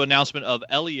also an announcement of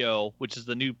Elio, which is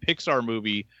the new Pixar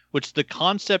movie, which the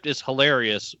concept is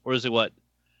hilarious. Or is it what?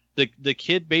 The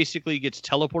kid basically gets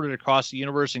teleported across the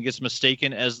universe and gets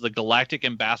mistaken as the galactic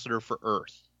ambassador for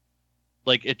Earth.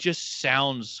 Like, it just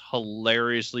sounds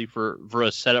hilariously for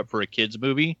a setup for a kid's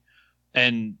movie.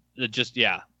 And it just,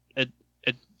 yeah.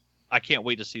 I can't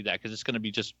wait to see that, because it's going to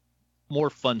be just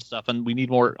more fun stuff, and we need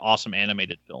more awesome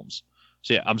animated films.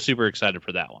 So yeah, I'm super excited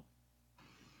for that one.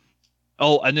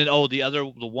 Oh, and then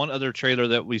the one other trailer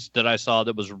that I saw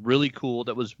that was really cool,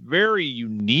 that was very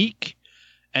unique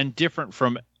and different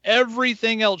from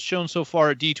everything else shown so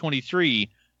far at D23.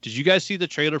 Did you guys see the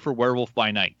trailer for Werewolf by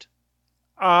Night?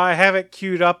 I have it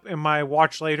queued up in my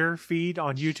watch later feed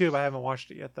on YouTube. I haven't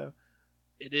watched it yet, though.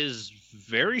 It is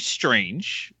very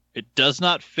strange. It does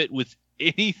not fit with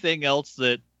anything else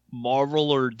that Marvel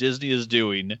or Disney is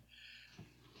doing.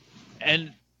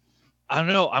 And I don't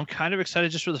know, I'm kind of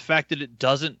excited just for the fact that it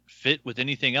doesn't fit with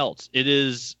anything else. It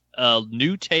is a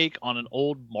new take on an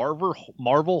old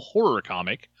Marvel horror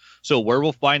comic. So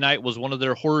Werewolf by Night was one of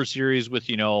their horror series with,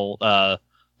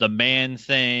 the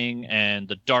Man-Thing and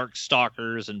the Dark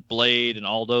Stalkers and Blade and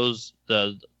all those,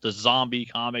 the zombie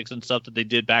comics and stuff that they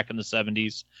did back in the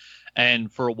 70s.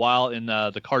 And for a while in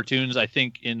the cartoons, I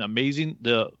think in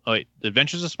The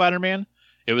Adventures of Spider-Man,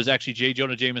 it was actually J.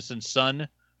 Jonah Jameson's son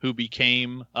who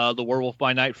became the Werewolf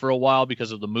by Night for a while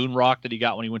because of the moon rock that he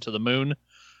got when he went to the moon.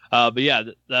 But yeah,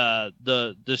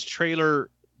 this trailer,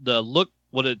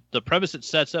 the premise it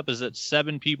sets up is that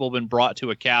 7 people have been brought to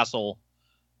a castle,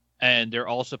 and they're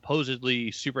all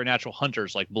supposedly supernatural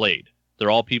hunters like Blade.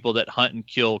 They're all people that hunt and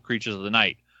kill creatures of the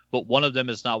night. But one of them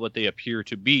is not what they appear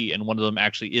to be, and one of them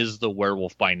actually is the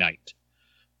Werewolf by Night.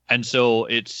 And so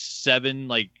it's 7,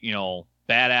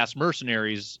 badass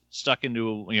mercenaries stuck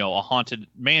into, a haunted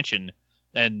mansion,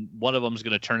 and one of them is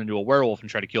going to turn into a werewolf and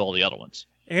try to kill all the other ones.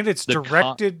 And it's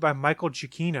directed by Michael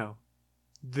Giacchino,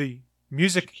 the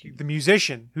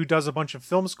musician who does a bunch of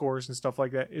film scores and stuff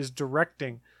like that, is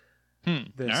directing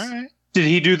this. All right. Did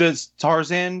he do this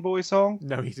Tarzan boy song?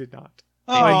 No, he did not.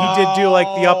 He did do like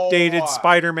the updated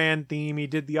Spider-Man theme. He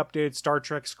did the updated Star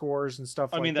Trek scores and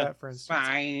stuff that, for instance.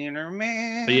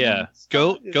 Spider-Man. But yeah,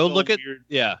 go look at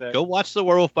weird go watch the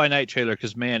Werewolf by Night trailer,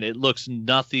 because man, it looks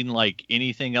nothing like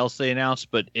anything else they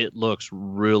announced, but it looks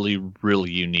really,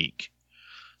 really unique.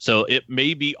 So it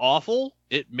may be awful,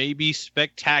 it may be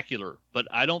spectacular, but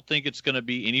I don't think it's going to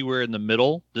be anywhere in the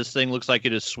middle. This thing looks like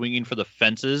it is swinging for the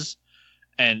fences.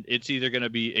 And it's either going to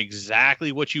be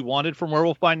exactly what you wanted from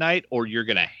Werewolf by Night, or you're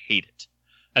going to hate it.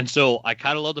 And so I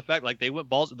kind of love the fact, like, they went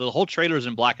balls. The whole trailer is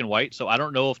in black and white, so I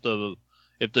don't know if the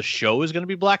show is going to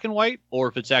be black and white, or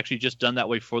if it's actually just done that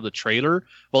way for the trailer.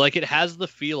 But like, it has the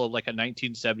feel of like a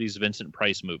 1970s Vincent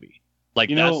Price movie. Like,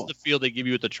 that's the feel they give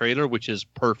you with the trailer, which is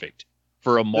perfect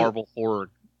for a Marvel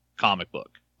horror comic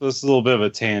book. This is a little bit of a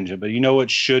tangent, but you know what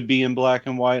should be in black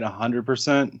and white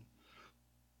 100%?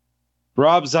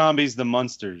 Rob Zombie's The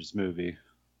Munsters movie.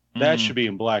 That should be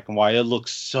in black and white. It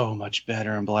looks so much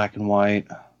better in black and white.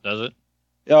 Does it?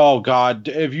 Oh God,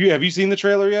 have you seen the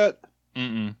trailer yet?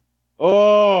 Mm-mm.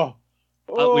 Oh,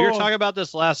 we were talking about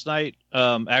this last night,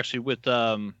 actually with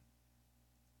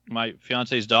my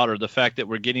fiance's daughter. The fact that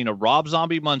we're getting a Rob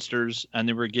Zombie Munsters, and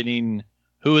then we're getting,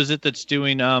 who is it that's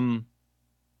doing the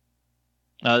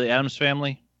Addams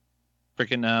Family?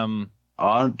 Freaking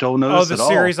I don't know. Oh, the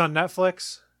series on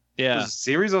Netflix. Yeah, there's a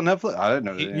series on Netflix. I didn't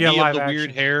know that. Yeah, he live the action.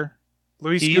 weird hair.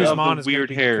 Luis He of Guzman the is going to weird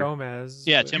be hair. Gomez.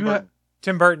 Yeah, Tim Burton.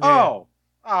 Tim Burton. Yeah.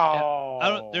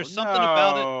 Oh, there's something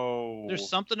about it. there's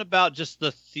something about just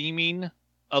the theming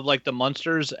of like the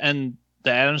Munsters and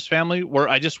the Addams Family where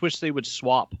I just wish they would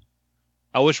swap.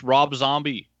 I wish Rob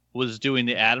Zombie was doing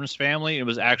the Addams Family and it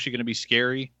was actually going to be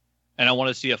scary, and I want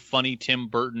to see a funny Tim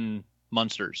Burton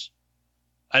Munsters.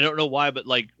 I don't know why, but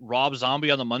like Rob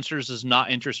Zombie on the Munsters does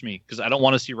not interest me because I don't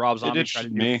want to see Rob Zombie try to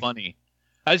do funny.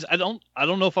 I don't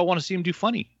know if I want to see him do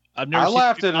funny. I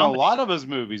laughed at a lot of his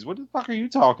movies. What the fuck are you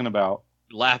talking about?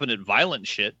 Laughing at violent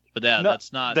shit, but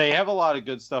that's not. They have a lot of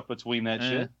good stuff between that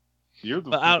shit. You're the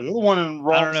one in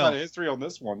wrong side of history on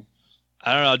this one.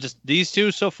 I don't know. Just these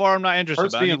two so far, I'm not interested.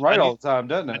 Hurts being right all the time,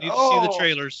 doesn't it?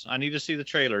 I need to see the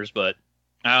trailers. But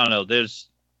I don't know.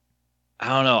 I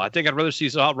don't know. I think I'd rather see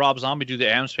Rob Zombie do the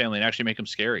Addams Family and actually make him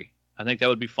scary. I think that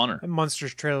would be funner. The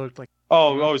Munsters trailer looked like.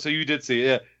 Oh, so you did see it?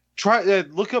 Yeah. Try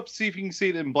look up, see if you can see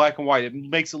it in black and white. It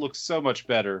makes it look so much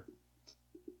better.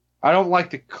 I don't like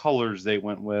the colors they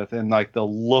went with and like the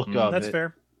look of it. That's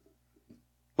fair.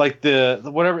 Like the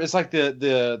whatever, it's like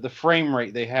the frame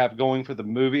rate they have going for the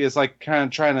movie is like kind of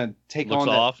trying to take looks on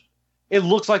off. It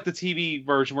looks like the TV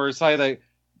version where it's like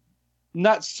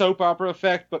not soap opera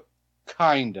effect, but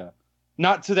kinda.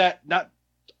 Not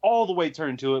all the way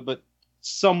turned to it, but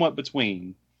somewhat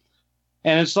between.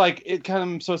 And it's like it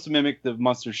kind of supposed to mimic the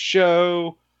Munsters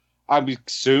show, I'm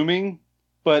assuming,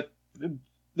 but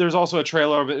there's also a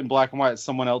trailer of it in black and white that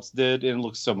someone else did, and it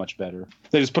looks so much better.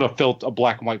 They just put a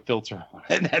black and white filter on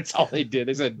it, and that's all they did.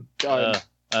 They said,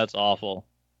 that's awful.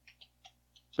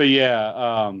 But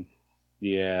yeah.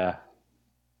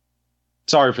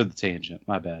 Sorry for the tangent.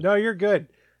 My bad. No, you're good.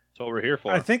 That's what we're here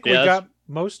for. I think we got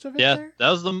most of it. Yeah, there? that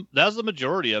was the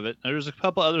majority of it. There's a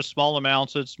couple other small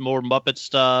amounts. It's more Muppet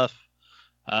stuff.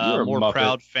 More Muppet.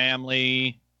 Proud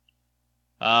Family.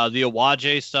 The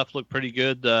Awaje stuff looked pretty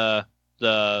good.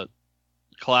 The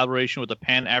collaboration with the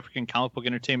Pan-African comic book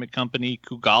entertainment company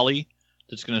Kugali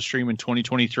that's going to stream in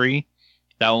 2023.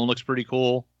 That one looks pretty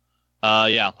cool.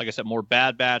 Like I said, more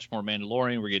Bad Batch, more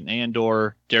Mandalorian. We're getting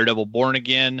Andor. Daredevil Born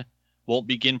Again won't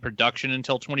begin production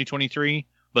until 2023,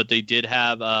 but they did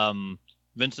have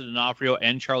Vincent D'Onofrio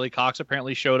and Charlie Cox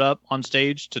apparently showed up on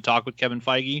stage to talk with Kevin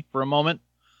Feige for a moment.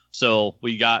 So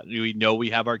we know we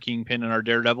have our Kingpin and our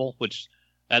Daredevil, which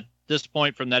at this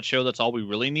point from that show, that's all we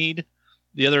really need.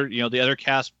 The other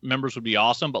cast members would be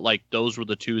awesome, but like those were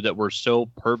the two that were so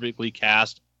perfectly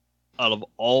cast out of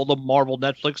all the Marvel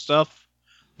Netflix stuff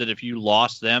that if you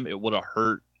lost them, it would have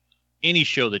hurt any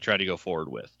show they try to go forward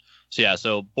with.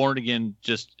 So Born Again,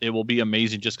 it will be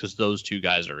amazing just because those two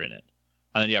guys are in it.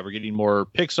 And we're getting more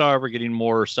Pixar, we're getting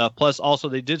more stuff. Plus, also,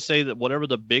 they did say that whatever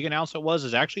the big announcement was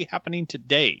is actually happening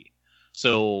today.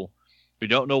 So we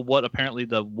don't know what apparently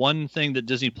the one thing that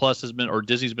Disney Plus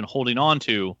Disney's been holding on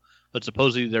to, but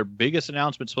supposedly their biggest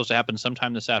announcement is supposed to happen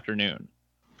sometime this afternoon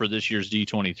for this year's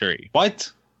D23.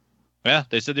 What? Yeah,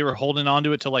 they said they were holding on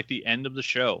to it till like the end of the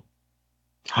show.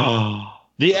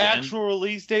 The actual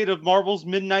release date of Marvel's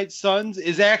Midnight Suns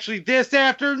is actually this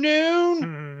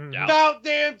afternoon. About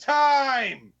damn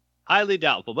time. Highly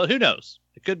doubtful, but who knows?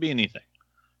 It could be anything.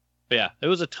 But yeah, there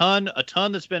was a ton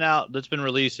that's been out, that's been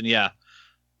released, and yeah,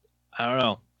 I don't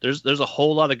know. There's a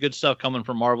whole lot of good stuff coming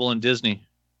from Marvel and Disney.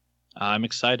 I'm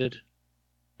excited,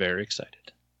 very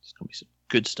excited. It's gonna be some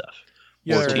good stuff.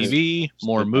 Yeah, more TV,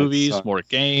 more movies, more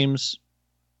games.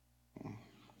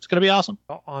 It's gonna be awesome.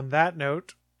 On that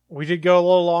note, we did go a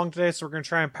little long today, so we're going to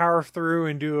try and power through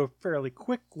and do a fairly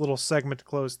quick little segment to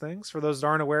close things. For those that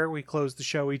aren't aware, we close the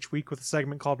show each week with a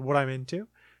segment called What I'm Into.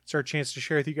 It's our chance to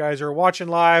share with you guys who are watching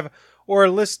live or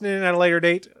listening at a later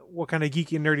date what kind of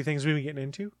geeky and nerdy things we've been getting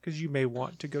into, because you may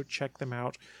want to go check them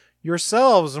out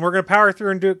yourselves. And we're going to power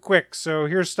through and do it quick. So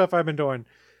here's stuff I've been doing.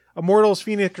 Immortals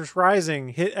Phoenix Rising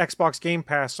hit Xbox Game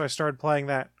Pass, so I started playing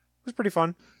that. It was pretty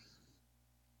fun.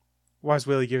 Why is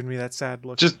Willie giving me that sad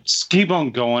look? Just keep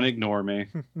on going. Ignore me.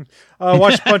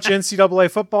 Watched a bunch of NCAA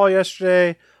football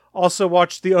yesterday. Also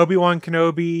watched the Obi-Wan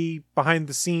Kenobi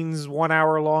behind-the-scenes 1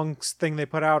 hour long thing they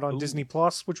put out on Disney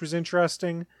Plus, which was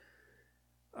interesting.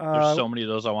 There's so many of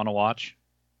those I want to watch.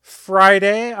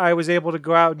 Friday, I was able to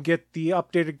go out and get the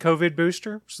updated COVID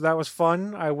booster, so that was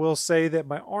fun. I will say that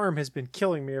my arm has been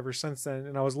killing me ever since then,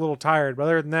 and I was a little tired. But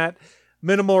other than that,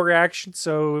 minimal reaction,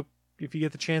 so if you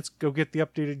get the chance, go get the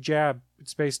updated jab.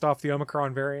 It's based off the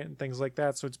Omicron variant and things like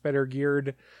that, so it's better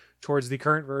geared towards the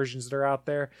current versions that are out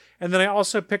there. And then I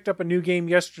also picked up a new game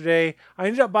yesterday. I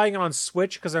ended up buying it on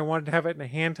Switch because I wanted to have it in a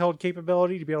handheld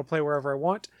capability to be able to play wherever I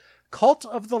want. Cult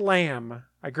of the Lamb.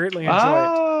 I greatly enjoy it.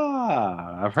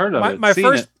 I've heard of it. My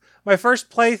first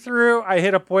playthrough, I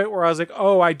hit a point where I was like,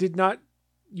 I did not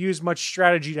use much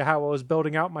strategy to how I was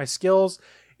building out my skills.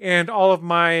 and all of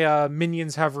my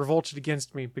minions have revolted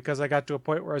against me because I got to a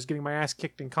point where I was getting my ass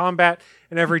kicked in combat,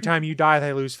 and every time you die,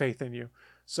 they lose faith in you.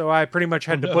 So I pretty much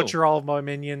had to butcher all of my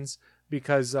minions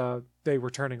because they were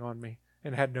turning on me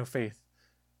and had no faith.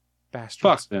 Bastards.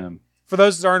 Fuck them. For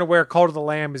those that aren't aware, Cult of the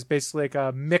Lamb is basically like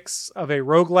a mix of a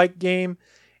roguelike game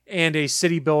and a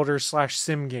city builder /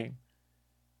 sim game.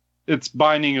 It's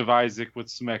Binding of Isaac with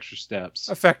some extra steps.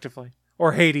 Effectively.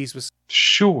 Or Hades was.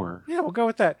 Sure. Yeah, we'll go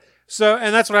with that. So,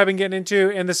 and that's what I've been getting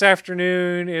into. And this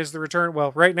afternoon is the return.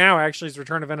 Well, right now, actually, is the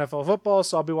return of NFL football.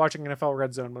 So I'll be watching NFL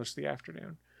Red Zone most of the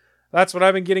afternoon. That's what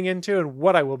I've been getting into and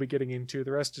what I will be getting into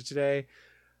the rest of today.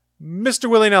 Mr.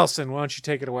 Willie Nelson, why don't you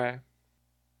take it away?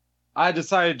 I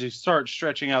decided to start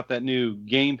stretching out that new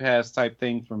Game Pass type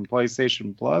thing from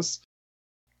PlayStation Plus.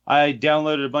 I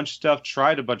downloaded a bunch of stuff,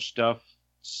 tried a bunch of stuff.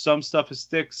 Some stuff has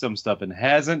stick, some stuff it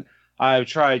hasn't. I've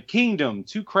tried Kingdom,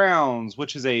 Two Crowns,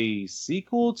 which is a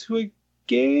sequel to a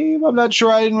game. I'm not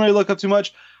sure. I didn't really look up too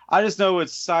much. I just know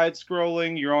it's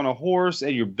side-scrolling. You're on a horse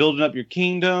and you're building up your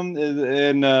kingdom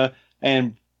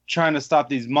and trying to stop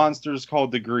these monsters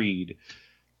called the Greed.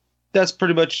 That's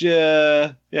pretty much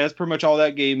that's pretty much all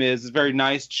that game is. It's very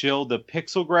nice, chill. The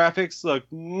pixel graphics look,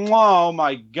 oh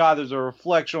my god, there's a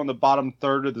reflection on the bottom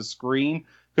third of the screen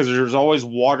because there's always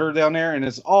water down there, and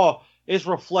it's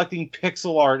reflecting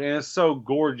pixel art, and it's so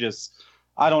gorgeous.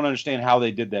 I don't understand how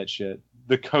they did that shit.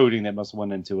 The coding that must have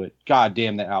went into it. God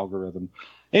damn the algorithm.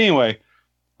 Anyway,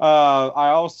 I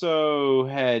also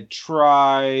had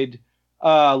tried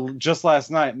just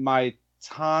last night my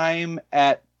time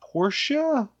at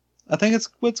Portia. I think it's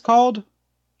what it's called.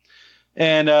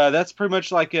 And that's pretty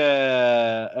much like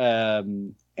a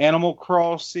Animal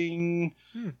Crossing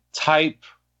type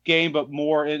game, but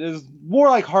it is more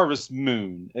like Harvest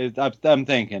Moon. I'm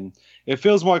thinking. It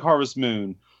feels more like Harvest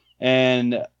Moon.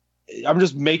 And I'm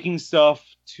just making stuff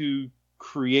to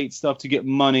create stuff to get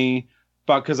money,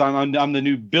 because I'm the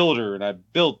new builder and I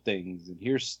build things. And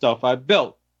here's stuff I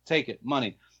built. Take it,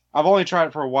 money. I've only tried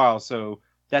it for a while, so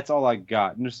that's all I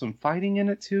got. And there's some fighting in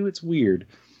it too. It's weird.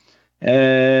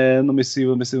 And let me see.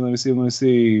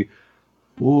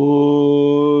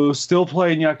 Whoa, still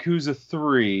playing Yakuza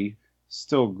 3.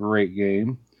 Still a great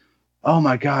game. Oh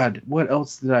my god, what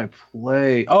else did I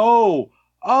play? Oh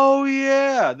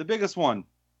yeah, the biggest one.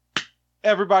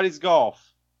 Everybody's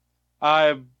Golf.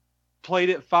 I played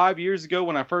it 5 years ago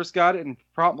when I first got it and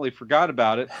promptly forgot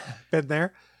about it. Been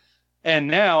there. And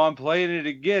now I'm playing it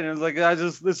again. It's like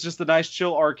it's just a nice,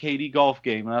 chill, arcadey golf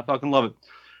game, and I fucking love it.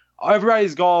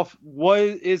 Everybody's Golf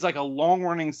is like a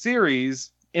long-running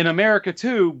series in America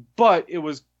too, but it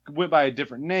went by a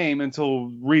different name until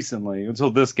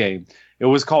this game. It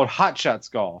was called Hot Shots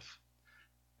Golf,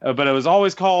 but it was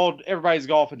always called Everybody's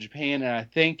Golf in Japan, and I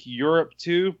think Europe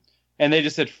too. And they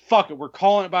just said, "Fuck it, we're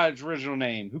calling it by its original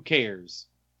name. Who cares?"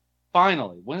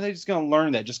 Finally, when are they just gonna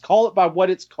learn that? Just call it by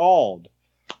what it's called.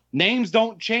 Names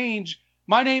don't change.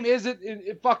 My name isn't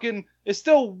it's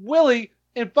still Willie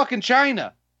in fucking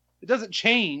China. It doesn't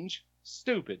change.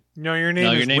 Stupid. No, your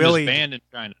name is Willie. Is banned in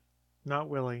China. Not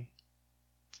Willie.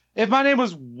 If my name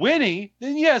was Winnie,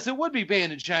 then yes, it would be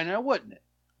banned in China, wouldn't it?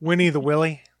 Winnie the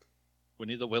Willie.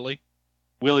 Winnie the Willie.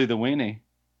 Willie the Winnie.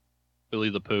 Billy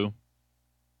the Pooh.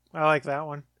 I like that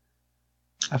one.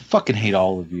 I fucking hate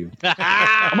all of you.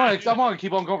 I'm gonna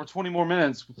keep on going for 20 more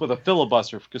minutes with a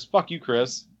filibuster because fuck you,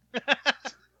 Chris.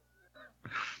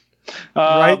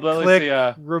 Right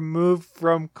click, remove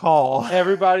from call.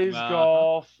 Everybody's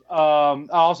Golf. I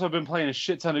also have been playing a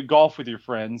shit ton of golf with your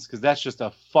friends because that's just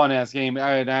a fun ass game.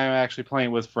 I'm actually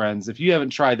playing with friends. If you haven't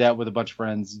tried that with a bunch of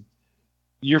friends,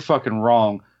 you're fucking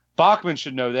wrong. Bachman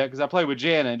should know that because I play with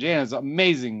Jana, and Jana's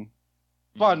amazing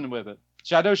fun with it.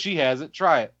 I know she has it.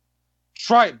 Try it.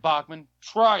 Try it, Bachman.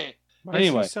 Try it.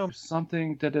 Anyway,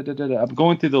 something. I'm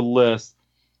going through the list.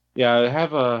 Yeah, I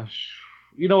have a.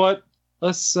 You know what?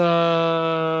 Let's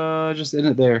just end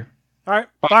it there. All right,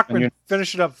 Bachman,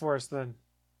 finish it up for us then.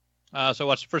 So I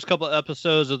watched the first couple of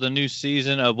episodes of the new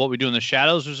season of What We Do in the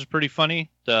Shadows, which is pretty funny.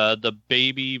 The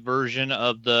baby version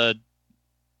of the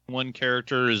one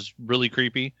character is really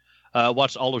creepy.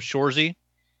 Watched all of Shoresy.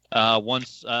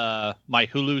 Once my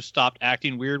Hulu stopped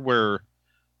acting weird, where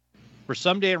for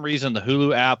some damn reason the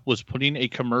Hulu app was putting a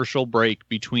commercial break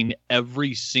between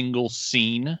every single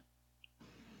scene.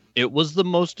 It was the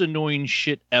most annoying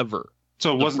shit ever.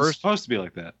 So it wasn't supposed to be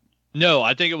like that? No,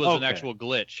 I think it was an actual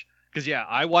glitch. Because, yeah,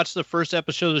 I watched the first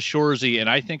episode of Shoresy, and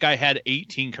I think I had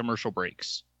 18 commercial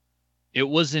breaks. It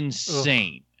was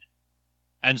insane. Ugh.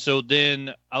 And so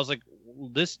then I was like,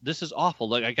 this is awful.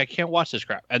 Like, I can't watch this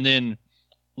crap. And then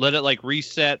let it, like,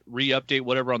 reset, re-update,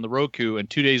 whatever on the Roku, and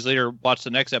 2 days later, watch the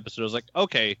next episode. I was like,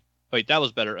 okay, wait, that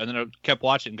was better. And then I kept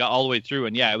watching, got all the way through,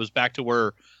 and yeah, it was back to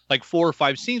where like 4 or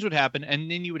 5 scenes would happen, and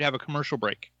then you would have a commercial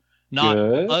break, not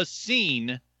Good. a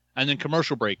scene and then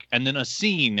commercial break, and then a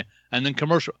scene and then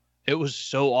commercial. It was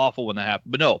so awful when that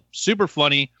happened, but no, super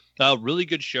funny, really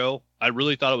good show. I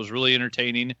really thought it was really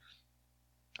entertaining.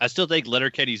 I still think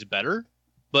Letterkenny's better,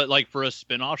 but like for a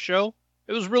spinoff show,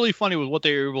 it was really funny with what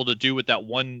they were able to do with that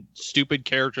one stupid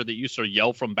character that used to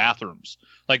yell from bathrooms.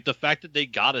 Like the fact that they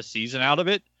got a season out of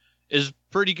it is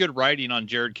pretty good writing on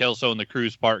Jared Kelso and the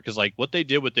crew's part, because like what they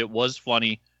did with it was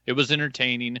funny. It was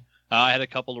entertaining. I had a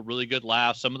couple of really good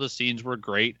laughs. Some of the scenes were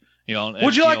great. You know,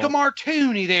 Would you like a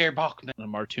martini there, Bachman? The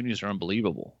martinis are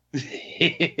unbelievable.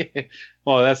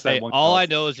 Well, that's that Hey, one. all I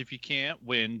know is if you can't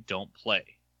win, don't play.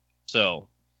 So,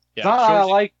 It's yeah, not that I Shorzy-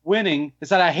 like winning. It's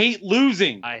that I hate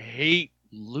losing. I hate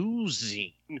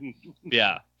losing.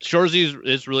 Yeah, Shorzy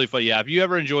is really funny. Yeah, if you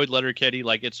ever enjoyed Letterkenny,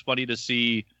 like it's funny to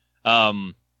see,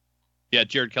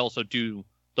 Jared Kelso do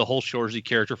the whole Shorzy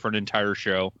character for an entire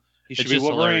show. He should It's be just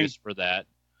Wolverine. hilarious for that.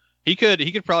 He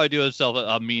could probably do himself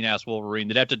a mean ass Wolverine.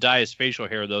 They'd have to dye his facial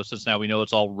hair though, since now we know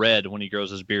it's all red when he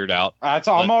grows his beard out.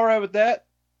 I'm all right with that.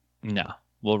 No,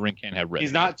 Wolverine can't have red.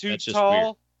 He's hair. not too That's just tall.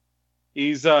 weird.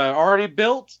 He's already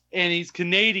built, and he's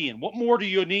Canadian. What more do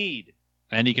you need?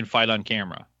 And he can fight on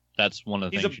camera. That's one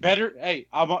of the He's a things. better. Hey,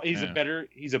 he's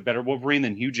a better Wolverine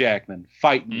than Hugh Jackman.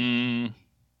 Fight me,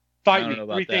 I don't know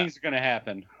about Three that. things are gonna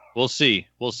happen. We'll see.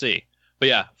 But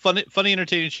yeah, funny,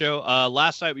 entertaining show.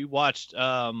 Last night we watched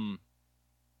Elvis,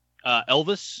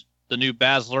 the new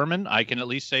Baz Luhrmann. I can at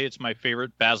least say it's my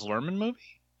favorite Baz Luhrmann movie.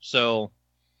 So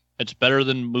it's better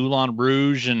than Moulin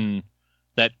Rouge and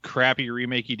that crappy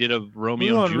remake he did of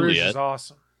Romeo Moulin and Rouge Juliet. is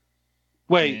awesome.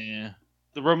 Wait, Yeah.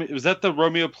 the Romeo was that the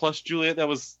Romeo plus Juliet? That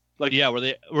was like Yeah,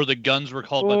 where the guns were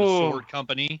called by the Oh. Sword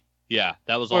Company. Yeah,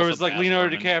 that was where also it was like Baz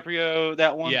Leonardo Luhrmann. DiCaprio.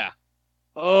 That one. Yeah,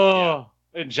 Oh,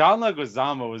 and John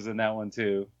Leguizamo was in that one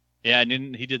too. yeah, and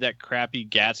then he did that crappy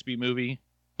Gatsby movie.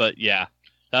 But yeah,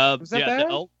 Was that bad?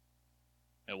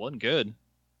 It wasn't good.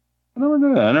 I don't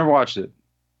know. I never watched it.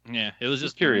 Yeah, it was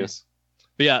Just just curious.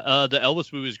 But yeah, the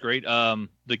Elvis movie is great.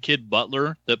 The kid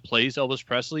Butler that plays Elvis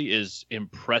Presley is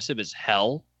impressive as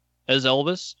hell as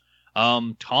Elvis.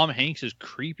 Tom Hanks is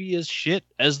creepy as shit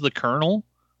as the Colonel.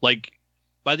 Like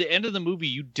by the end of the movie,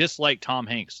 you dislike Tom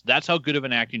Hanks. That's how good of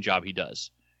an acting job he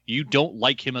does. You don't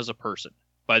like him as a person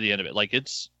by the end of it. Like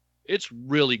it's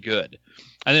really good.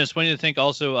 And then it's funny to think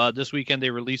also this weekend they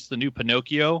released the new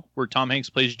Pinocchio where Tom Hanks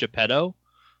plays Geppetto.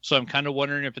 So I'm kind of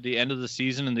wondering if at the end of the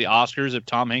season in the Oscars, if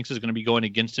Tom Hanks is going to be going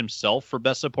against himself for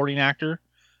Best Supporting Actor,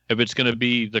 if it's going to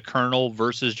be the Colonel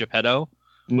versus Geppetto,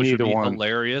 which Neither would be one.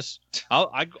 hilarious.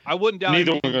 I wouldn't doubt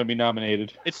Neither him one are going to be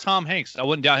nominated. It's Tom Hanks. I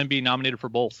wouldn't doubt him being nominated for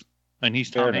both. And he's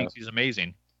Tom Fair Hanks. enough. He's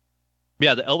amazing.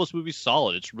 Yeah, the Elvis movie's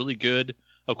solid. It's really good.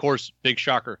 Of course, big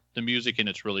shocker. The music in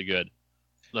it's really good.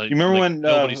 Like, You remember when,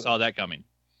 nobody saw that coming?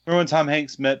 Remember when Tom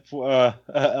Hanks met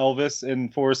Elvis in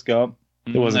Forrest Gump?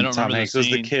 It I wasn't don't Tom remember Hanks. It was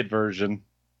the scene. kid version.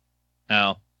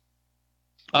 No.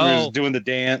 Where he was Oh, doing the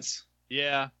dance.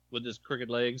 yeah, with his crooked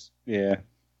legs. Yeah.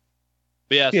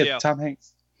 But yeah, so Yeah, yeah, Tom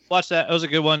Hanks. watch that. It was a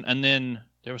good one. And then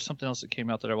there was something else that came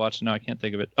out that I watched. Now I can't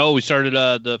think of it. Oh, we started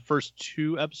the first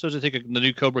 2 episodes, I think, of the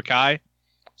new Cobra Kai,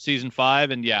 season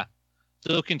 5. And yeah,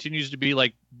 still continues to be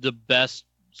like the best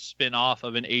spin-off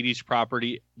of an 80s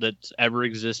property that's ever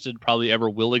existed, probably ever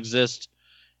will exist.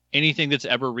 Anything that's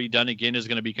ever redone again is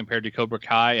going to be compared to Cobra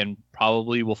Kai and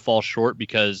probably will fall short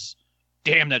because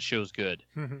damn, that show's good.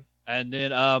 And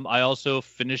then I also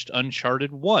finished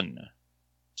Uncharted 1,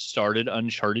 started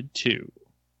Uncharted 2.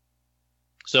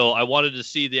 So I wanted to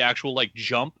see the actual like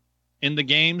jump in the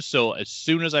game. So as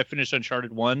soon as I finished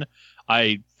Uncharted 1,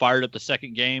 I fired up the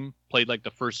second game, played like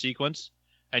the first sequence.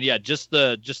 And yeah, just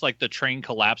like the train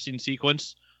collapsing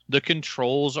sequence, the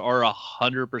controls are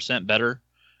 100% better.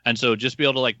 And so just be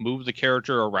able to like move the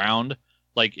character around,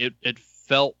 like it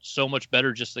felt so much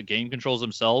better, just the game controls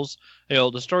themselves. You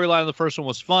know, the storyline of the first one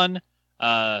was fun.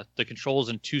 The controls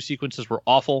in 2 sequences were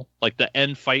awful. Like the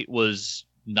end fight was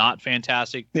not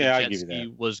fantastic. Yeah, I The jet give you ski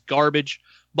that. was garbage,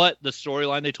 but the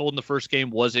storyline they told in the first game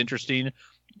was interesting.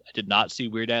 I did not see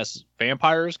weird ass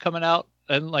vampires coming out,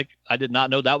 and like I did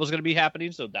not know that was going to be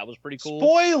happening. So that was pretty cool.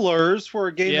 Spoilers for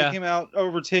a game Yeah. that came out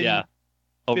over 10 Yeah.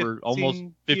 Over almost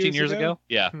 15 years ago.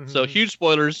 Yeah. Mhm. So huge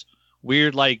spoilers.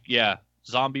 Weird, like, yeah,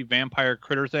 zombie vampire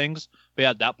critter things. But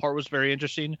yeah, that part was very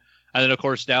interesting. And then, of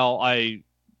course, now I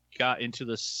got into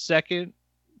the second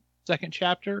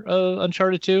chapter of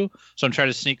Uncharted 2. So I'm trying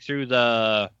to sneak through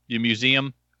the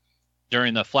museum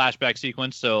during the flashback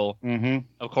sequence. So, Mm-hmm.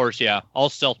 of course, yeah, all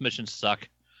stealth missions suck.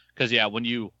 Because, yeah, when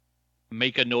you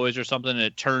make a noise or something, and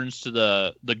it turns to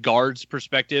the guard's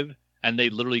perspective, and they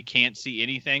literally can't see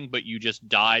anything, but you just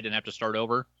died and have to start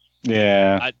over.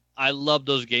 Yeah. I love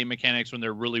those game mechanics when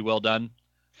they're really well done.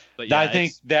 But yeah, I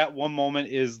think that one moment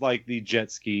is like the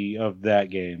jet ski of that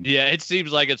game. Yeah, it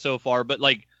seems like it so far, but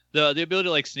like the ability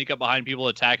to like sneak up behind people,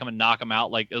 attack them, and knock them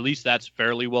out, like at least that's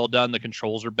fairly well done. The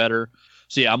controls are better.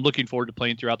 So yeah, I'm looking forward to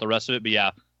playing throughout the rest of it. But yeah,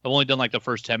 I've only done like the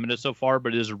first 10 minutes so far,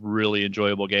 but it is a really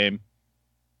enjoyable game.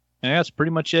 And that's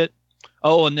pretty much it.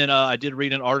 Oh, and then I did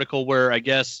read an article where I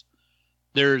guess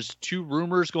there's two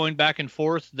rumors going back and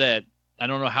forth that I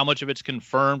don't know how much of it's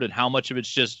confirmed and how much of it's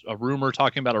just a rumor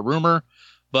talking about a rumor.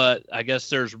 But I guess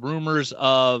there's rumors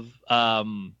of a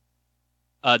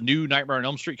new Nightmare on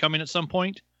Elm Street coming at some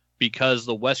point because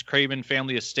the Wes Craven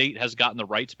family estate has gotten the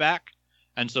rights back.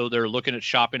 And so they're looking at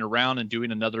shopping around and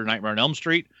doing another Nightmare on Elm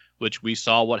Street, which we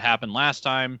saw what happened last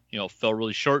time. You know, fell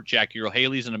really short. Jackie Earle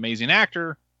Haley's an amazing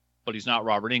actor, but he's not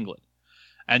Robert Englund.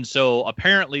 And so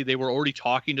apparently they were already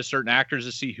talking to certain actors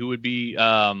to see who would be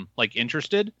like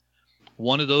interested.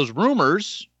 One of those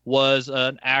rumors was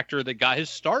an actor that got his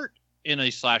start in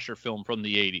a slasher film from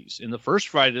the 80s in the first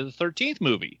Friday the 13th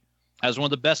movie. Has one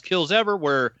of the best kills ever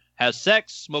where has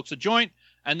sex, smokes a joint,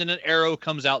 and then an arrow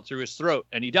comes out through his throat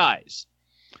and he dies.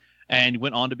 And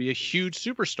went on to be a huge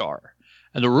superstar.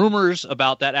 And the rumors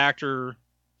about that actor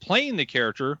playing the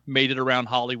character made it around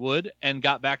Hollywood and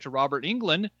got back to Robert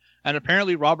Englund. And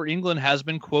apparently Robert Englund has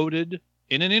been quoted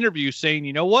in an interview saying,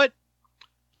 you know what?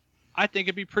 I think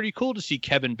it'd be pretty cool to see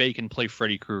Kevin Bacon play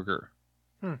Freddy Krueger.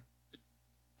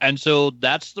 And so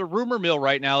that's the rumor mill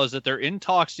right now, is that they're in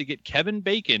talks to get Kevin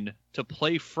Bacon to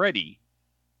play Freddy.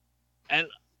 And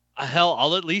hell,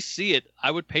 I'll at least see it.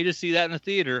 I would pay to see that in a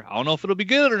theater. I don't know if it'll be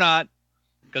good or not,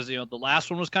 because you know the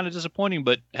last one was kind of disappointing.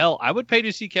 But hell, I would pay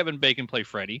to see Kevin Bacon play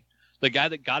Freddy, the guy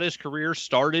that got his career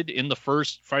started in the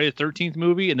first Friday the 13th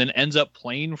movie and then ends up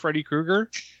playing Freddy Krueger.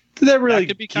 Did that really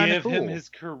could be give cool. him his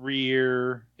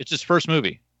career? It's his first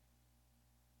movie.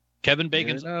 Kevin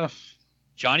Bacon's Fair enough.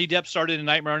 Johnny Depp started in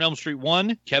Nightmare on Elm Street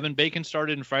 1. Kevin Bacon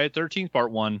started in Friday the 13th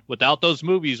Part 1. Without those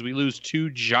movies, we lose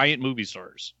two giant movie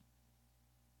stars.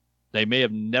 They may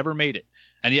have never made it.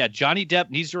 And yeah, Johnny Depp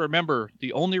needs to remember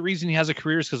the only reason he has a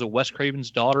career is because of Wes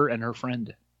Craven's daughter and her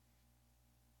friend.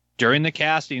 During the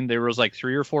casting, there was like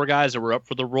 3 or 4 guys that were up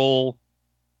for the role.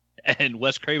 And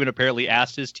Wes Craven apparently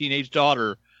asked his teenage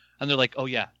daughter, and they're like, oh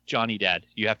yeah, Johnny Dad,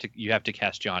 you have to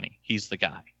cast Johnny. He's the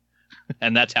guy.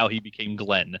 And that's how he became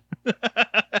Glenn.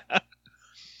 But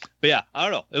yeah, I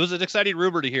don't know. It was an exciting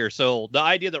rumor to hear. So the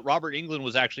idea that Robert Englund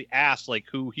was actually asked like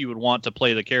who he would want to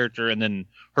play the character, and then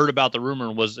heard about the rumor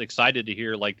and was excited to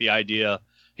hear like the idea.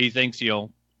 He thinks, you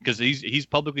know, because he's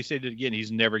publicly stated again,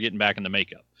 he's never getting back in the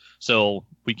makeup. So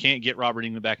we can't get Robert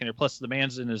Englund back in there. Plus the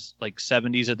man's in his like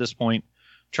 70s at this point.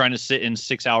 Trying to sit in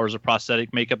 6 hours of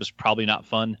prosthetic makeup is probably not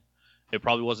fun. It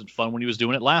probably wasn't fun when he was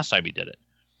doing it last time he did it.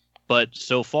 But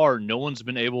so far, no one's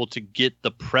been able to get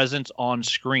the presence on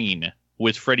screen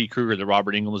with Freddy Krueger that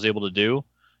Robert Englund was able to do.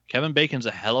 Kevin Bacon's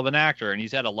a hell of an actor, and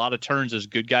he's had a lot of turns as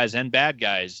good guys and bad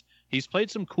guys. He's played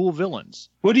some cool villains.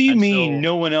 What do you mean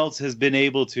no one else has been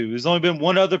able to? There's only been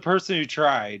one other person who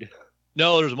tried.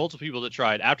 No, there's multiple people that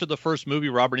tried. After the first movie,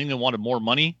 Robert Englund wanted more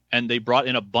money, and they brought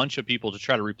in a bunch of people to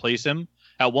try to replace him.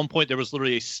 At one point, there was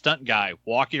literally a stunt guy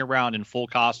walking around in full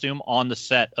costume on the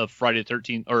set of Friday the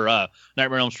 13th or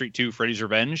Nightmare on Elm Street 2, Freddy's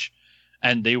Revenge,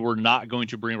 and they were not going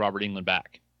to bring Robert Englund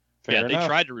back. Fair They enough.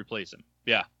 tried to replace him.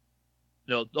 Yeah.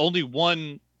 No, only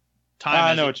one time I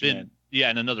has know it what you been, meant.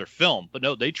 yeah, in another film. But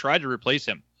no, they tried to replace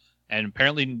him, and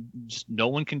apparently just no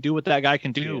one can do what that guy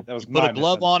can do. That was You put a my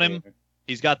glove on him. misunderstanding.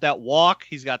 He's got that walk.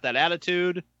 He's got that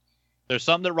attitude. There's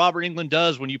something that Robert Englund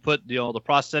does when you put the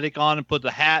prosthetic on and put the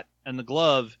hat and the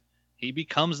glove. He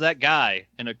becomes that guy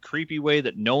in a creepy way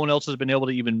that no one else has been able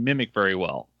to even mimic very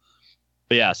well.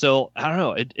 But yeah, so I don't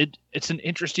know. It's an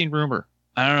interesting rumor.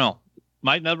 I don't know.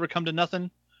 Might never come to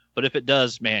nothing, but if it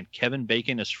does, man, Kevin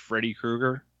Bacon as Freddy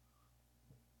Krueger.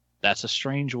 That's a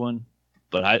strange one,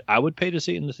 but I would pay to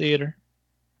see it in the theater.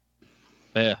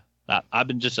 But yeah, I've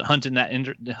been just hunting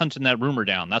that rumor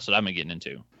down. That's what I've been getting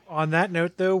into. On that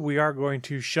note, though, we are going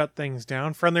to shut things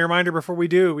down. Friendly reminder before we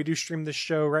do stream this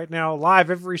show right now live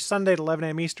every Sunday at 11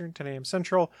 a.m. Eastern, 10 a.m.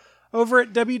 Central, over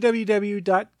at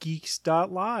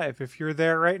www.geeks.live. If you're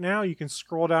there right now, you can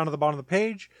scroll down to the bottom of the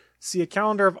page, see a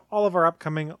calendar of all of our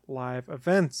upcoming live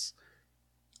events.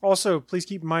 Also, please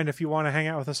keep in mind, if you want to hang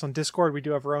out with us on Discord, we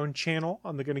do have our own channel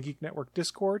on the Gonna Geek Network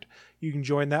Discord. You can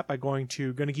join that by going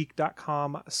to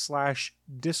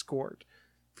gonnageek.com/discord.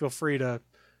 Feel free to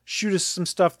shoot us some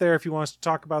stuff there if you want us to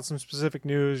talk about some specific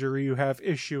news or you have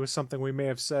issue with something we may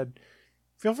have said.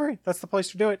 Feel free. That's the place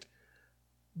to do it.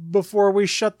 before we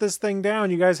shut this thing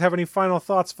down, you guys have any final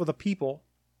thoughts for the people?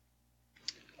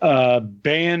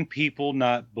 Ban people,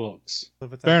 not books.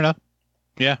 Fair enough.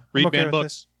 Yeah, read okay banned with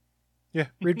books. this. Yeah,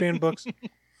 read banned books.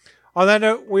 On that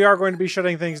note, we are going to be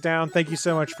shutting things down. Thank you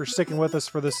so much for sticking with us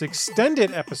for this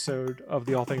extended episode of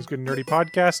the All Things Good and Nerdy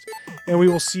podcast, and we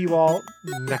will see you all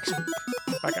next week.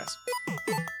 Bye, guys.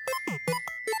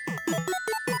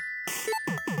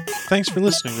 Thanks for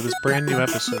listening to this brand new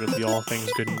episode of the All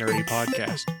Things Good and Nerdy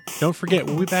podcast. Don't forget,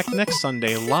 we'll be back next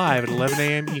Sunday live at 11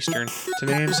 a.m. Eastern, 10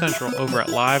 a.m. Central over at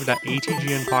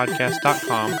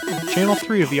live.atgnpodcast.com, channel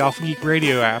 3 of the Alpha Geek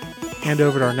radio app, and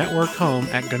over at our network home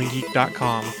at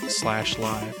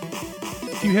gunnageek.com/live.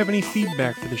 If you have any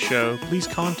feedback for the show, please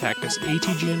contact us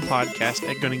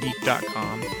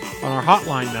atgnpodcast@gunnageek.com, on our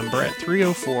hotline number at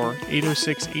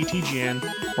 304-806-ATGN,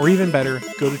 or even better,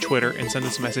 go to Twitter and send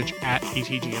us a message at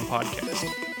ATGN Podcast.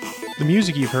 The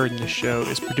music you've heard in this show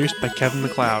is produced by Kevin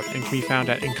MacLeod and can be found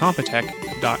at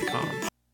incompetech.com.